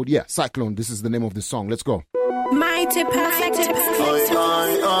it's called, Cyclone. This is the name of the song. Let's go. Mighty perfect. Cyclone.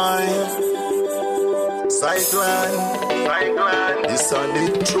 This on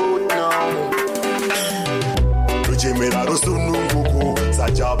the truth now. Rujimiraro sununguku.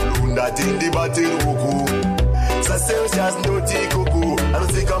 Sajablunda tindi batiruku. Saselsias ndoti kuku.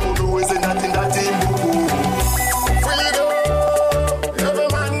 Aruzika mundu weze ndati mbuku.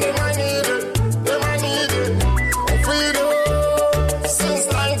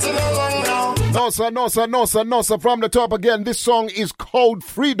 No, sir. From the top again, this song is called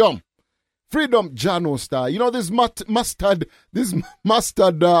Freedom. Freedom Jano style. You know, these mustard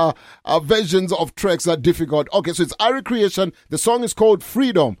versions of tracks are difficult. Okay, so it's Irie Creation. The song is called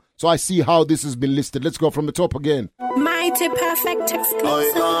Freedom. So I see how this has been listed. Let's go from the top again. Mighty perfect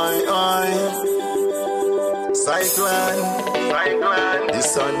exclusive. Cyclone.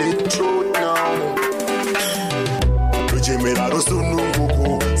 This on the truth now. Rujimiraro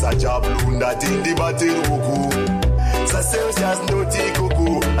sununguku. Sajablunda tindi batiruku. Saselsias ndoti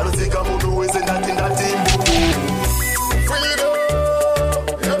kuku. Aruzika mundu weze ndati mbuku. Freedom.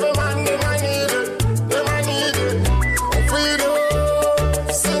 Every man them I need it. Them I need it. Freedom.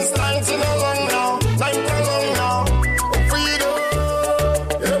 Since 19 long now. 19 long now. Freedom.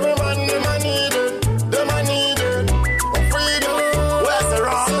 Every man them I need it. Them I need it. Freedom. Where's the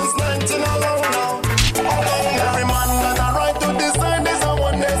wrong? Since 19 long now. Every man got a right to decide this is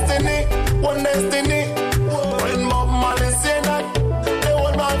one destiny. One destiny. When Bob Marley say that, they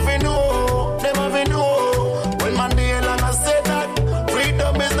won't have to know. They have to know. When Mandela said that,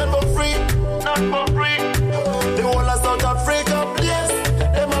 freedom is not for free. Not for free. The whole of South Africa, yes,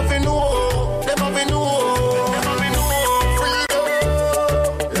 they have to know. They have to know. They have to know. Freedom.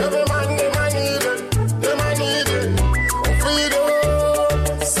 Every man, they might need it. They might need it. Freedom.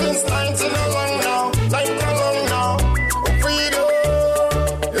 Since 19 long now. 19 long now. Freedom.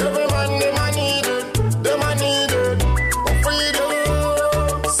 Every man, they might need it. They might need it. Freedom.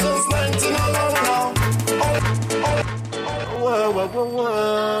 Since 19 long now.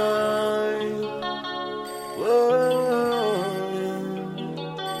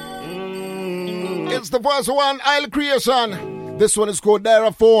 It's the first one, Irie Creation. This one is called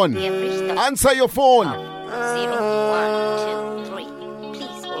Dara Phone. Answer your phone. 0, 1, 2, 3.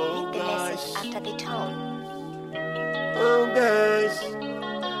 Please repeat the message after the tone. Oh, guys.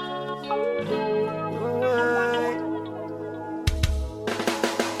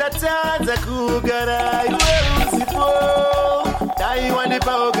 Tataza kugara iwe usipo Taiwa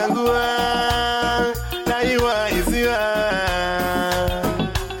nipa okangua Taiwa isiwa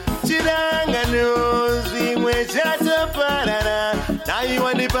Chiranga nozi mwe chata parara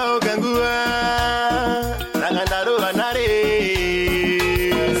Taiwa nipa okangua Nagandaro anare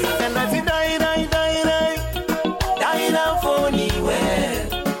Sakandati Daira phone we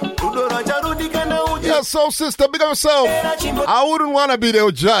Udoro charudi kana uji Yeah, so sister, big up yourself. I wouldn't want to be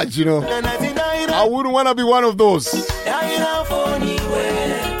the judge, you know. I wouldn't want to be one of those.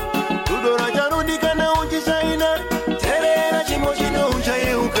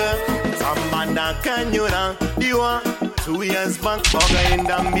 wakanyura diwa 2 years back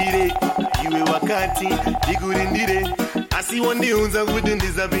wakaenda mbire iwe wakati digurindire asiwondiunza kuti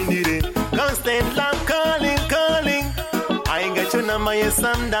ndizapindire constant love calling calling I ain't got your number, yes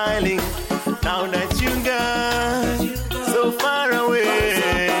I'm dialing now that you gone so far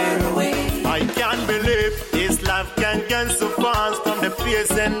away I can't believe this love can get so fast from the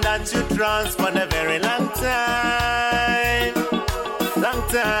place and that you trust for the very long time.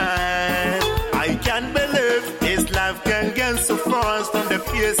 I can't believe this love can get so fast from the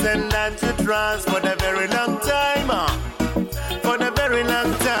place and that you trust for the very long time. For the very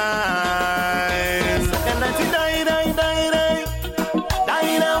long time. And I die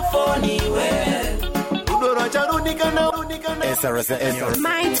funny way.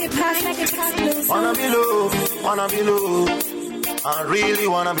 Mighty perfect. Wanna be low. I really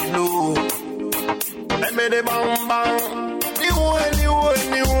wanna be low. Let me the bang bang.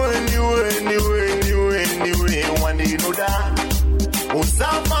 Anyway, when you know that.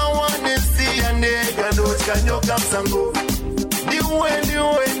 Usama wanna see a nigga, those can you come sango.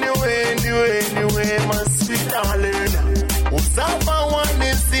 Anyway, my sweet darling. Usama wanna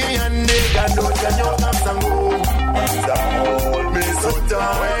see a nigga, those can you come sango. Hold me so tight,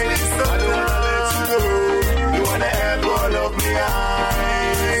 I don't wanna let you go. You wanna have all of me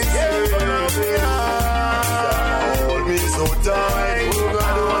eyes, hold me so tight, I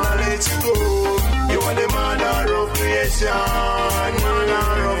don't wanna let you go. You are the mother of creation,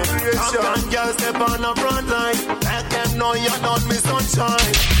 I can't step on the front line. I can know you don't miss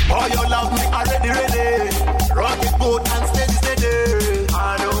sunshine. Oh, you love me already ready. Rock it good and steady. I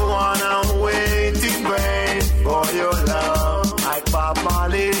don't wanna wait in vain for your love. Like Bob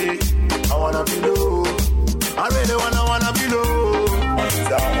Marley, I wanna be low. I really wanna be low.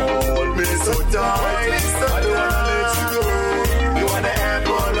 So hold me so tight, I don't wanna let you go. You are the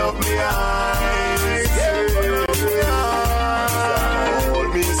apple of my eyes. Hold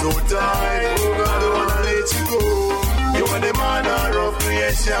me so tight, I don't wanna let you go. You are the mother of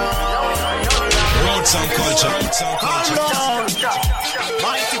creation. Roots and culture.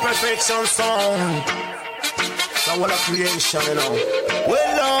 Mighty perfection song. So what a creation, you know.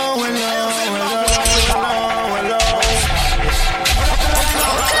 Well,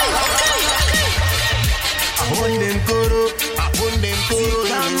 Abundem koro,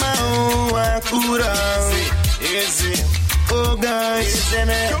 kama wakura. Easy, oh guys,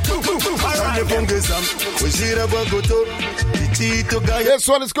 this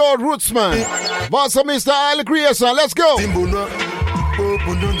one is called Rootsman. Bossa Mr. Ali Creation, let's go.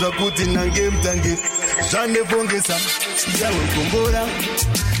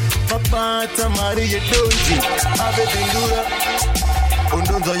 Papata Maria Donji, Ave Bindura,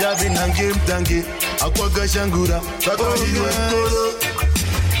 Undonzo Yavin and Game Tangi, Aquaga Shangura, Koro,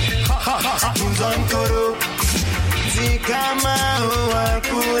 Unzan Koro, Zikama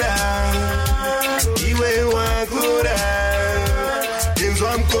Wakura, Iwe Wakura,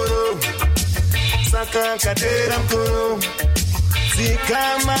 Inzam Koro, Saka Kateram Koro,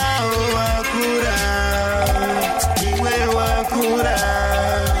 Zikama Wakura, Iwe Wakura.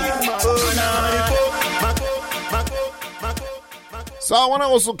 So I want to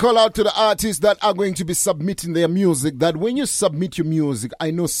also call out to the artists that are going to be submitting their music, that when you submit your music,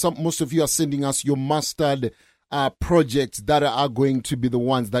 I know most of you are sending us your mastered projects that are going to be the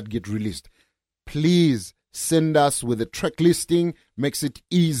ones that get released. Please send us with a track listing. Makes it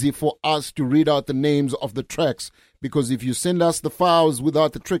easy for us to read out the names of the tracks. Because if you send us the files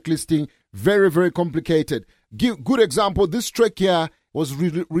without the track listing, very, very complicated. Good example, this track here was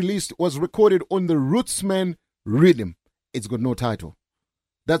was recorded on the Rootsman rhythm. It's got no title.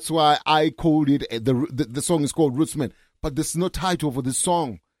 That's why I called it, the song is called Rootsman. But there's no title for this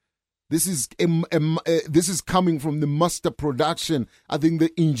song. This is coming from the master production. I think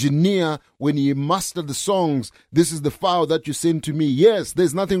the engineer, when he mastered the songs, this is the file that you send to me. Yes,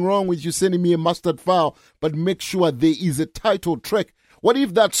 there's nothing wrong with you sending me a mastered file, but make sure there is a title track. What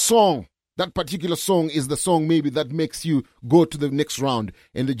if that song, that particular song is the song maybe that makes you go to the next round,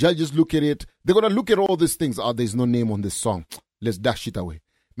 and the judges look at it, they're going to look at all these things. There's no name on this song. Let's dash it away.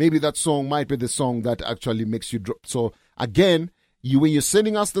 Maybe that song might be the song that actually makes you drop. So again, when you're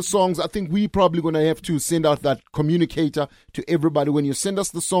sending us the songs, I think we probably going to have to send out that communicator to everybody. When you send us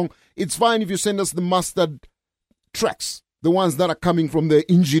the song, it's fine if you send us the mastered tracks, the ones that are coming from the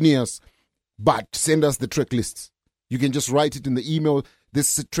engineers, but send us the track lists. You can just write it in the email.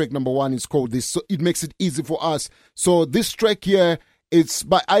 This track number 1 is called this. So it makes it easy for us. So this track here, it's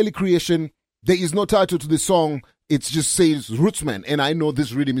by Irie Creation. There is no title to the song. it just says Rootsman, and I know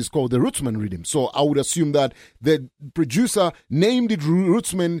this rhythm is called the Rootsman rhythm. So I would assume that the producer named it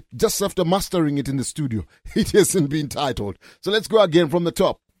Rootsman just after mastering it in the studio. It hasn't been titled. So let's go again from the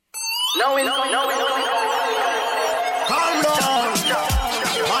top. No. Calm down.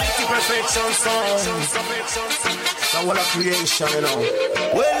 Mighty perfection sound. The whole of creation, you know.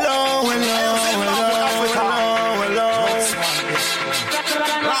 Well,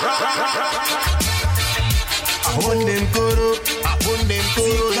 Abundem kuru,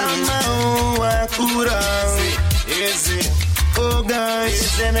 kama wakura. Easy, oh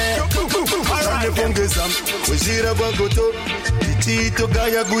guys, Arane pongeza, ujira bagoto. Tito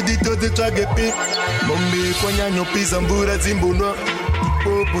gaya budito de tragepi. Mombi konya nyopiza mbura zimbunwa.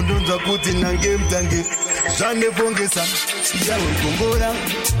 Pundunza kuti nange mtange. Jane pongeza, siya ukumbura.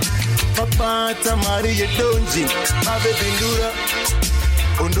 Papata Maria Donji, Ave Bindura.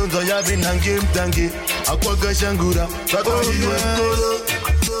 Pundunza yavi nange mtange. Akwaga shangura,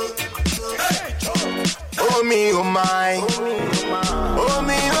 oh me, oh my, oh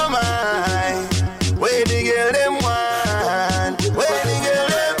me, oh my. Where the girl them want, where the girl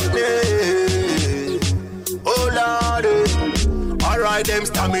them play. Oh Lord, alright them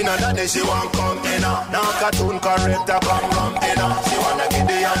stamina that day she want come in. Now cartoon character come in. She wanna get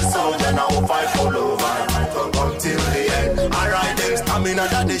the soldier now fight full over. Come till the end. Alright them stamina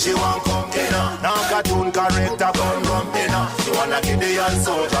that day she want come in. Now cartoon character come in. She wanna get the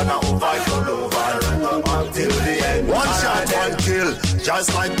soldier now fight full over. Come till the end. One shot, one kill,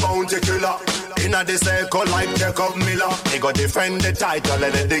 just like Bounty Killer. Inna the circle like Jacob Miller. He go defend the title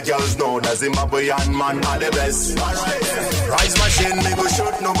and let the girls know that Zimbabwean man are the best. Rise machine, me go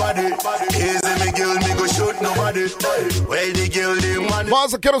shoot nobody. Easy me girl, me go shoot nobody. Where the girl they want.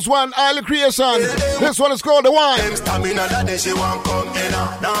 Master Kettles One, Irie Creation. This one is called The One. Stamina that day she want come in.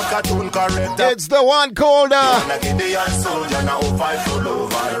 Now cartoon character. It's the one called soldier now fight full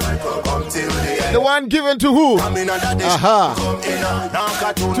over. Come till the end. The one given to who? Aha.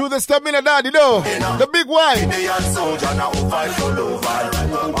 To the Stamina Daddy, though. The big one. Soldier now fight full over.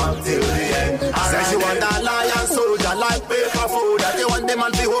 Till the end. Say she want that lion soldier like paper food. That they want the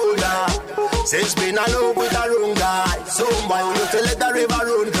man to hold her. She's been alone with a wrong guy. So why will you to let the river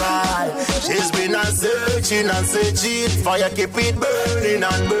run dry? She's been a searching and searching. Fire keep it burning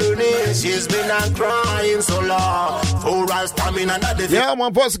and burning. She's been a crying so long. For her stamina that the yeah,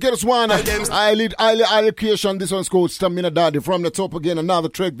 man, Pastor Kettles One. I lead Irie Creation. This one's called Stamina Daddy. From the top again, another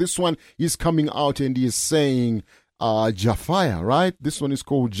track. This one is coming out and he is saying Jafire, right? This one is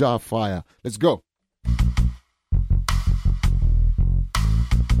called Jafire. Let's go.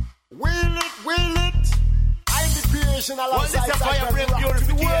 Will it? I'm the creation alongside. Well, this fire bring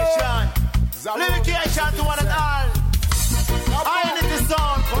purification. Purification to one and all. I need the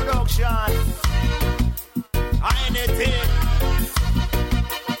sound production. I need it.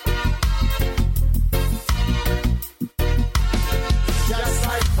 Just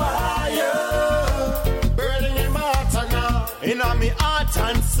like fire, burning in my heart now. In my heart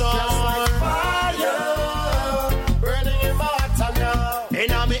and soul. Just like fire, burning in my heart now. In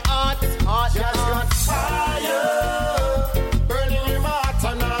my heart, just got fire, burning in my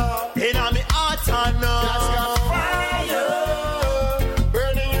heart now. In my heart now. Just got fire,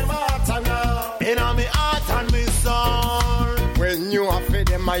 burning in my heart now. In my heart and my soul. When you are fed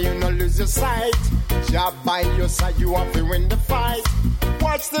them, you no lose your sight. Job by your side, you have to win the fight.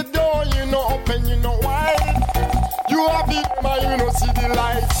 Watch the door, you know open, you know wide. You have it, but you know see the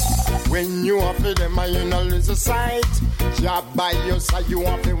light. When you have it, them, you know lose the sight. Job by your side, you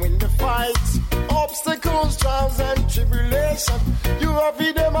have to win the fight. Obstacles, trials, and tribulation. You have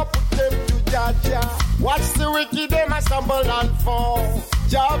it, them, I put them to Jaja. Watch the wicked, them, I stumble and fall.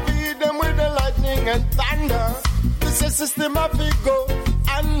 Job feed them with the lightning and thunder. This is system of go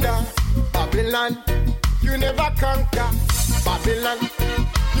under. Babylon, you never conquer. Babylon,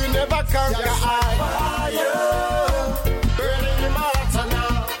 you never conquer. Fire, burning in my heart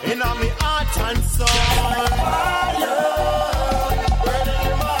now. In my heart and soul. Fire, burning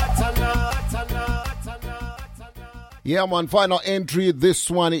in my heart now. Yeah, man, final entry. This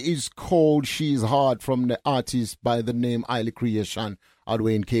one is called She's Hard from the artist by the name Irie Creation. Out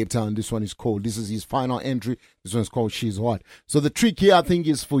way in Cape Town. This one is called. This is his final entry. This one's called She's Hot. So the trick here, I think,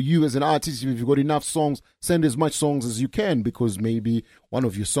 is for you as an artist. If you've got enough songs, send as much songs as you can because maybe one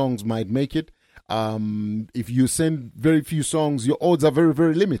of your songs might make it. If you send very few songs, your odds are very,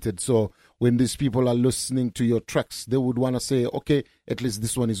 very limited. So when these people are listening to your tracks, they would want to say, okay, at least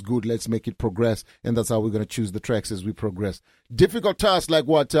this one is good. Let's make it progress. And that's how we're going to choose the tracks as we progress. Difficult task, like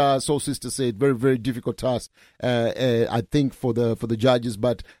what Soul Sister said. Very, very difficult task, I think, for the judges.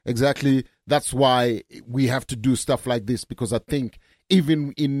 But exactly that's why we have to do stuff like this, because I think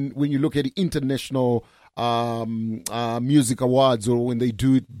even when you look at the international music awards, or when they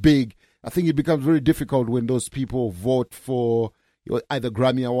do it big, I think it becomes very difficult when those people vote for either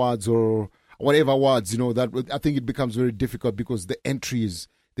Grammy Awards or whatever awards, that I think it becomes very difficult, because the entries,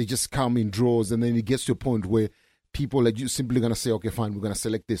 they just come in draws, and then it gets to a point where people are just simply going to say, okay, fine, we're going to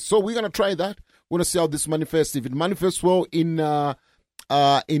select this. So we're going to try that. We're going to see how this manifests. If it manifests well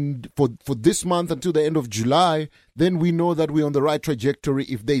for this month until the end of July, then we know that we're on the right trajectory.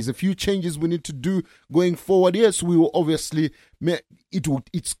 If there's a few changes we need to do going forward, yes, we will obviously,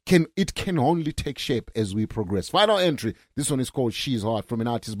 it can only take shape as we progress. Final entry. This one is called She's Hot, from an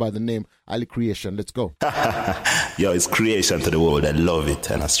artist by the name Ali Creation. Let's go. Yo, it's creation to the world. I love it,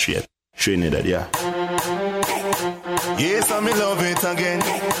 and I straight Trinidad, yeah. Yes, I me love it again.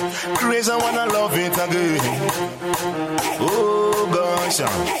 Creation wanna love it again. Oh gosh,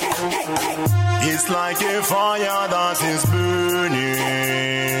 it's like a fire that is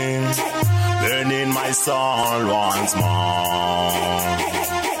burning my soul once more.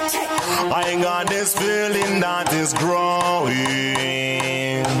 I got this feeling that is growing.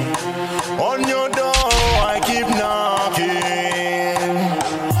 On your door, I keep knocking.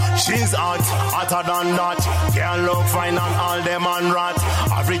 She's hot, hotter than that. Girl look fine and all them and rat.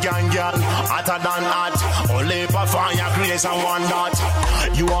 African girl, hotter than hot. Only for fire creation one that.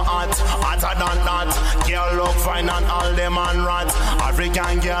 You are hot, hotter than that. Girl look fine and all them and rat.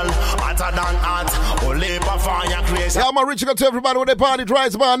 African girl, hotter than hot. Only for fire creation. Yeah, I'm reaching out to everybody with the party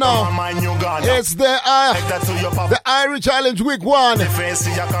drives by now. It's the Irie Challenge Week 1. The face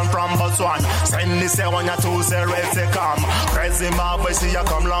you come from Botswana. Send this one ya to say red to come. Crazy Zimbabwe, see you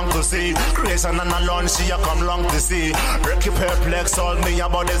come long to see. Creation and alone, she you come long to see. Ricky perplex, all me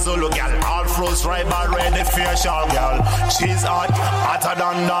about the Zulu girl. All fruits right but ready facial girl. She's hot, hotter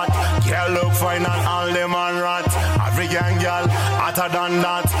than that. Girl look fine and all them and rat. African girl, hotter than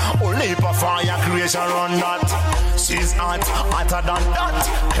that. Only for fire creation run that. She's hot, hotter than that.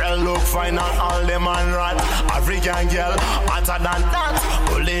 Girl look fine and all them and rat. African girl, hotter than that.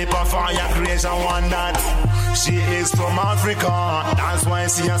 Only for fire creation one that. She is from Africa, that's why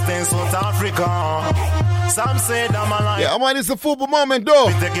she has stayed in South Africa. Some say that my life. Yeah, man, it's a football moment, though.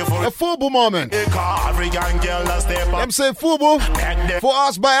 A football moment. African girl that step up. I'm saying football for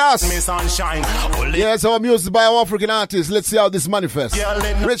us by us. Yeah, it's our music by our African artists. Let's see how this manifests.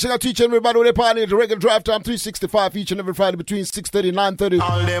 Reaching out to each and everybody with a party at the Reggae Drive Time 365 each and every Friday between 6:30 and 9:30.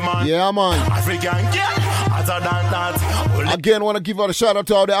 Yeah, man. African girl, hotter than that. Again, want to give out a shout out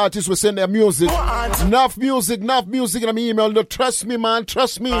to all the artists who send their music. Enough music, and I'm email. No, trust me, man,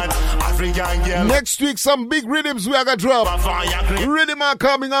 trust me. African girl. Next week, some big rhythms we are gonna drop. Rhythm are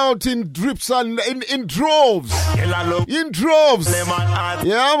coming out in drips and in droves. In droves. Yeah,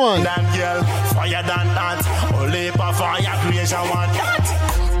 man. That girl, fire than that. Only for fire creation one that.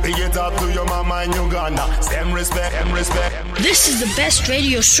 Big it up to your mama in Uganda. Same respect, same respect. This is the best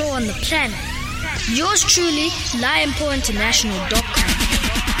radio show on the planet. Yours truly,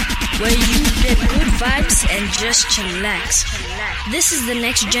 LionPointInternational.com, where you get good vibes and just chillax. This is the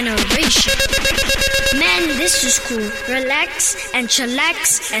next generation. Man, this is cool. Relax and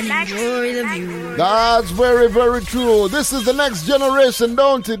chillax and enjoy the view. That's very, very true. This is the next generation,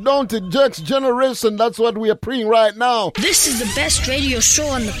 don't it? Don't it? Next generation, that's what we are praying right now. This is the best radio show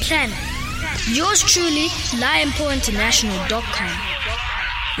on the planet. Yours truly, LionPointInternational.com,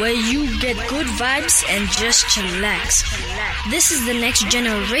 where you get good vibes and just chillax. This is the next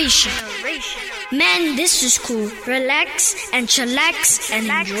generation. Man, this is cool. Relax and chillax and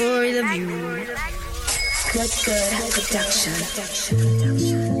enjoy the view. Good production.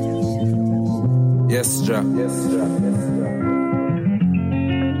 Yes, Jack. Yes, Jack.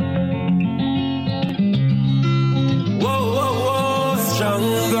 Whoa, whoa, whoa.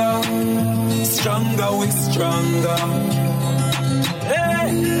 Stronger. Stronger, we stronger. Hey.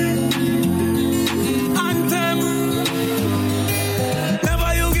 Anthem.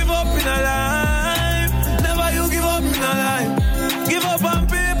 Never you give up in a life. Never you give up in a life. Give up on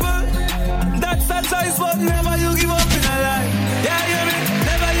people. That's a choice, but never you give up in a life. Yeah, hear me?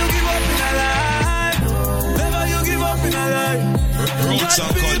 Never you give up in a life. Never you give up in a life. Roots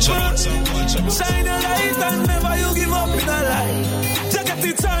and culture. Shine a light and never you give up in a life. Take a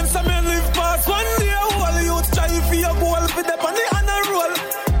chance and may live past one day. All you try for your goal, for them on the honor roll.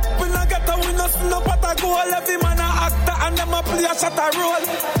 We not get a winner, no pot a goal. Every man a actor and them a a play a shot a roll.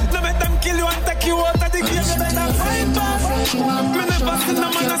 No make them kill you and take you out of the game. You better fight back. Me never seen no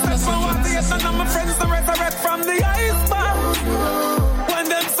man a step for what they none of my friends to resurrect from the iceberg. When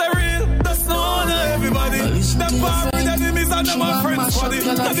them say real, that's no honor everybody. Them power with enemies and them my friends for it.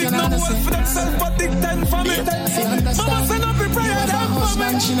 That is no one for themselves but dig 10 for me. Mama send up a prayer them for me.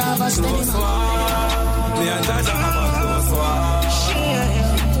 Me and Jaja have a close one.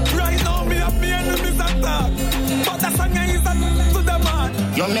 Right now me and me enemies attack. But the song is to the man.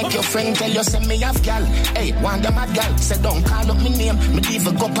 You make your friend tell you send me half gal. Hey, want the mad gal. Say don't call up me name. Me leave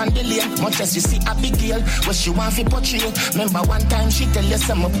a go on the lane. Much as you see a big girl, what she want fi portray. Remember one time she tell you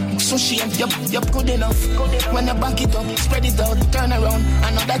some so she ain't yup good enough. When you back it up, spread it out, turn around.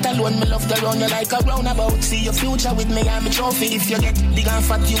 I know that alone me love the round you like a roundabout. See your future with me, I'm a trophy. If you get big and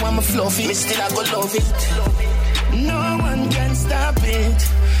fat, you want me fluffy. Me still I go love it. No one can stop it.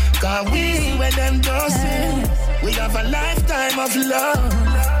 Cause we with them dosing. We have a lifetime of love.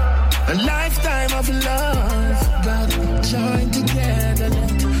 A lifetime of love. God join together.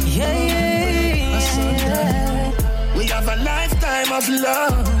 Yeah. We have a lifetime of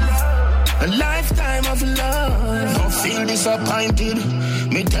love. A lifetime of love. Don't feel disappointed.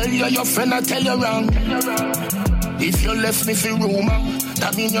 Me tell you your friend, I tell you wrong. If you left me for rumor,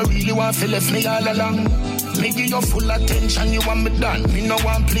 that mean you really want to left me all along. Me give you full attention, you want me done. Me no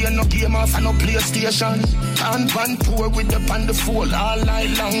want play no game off and no PlayStation. And one tour with the on the phone all night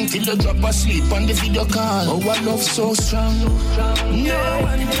long till you drop asleep on the video call. Oh, I love so strong. No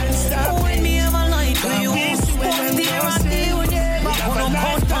one can stop when me have a light for you. What's there I do with you? But who don't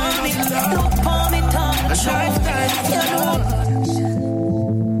count for me? Look for me, touch.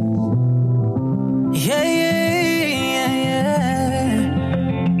 Yeah, yeah.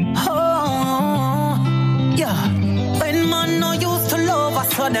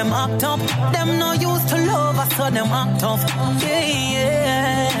 So them act up, them no used to love us, so them act up.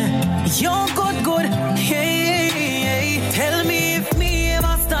 Yeah. You're good, yeah. Tell me if me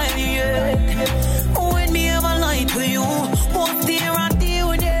ever style you, yeah. When me ever lie to you, what's there I do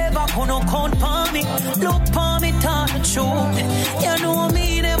with never gonna count for me. Look for me, tell the truth. You know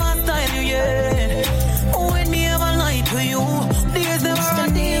me never style you, yeah. When me ever lie to you, there's never a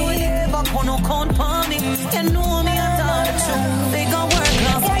day when never gonna count for me. You know me, I tell the truth. They gon' work.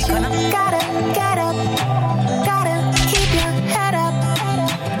 Gotta keep your head up.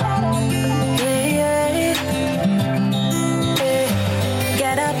 Yeah.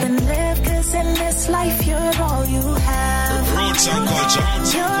 Get up and live, cause in this life you're all you have. Roots and culture.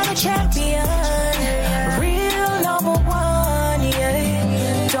 You're the champion, real number one,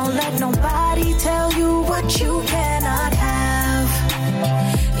 yeah. Don't let nobody tell you what you cannot have.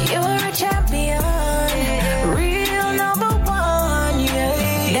 You're a champion, real number one,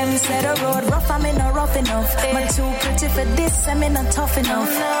 yeah. Them said a road rough, I'm in a rough enough. Man too pretty for this, I'm in a tough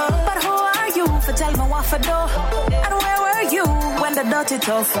enough. But who are you for tell me what for do? And where were you when the dirty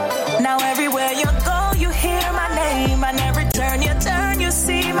tough? Now everywhere you go, you hear my name. And every turn you turn, you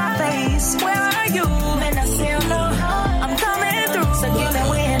see my face. Where are you? Man, I see you know I'm coming through, so give me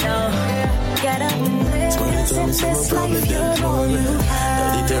window. Get up and live, cause in this life you're all you have.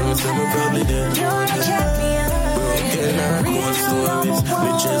 Daddy tell me some probably dead. You're a champion. Broken and cold stories. We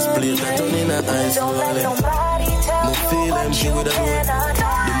just play that on in a ice wallet. No feel empty with a road.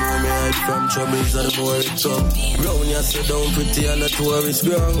 The more me hide from troubles, the more it come. Round you sit down pretty and a tourist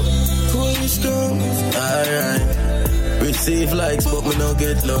ground. Alright. Receive likes but me no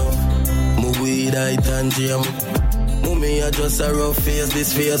get love. My weed I and jam. Mommy I just a rough face,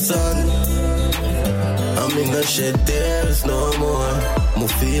 this for your son. I'm in the shed tears no more. Me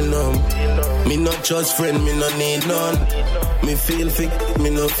feel numb. Me not just friend, me no need none. Me feel sick, me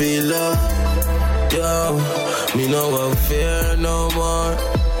no feel love. Yo, me no have fear no more.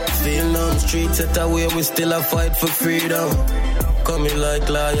 Feel numb, streets set away, we still a fight for freedom. Coming like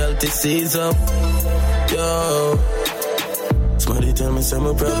loyalty sees up. Yo, somebody tell me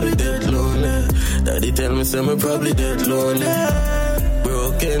some probably dead lonely. Daddy tell me some probably dead lonely.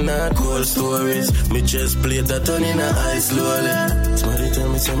 Broken and cold stories. Me just play that on in a ice slowly. Somebody tell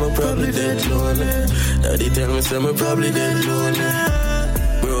me some probably dead lonely. Daddy tell me some probably dead lonely.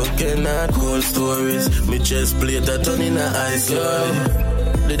 Broken and cold stories. Me just play that on in a ice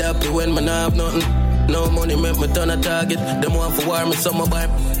slowly. Did happy when me not have nothing. No money make me turn a target. Them want for war me some buy.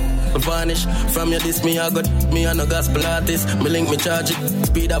 vanish. From your diss me, I got me and a gospel artist. Me link me charge it.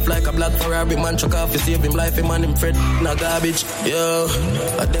 Speed up like a black Ferrari. Man chuck off, you save him life, him and him Fred. No garbage, yo.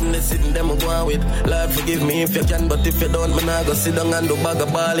 At them they sitting, them go on with. Lord forgive me if you can, but if you don't, me nah go sit down and do bag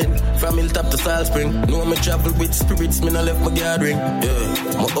of balling. From Hilltop to Salt Spring. Know me travel with spirits, me no left my gathering.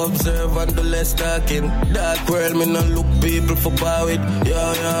 Yeah, me observe and do less talking. Dark world, me no look people for power with.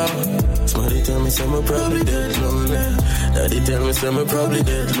 Yeah. Somebody tell me some I'm probably dead lonely. Daddy tell me some I'm probably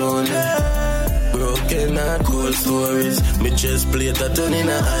dead lonely. Broken heart, cold stories. Me just play that turn in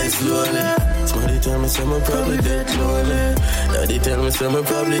a eye slowly. Somebody tell me some I'm probably dead lonely. Daddy tell me some I'm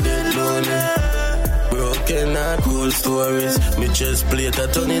probably dead lonely. Broken heart, cold stories. Me just play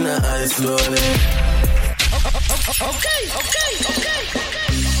that turn in a eye slowly. Okay.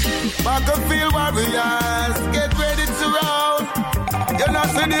 Battlefield warriors, get ready to roll. You're not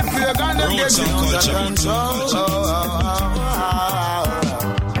seeing if you're gonna get you under control.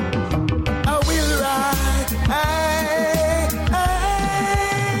 I will ride.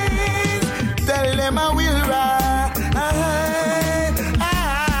 Tell them I will ride.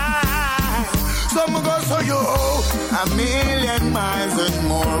 Some go so you a million miles and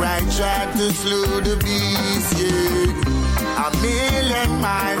more. I tried to slow the beast, yeah. A million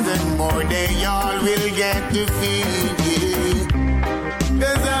miles and more, they all will get defeated.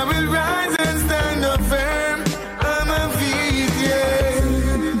 Cause I will rise and stand up firm on my feet,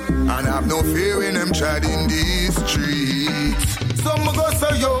 yeah. And have no fear when I'm treading these streets. Some go so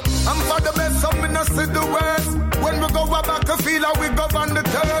yo, I'm for the best, some me not see the worst. When we go back a feel how we go on the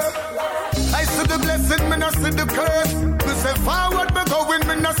turf. I see the blessing, me not see the curse. We say forward, me going,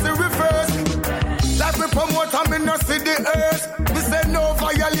 me not see reverse. Like me promote and me not see the earth. Me say no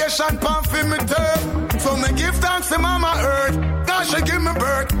violation, pan for me turf. So me give thanks to Mama Earth. God she give me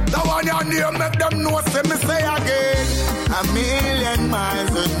birth. The one you near make them know, say me say again. A million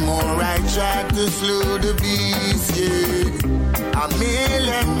miles and more, I try to slow the beast, yeah. A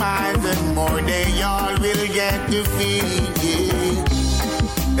million miles and more, they all will get defeated.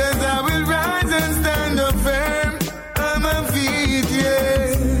 Cause I will rise and stand up firm on my feet,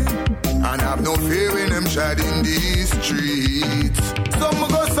 yeah. And have no fear when I'm treading these streets. Some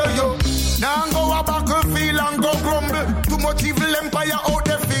go say yo, now go a battlefield and go grumble. Too much evil empire out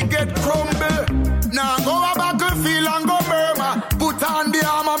there fi get crumble. Now go a battlefield and go murmur. Put on the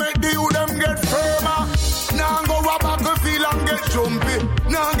armor, make the youth them get firmer. Now go a battlefield and get jumpy.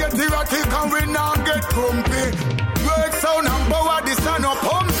 Now get erratic and we now get grumpy. Work sound and power, this and no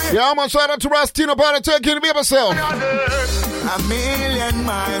pumpy. Yeah, man, shout out to Rastino Party taking me myself. A million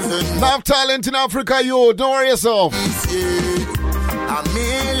miles and love talent in Africa, you. Don't worry yourself. A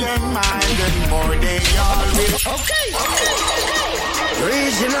million miles and more, they all will. Okay.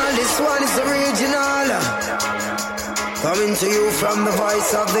 Regional, this one is original. Coming to you from the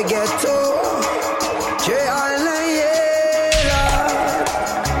voice of the ghetto.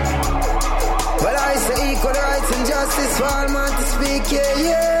 Well, I say equal rights and justice for all man to speak, yeah.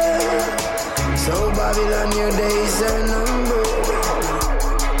 So Babylon, your days are numbered.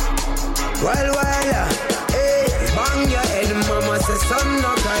 Well, hey, bang your head, mama says son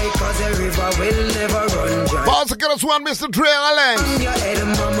no cry, cause the river will never run dry. Boss, get us one, Mr. Dre Allen. Bang your head,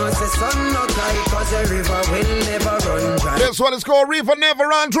 mama says son no cry, cause the river will never run dry. This one is called River Never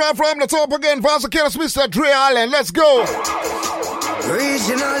Run Dry. From the top again, Boss, get us Mr. Dre Allen. Let's go.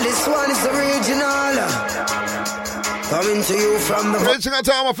 Regional, this one is original. Coming to you from the reaching out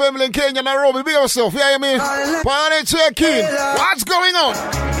to our family in Kenya, Nairobi. Be yourself, yeah, I mean. Party check-in. What's going on?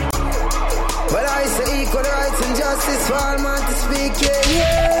 Well, I say equal rights and justice for all man to speak,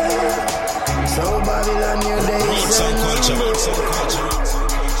 yeah. So Babylon, your days are numbered.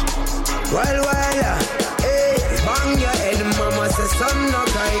 Well, hey, bang your head, mama says son no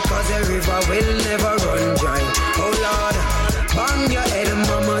cry, cause the river will never run dry. Oh Lord, bang your head,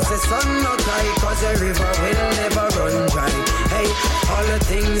 mama says son no cry, cause the river will never run dry. Hey, all the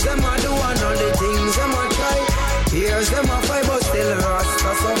things them a do and all the things them a try. Here's them a fight but still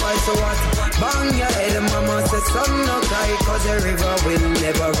rasta, so why so what? Bang your head, mama says son no cry, cause the river will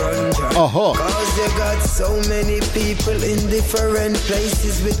never run dry. Cause you got so many people in different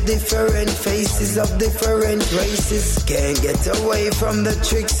places with different faces of different races. Can't get away from the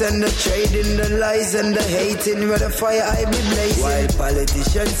tricks and the trading, the lies and the hating, where the fire I be blazing. While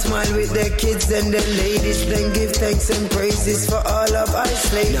politicians smile with their kids and their ladies, then give thanks and praises for all of our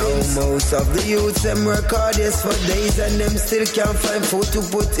slaves. Now most of the youths them work hard yes for days and them still can't find food to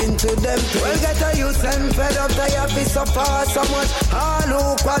put into them plates. Well, get a youth and fed up, they have to suffer so much. All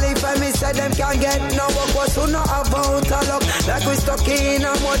who qualify me say them can't get no work, but who not about a luck. Like we stuck in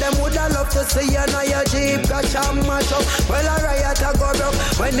a more them would have loved to see you know your Jeep got some mash up. Well, a riot a go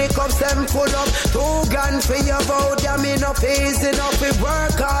rough when the cops them full up. 2 grand for your vote, yeah, me no easy enough. We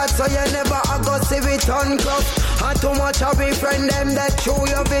work hard so you never a go see it uncuff. And too much of we friend them that chew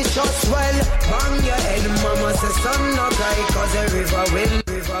your vicious. Well, bang your head, mama say son no cry, cause the river wind.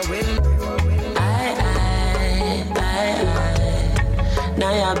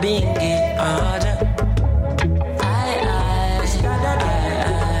 Now you're being it harder.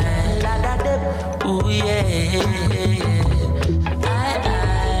 Ooh yeah.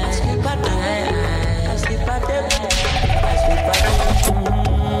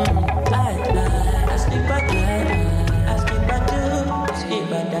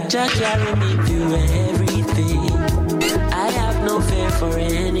 Just carry me through everything. I have no fear for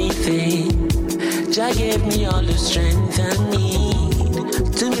anything. Jah gave me all the strength I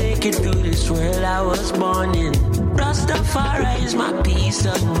need to make it through this world I was born in. Rastafari is my peace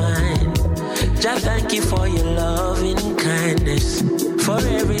of mind. Jah, thank you for your loving kindness, for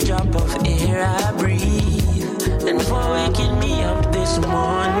every drop of air I breathe, and for waking me up this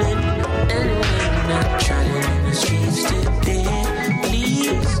morning. And when I'm traveling in the streets today,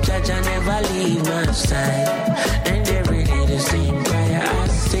 please, Jah, never leave my side. And every day the same prayer I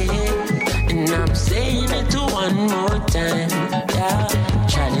say, and I'm saying it one more time. Yeah,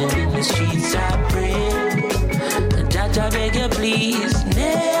 traveling in the streets I pray. Jah, beg you please,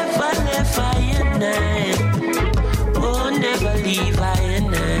 never left I and I. Oh, never leave I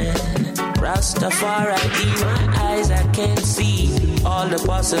and I. Rastafari, in my eyes I can see all the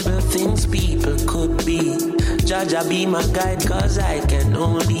possible things people could be. Jah, be my guide, cause I can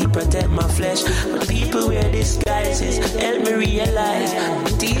only protect my flesh. When people wear disguises, help me realize,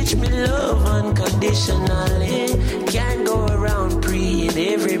 teach me love unconditionally. Can't go around preying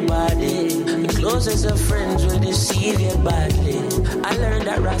everybody. The closest of friends will deceive you badly. I learned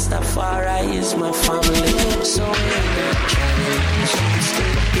that Rastafari is my family. So when I'm trying to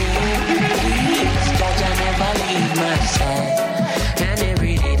please, Jah, never leave my side. And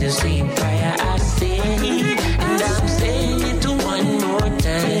every day the same prayer I say, and I'm saying it one more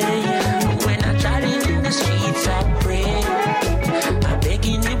time. When I try in the streets I pray, I'm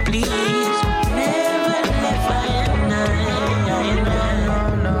begging you please, never left I and I.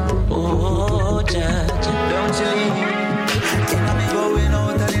 Oh, Jah, don't you leave. Inna me going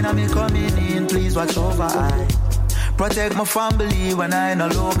out and inna me coming in, please watch over I. Protect my family when I no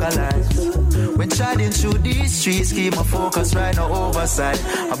localize. When chiding through these streets, keep my focus right, no oversight.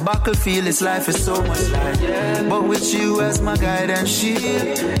 A battlefield, this life is so much life. But with you as my guide and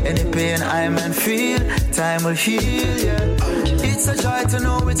shield, any pain I man feel, time will heal. Yeah. It's a joy to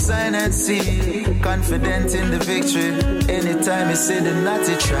know it's sign and seal. Confident in the victory. Anytime you say the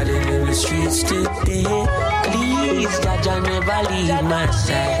naughty, treading in the streets today. Please, Jah, never leave my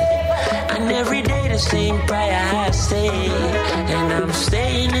side. And every day the same prayer I say, and I'm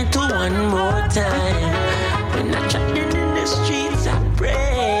saying it one more time. When I trapped in the streets I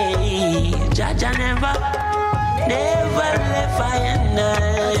pray, Jah, never left I and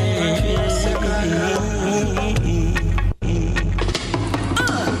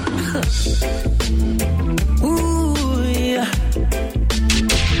Ooh, yeah.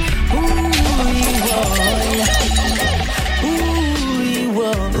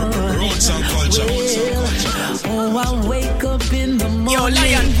 Oh, I wake up in the morning. Yo,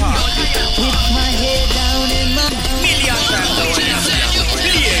 Lion Park. With my head down in my million times the one.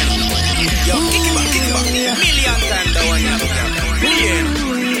 Million. Yo, kick it back. Million times the one.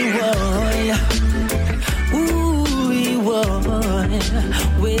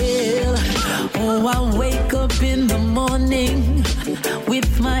 Well, oh, I wake up in the morning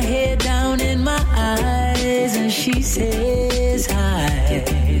with my head down in my eyes, and she says hi.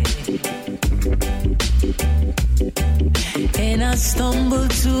 And I stumble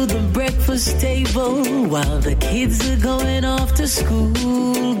to the breakfast table while the kids are going off to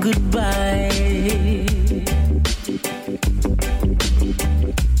school. Goodbye.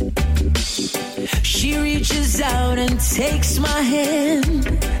 She reaches out and takes my hand,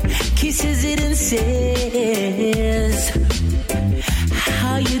 kisses it and says,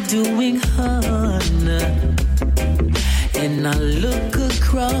 how you doing, hon? And I look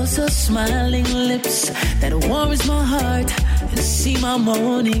across her smiling lips that warms my heart and see my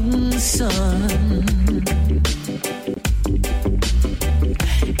morning sun.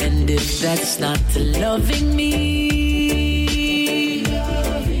 And if that's not loving me,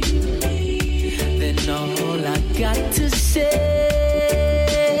 then all I got to say,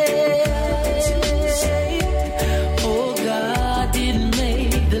 oh, God didn't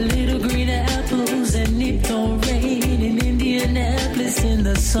make the little green apples, and it don't rain in Indianapolis in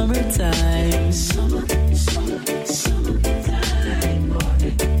the summertime.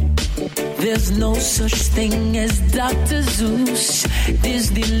 There's no such thing as Dr. Zeus,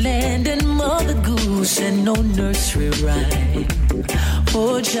 Disneyland and Mother Goose, and no nursery rhyme.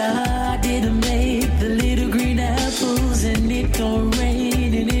 Oh, Jah didn't make the little green apples, and it don't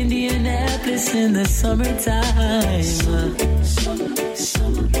rain in Indianapolis in the summertime.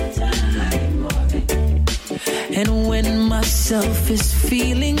 And when myself is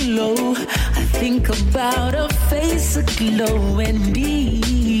feeling low, I think about a face aglow and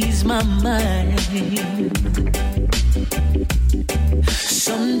ease my mind.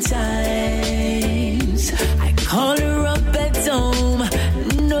 Sometimes I call her up at home,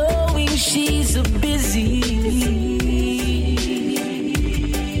 knowing she's a busy.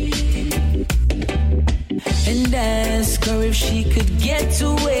 And ask her if she could get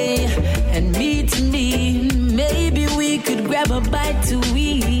away and meet me. Maybe we could grab a bite to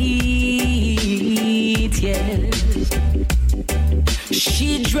eat, yes.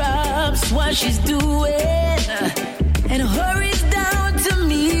 She drops what she's doing and hurries down to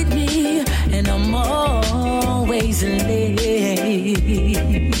meet me, and I'm always late.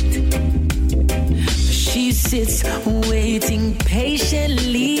 She sits waiting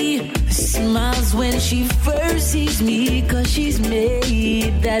patiently, smiles when she first sees me, 'cause she's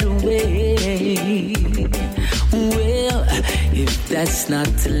made that way. Well, if that's not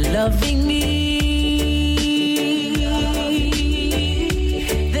loving me,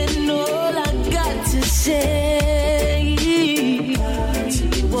 then all I got to say,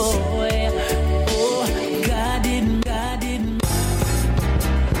 boy, oh, God didn't.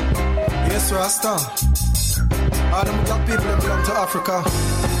 Yes, Rasta. All them black people that belong to Africa.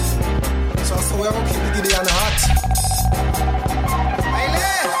 So we have to keep the giddy and hot.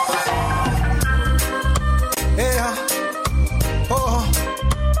 Hey, oh,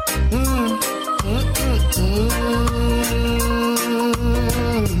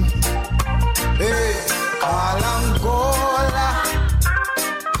 Hey, Kalangola,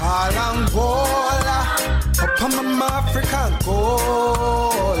 up on my African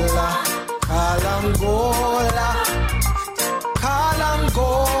Gola, Kalangola,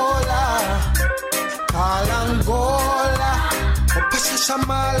 up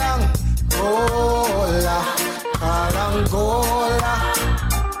Shamalang, Gola, Kalangola.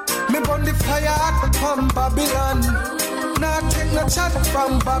 Me burn the fire from Babylon. Now take no chat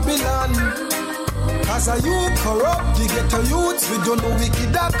from Babylon. Cause a you corrupt, you get a youths, we don't know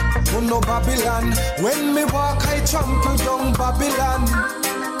wicked act, we no Babylon. When me walk, I trample down Babylon.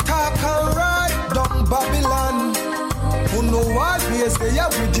 Talk and ride down Babylon. Who know what ways they are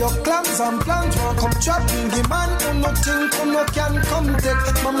with your clams and plans. Won't come trapping the man who no think, who no can come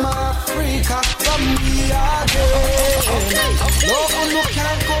take Mama Africa from me again. No, who no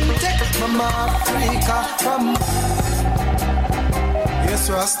can come take Mama Africa from. Yes,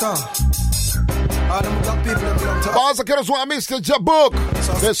 Rasta. All them black people that belong to. Bars, I can't want Mr. Jabuk.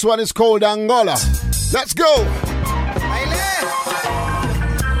 This one is called Angola. Let's go.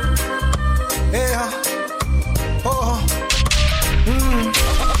 Hey, oh,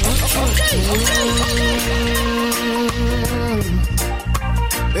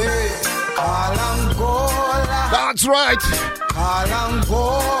 Hey, Kalangola. That's right.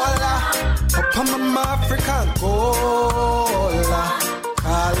 Kalangola. Up on my African Gola.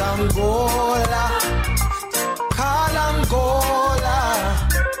 Kalangola.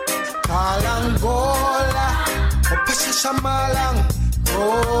 Up Shamalang.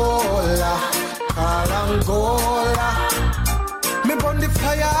 Gola. Kalangola. Me burn the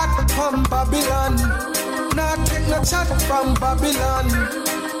fire from Babylon. Now take no chat from Babylon.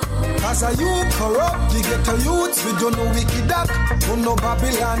 Cause a you corrupt, you get a youths, we don't know wicked act, we no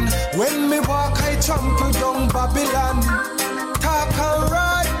Babylon. When me walk, I trample down Babylon. Talk and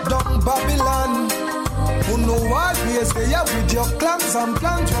ride down Babylon. Who know what ways they are with your clans and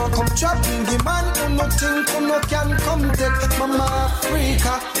plans. Won't come trapping the man who no think, who no can come take Mama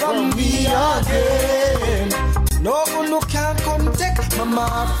Africa from me again. No, who no can come take Mama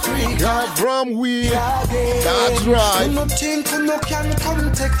Africa from we again. That's right. Who no think, who no can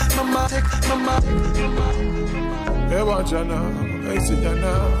come take Mama. Hey, watch ya now. Hey, see ya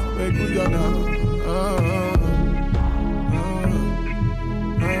now. Hey, good ya now.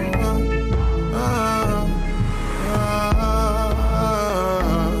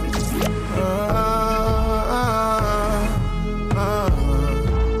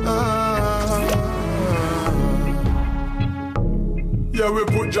 Yeah, we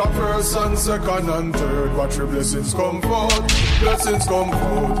put your first and second and third. Watch your blessings come forth. Blessings come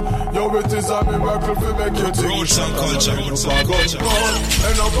forth. Yo, it is a miracle to make you think. Roots and culture. Roots and culture.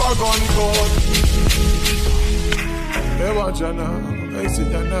 And up a gun code. Hey, watch ya now. Hey, see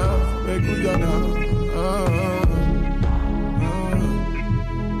ya now. Hey, good ya now.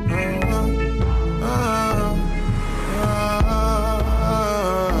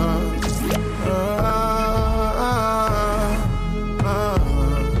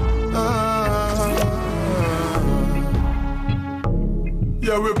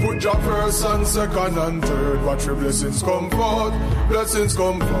 Yeah, we put your first and second and third. Watch your blessings come forth. Blessings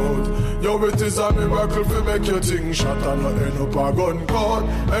come forth. Yo, it is a miracle to make you think. Shot and not end up a gun court.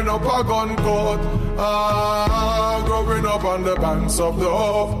 End up a gun court. Growing up on the banks of the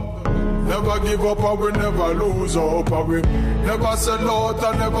Hope. Never give up and we never lose hope. And we never sell out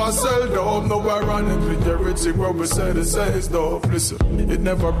and never sell dope. No ironically, everything where we say the says dope. Listen, it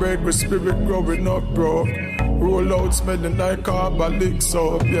never break with spirit growing up, bro. Roll out smelling like carbolic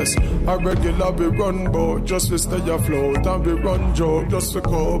soap. Yes, a regular be run boat just to stay afloat. And we run joke just to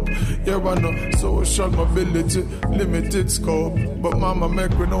cope. Yeah, I know social mobility, limited scope. But mama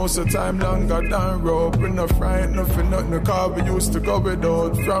make we know so time longer than rope. We no frightened nothing, nothing. The car we used to go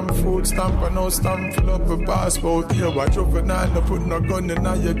without. From food stamp and no stamp fill up a passport. Yeah, watch juvenile, no put no gun in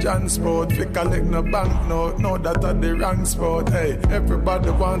your transport. Fi collect no bank note, know that at the wrong spot. Hey, everybody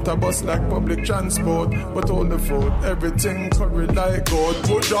want a bus like public transport. But all the food, everything curry like gold.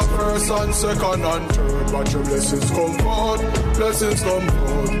 Put your first and second and third. Watch your blessings come forth. Blessings come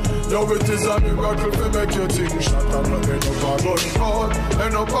forth. Yo, it is a miracle to make you think. Shot and not end up a gun court.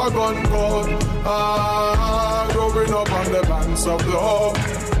 End up a gun court. Growing up on the banks of the Hope.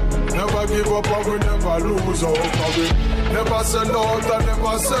 Never give up and we never lose hope. And we never sell out and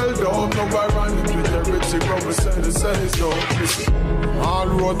never sell down. No ironically, everything when we say the says dope. Listen. All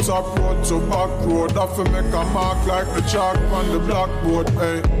road, top road to back road. I fi make a mark like the chalk on the blackboard.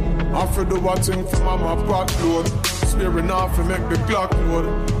 Hey, I fi do a thing for mama pot load. Spearing off fi make the clock load.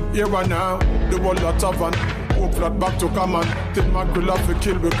 Here and now, the whole lot of an hope that back to common. Till my grill have to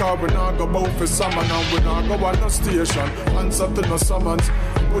kill because we not go bout for salmon. And we not go on no station. Answer to no summons.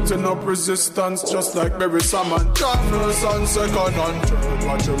 Putting up resistance just like berry salmon. First and second and third.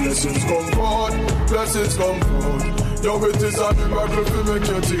 Watch your blessings come forth. Blessings come forth. Yo, it is a miracle to make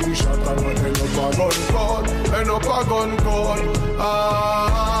you think. Shot and not end up a gun court. End up a gun court.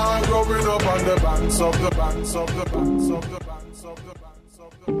 Growing up on the banks of the banks of the banks of the banks of the banks of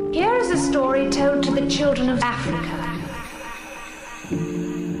the. Here is a story told to the children of Africa.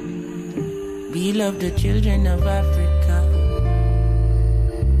 We love the children of Africa.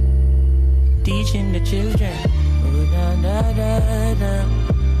 Teaching the children. Oh, da da da da.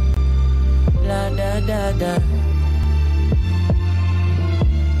 La da da da.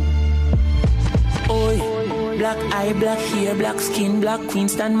 Oi, black eye, black hair, black skin, black queen,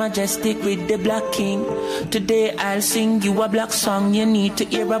 stand majestic with the black king. Today I'll sing you a black song. You need to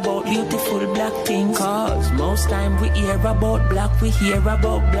hear about beautiful black things. Cause most time we hear about black, we hear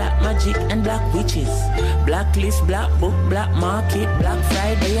about black magic and black witches. Blacklist, black book, black market, Black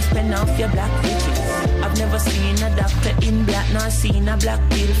Friday, you spend off your black riches. I've never seen a doctor in black, nor seen a black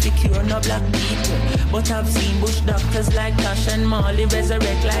pill to cure no black people. But I've seen bush doctors like Tash and Marley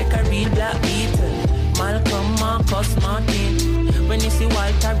resurrect like a real black beetle. Malcolm, Marcus, Martin. When you see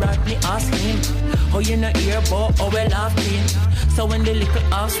Walter Rodney, ask him how you not hear about how we laughing. So when the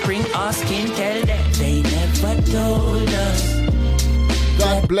little offspring asking, tell them they never told us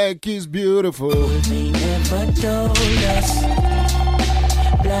that black is beautiful. They never told us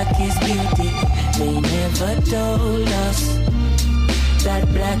black is beauty. They never told us that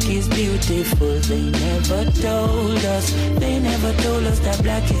black is beautiful. They never told us. They never told us that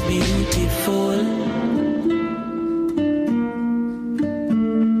black is beautiful.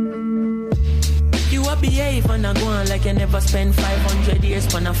 Behave and I go on like you never spend 500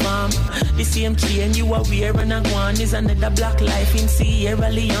 years on a farm. The same chain you are wearing and go on is another black life in Sierra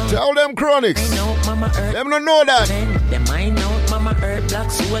Leone. Tell them Chronics. I know Mama Earth. Them don't know that. Them I know Mama Earth black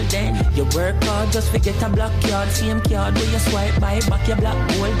soul then. You work hard just forget a black card. Same card where you swipe by back your black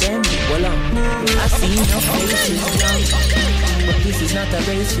gold then. Well I see no faces young, but this is not a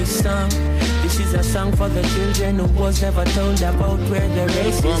racist song. This is a song for the children who was never told about where the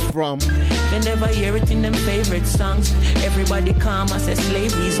race is from. They never hear it in them favorite songs. Everybody calm as a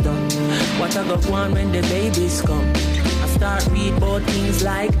slavery's done. What I go on when the babies come? I start read about things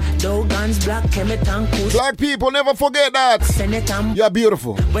like Dogans, Black Kemet and Kush. Black people never forget that. Senetam. You're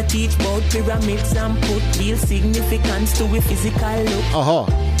beautiful. We teach about pyramids and put real significance to a physical look.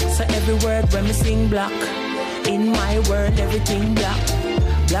 So every word when we sing black, In my world, everything black.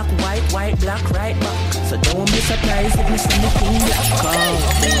 Black, white, white, black, right back. So don't be surprised if me see me king black. Cause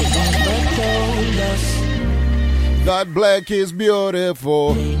they never told us that black is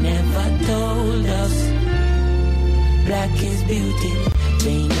beautiful. They never told us black is beauty.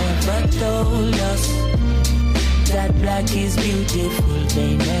 They never told us that black is beautiful.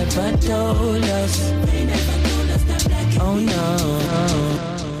 They never told us. They never told us that black is beautiful. Oh no.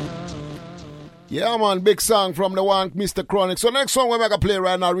 Yeah, man, big song from the one Mr. Chronic. So next song we're going to play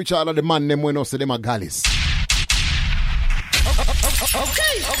right now, Richard, and the man them when us say them are gallis.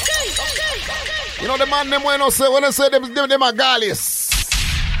 Okay. You know the man them when us say them are gallis.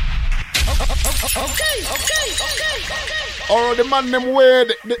 Okay. Or the man them where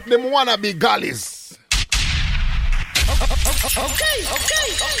them wanna be gallis. Okay.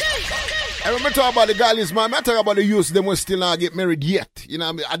 And when I talk about the gallis, man, I talk about the youths, them will still not get married yet. You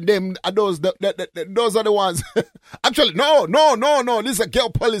know what I mean? And them, those are the ones. Actually, no. This is a girl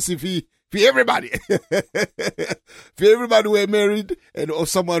policy for everybody. For everybody who are married and or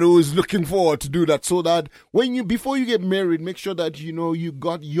someone who is looking forward to do that. So that before you get married, make sure that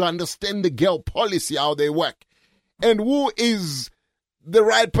you understand the girl policy, how they work. And who is the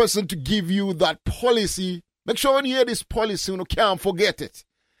right person to give you that policy. Make sure when you hear this policy, you can't forget it.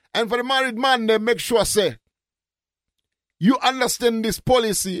 And for the married man, then make sure, say, you understand this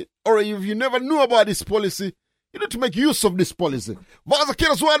policy, or if you never knew about this policy, you need to make use of this policy. What's the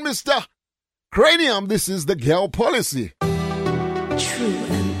case one, Mr. Cranium? This is the girl policy. True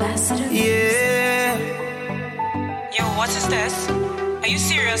ambassador. Yeah. Yo, what is this? Are you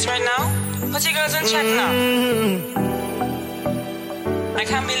serious right now? Put your girls in check now. I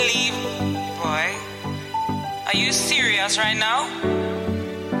can't believe, boy. Are you serious right now?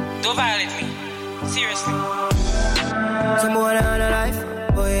 Don't violate me. Seriously. Some boy on a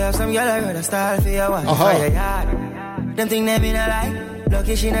life. Boy, have some girl I heard a style for your wife. For your yard. Them think them in a lie.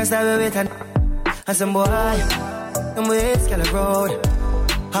 Lucky she not start with and some boy, them ways girl road.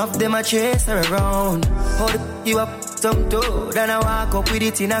 Half them a chase her around. Hold you up some toe. Then I walk up with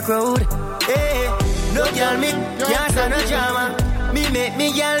it in a crowd. Hey, no girl me can't stand no drama. Me make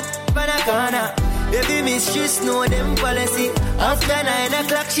me girl pan a corner. Baby mistress know them policy. After 9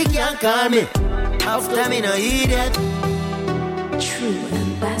 o'clock she can't call me. After me no idiot. True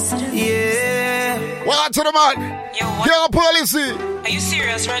ambassador. Yeah. What to the man? Yo, what? Girl policy. Are you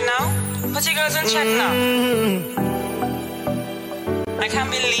serious right now? Put your girls in check now. I can't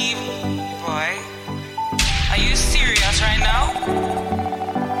believe, boy. Are you serious right now?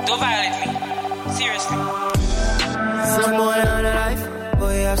 Don't violate me. Seriously. Some boy on a life.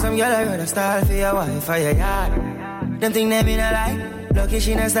 Boy, have some girl I heard a style for your wife, for your yard. Them think them in a lie. Lucky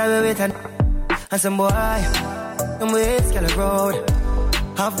she not start with and some boy, them ways girl road.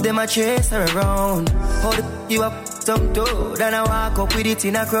 Half them a chase her around. Hold you up some toe. Then I walk up with it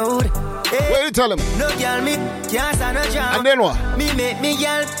in a crowd. Hey, what you tell him? No girl me can't stand no jam. And then what? Me make me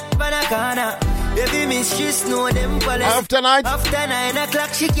girl pan a corner. Baby mistress know them policy. After 9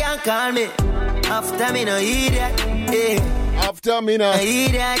 o'clock she can't call me. After me no idiot. Hey. After me no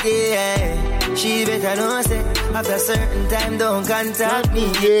idiot. Yeah. She better know say after certain time don't contact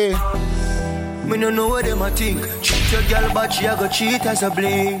me. Yeah. Me no know what them a think. Cheat your girl but she a go cheat as a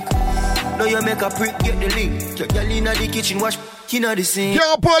blink. Now you make a prick get the link. Your girl inna the kitchen wash inna the sink.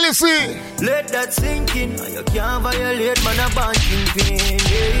 Girl policy. Let that sink in. You can't violate man a banking pain.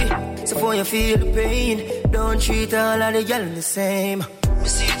 Yeah. So before you feel the pain, don't treat all of the girl the same.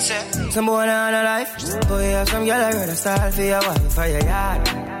 See it, sir. Some boy on a life. Boy, have some girl I heard a style for your wife, for your yard.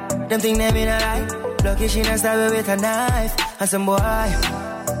 Them think them in a lie. Lucky she not start with a knife. And some boy,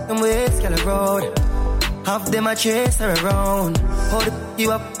 them ways girl road. Half them a chase her around. Hold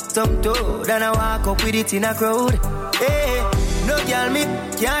you up some toe. Then I walk up with it in a crowd. Hey, no girl me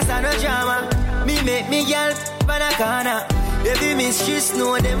can't stand no drama. Me make me girl pan a corner. Baby mistress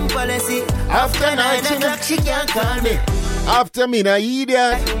know them policy. After 9 o'clock she can't call me. After me na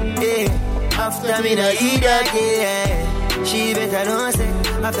idiot. Yeah. After me na idiot. Yeah. She better know say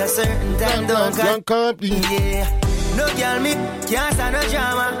after certain time don't call me. Yeah. No girl me can't stand no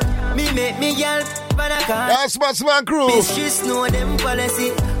drama. Me make me girl pan a corner. That's Bossman Crew. Mistress know them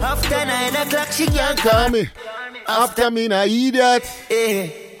policy. After 9 o'clock she can't call me. After me na idiot. Yeah.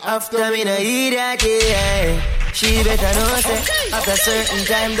 After me na idiot. Yeah. She better know say after certain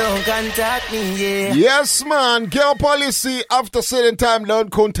time don't contact me, yeah. Yes, man. Girl policy after certain time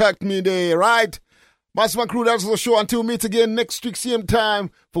don't contact me there, right? Bossman Crew, that's the show. Until we meet again next week, same time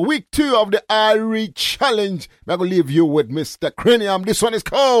for week 2 of the Irie Challenge. I'm going to leave you with Mr. Cranium. This one is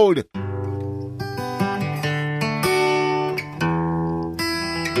called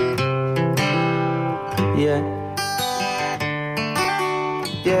Yeah.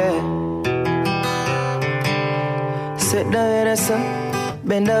 Yeah. Sit down with us,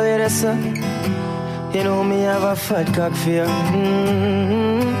 bend down with us. You know me have a fat cock for you.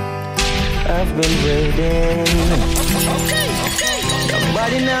 I've been waiting.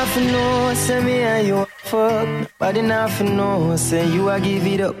 Nobody nothing know, say me and you fuck. Nobody nothing know, say you a give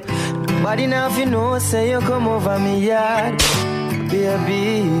it up. Nobody nothing know, say you come over me yard.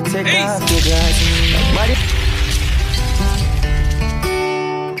 Baby, take off your dress. Nobody.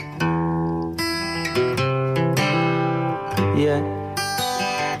 Yeah.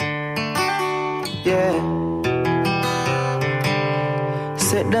 Yeah.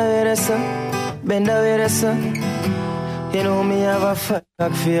 Sit down with us, bend down with us. You know me have a fat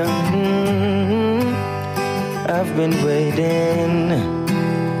cock for you. I've been waiting.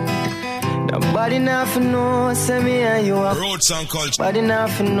 Nobody nothing know, say me and you are Roots and culture. Nobody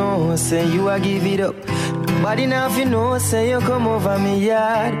nothing know, say you a give it up. Nobody nothing know, say you come over me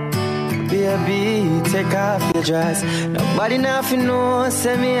yard. Baby, take off your dress. Nobody nothing know,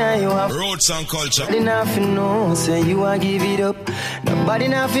 say me and you are Roots and culture. Nobody nothing know, say you a give it up. Nobody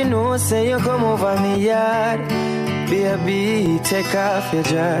nothing know, say you come over me yard. Baby, take off your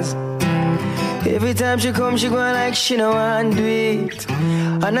dress. Every time she come, she go like she no want do it.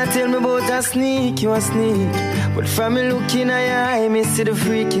 And I tell me about a sneak, you a sneak. But from me looking at your eye, me see the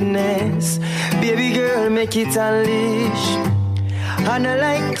freakiness. Baby girl, make it unleash. And I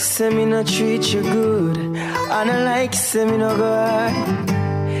like, say me no treat you good. And I like, say me no go hard.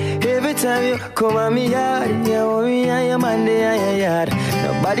 Every time you come at me yard, you want me and your man there and your yard.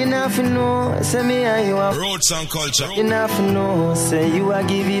 Nobody nothing know, say me and you are Roots and culture. Nobody nothing know, say you a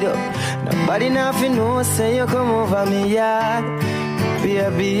give it up. Nobody nothing know, say you come over me yard.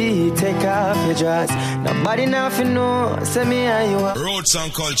 Baby, take off your dress. Nobody nothing know, say me and you are Roots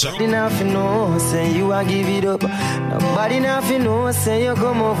and culture. Nobody nothing know, say you a give it up. Nobody nothing know, say you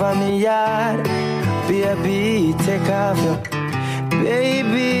come over me yard. Baby, take off your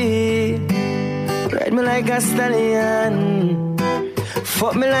Baby, ride me like a stallion.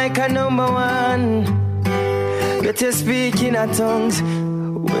 Fuck me like a number one. Bet you speak in a tongues.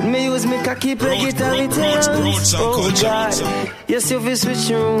 When me use me cocky play guitar with tongues. Oh God, yes you feel switch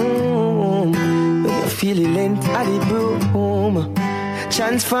room. When you feel the length of the broom.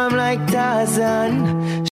 Transform like Tarzan.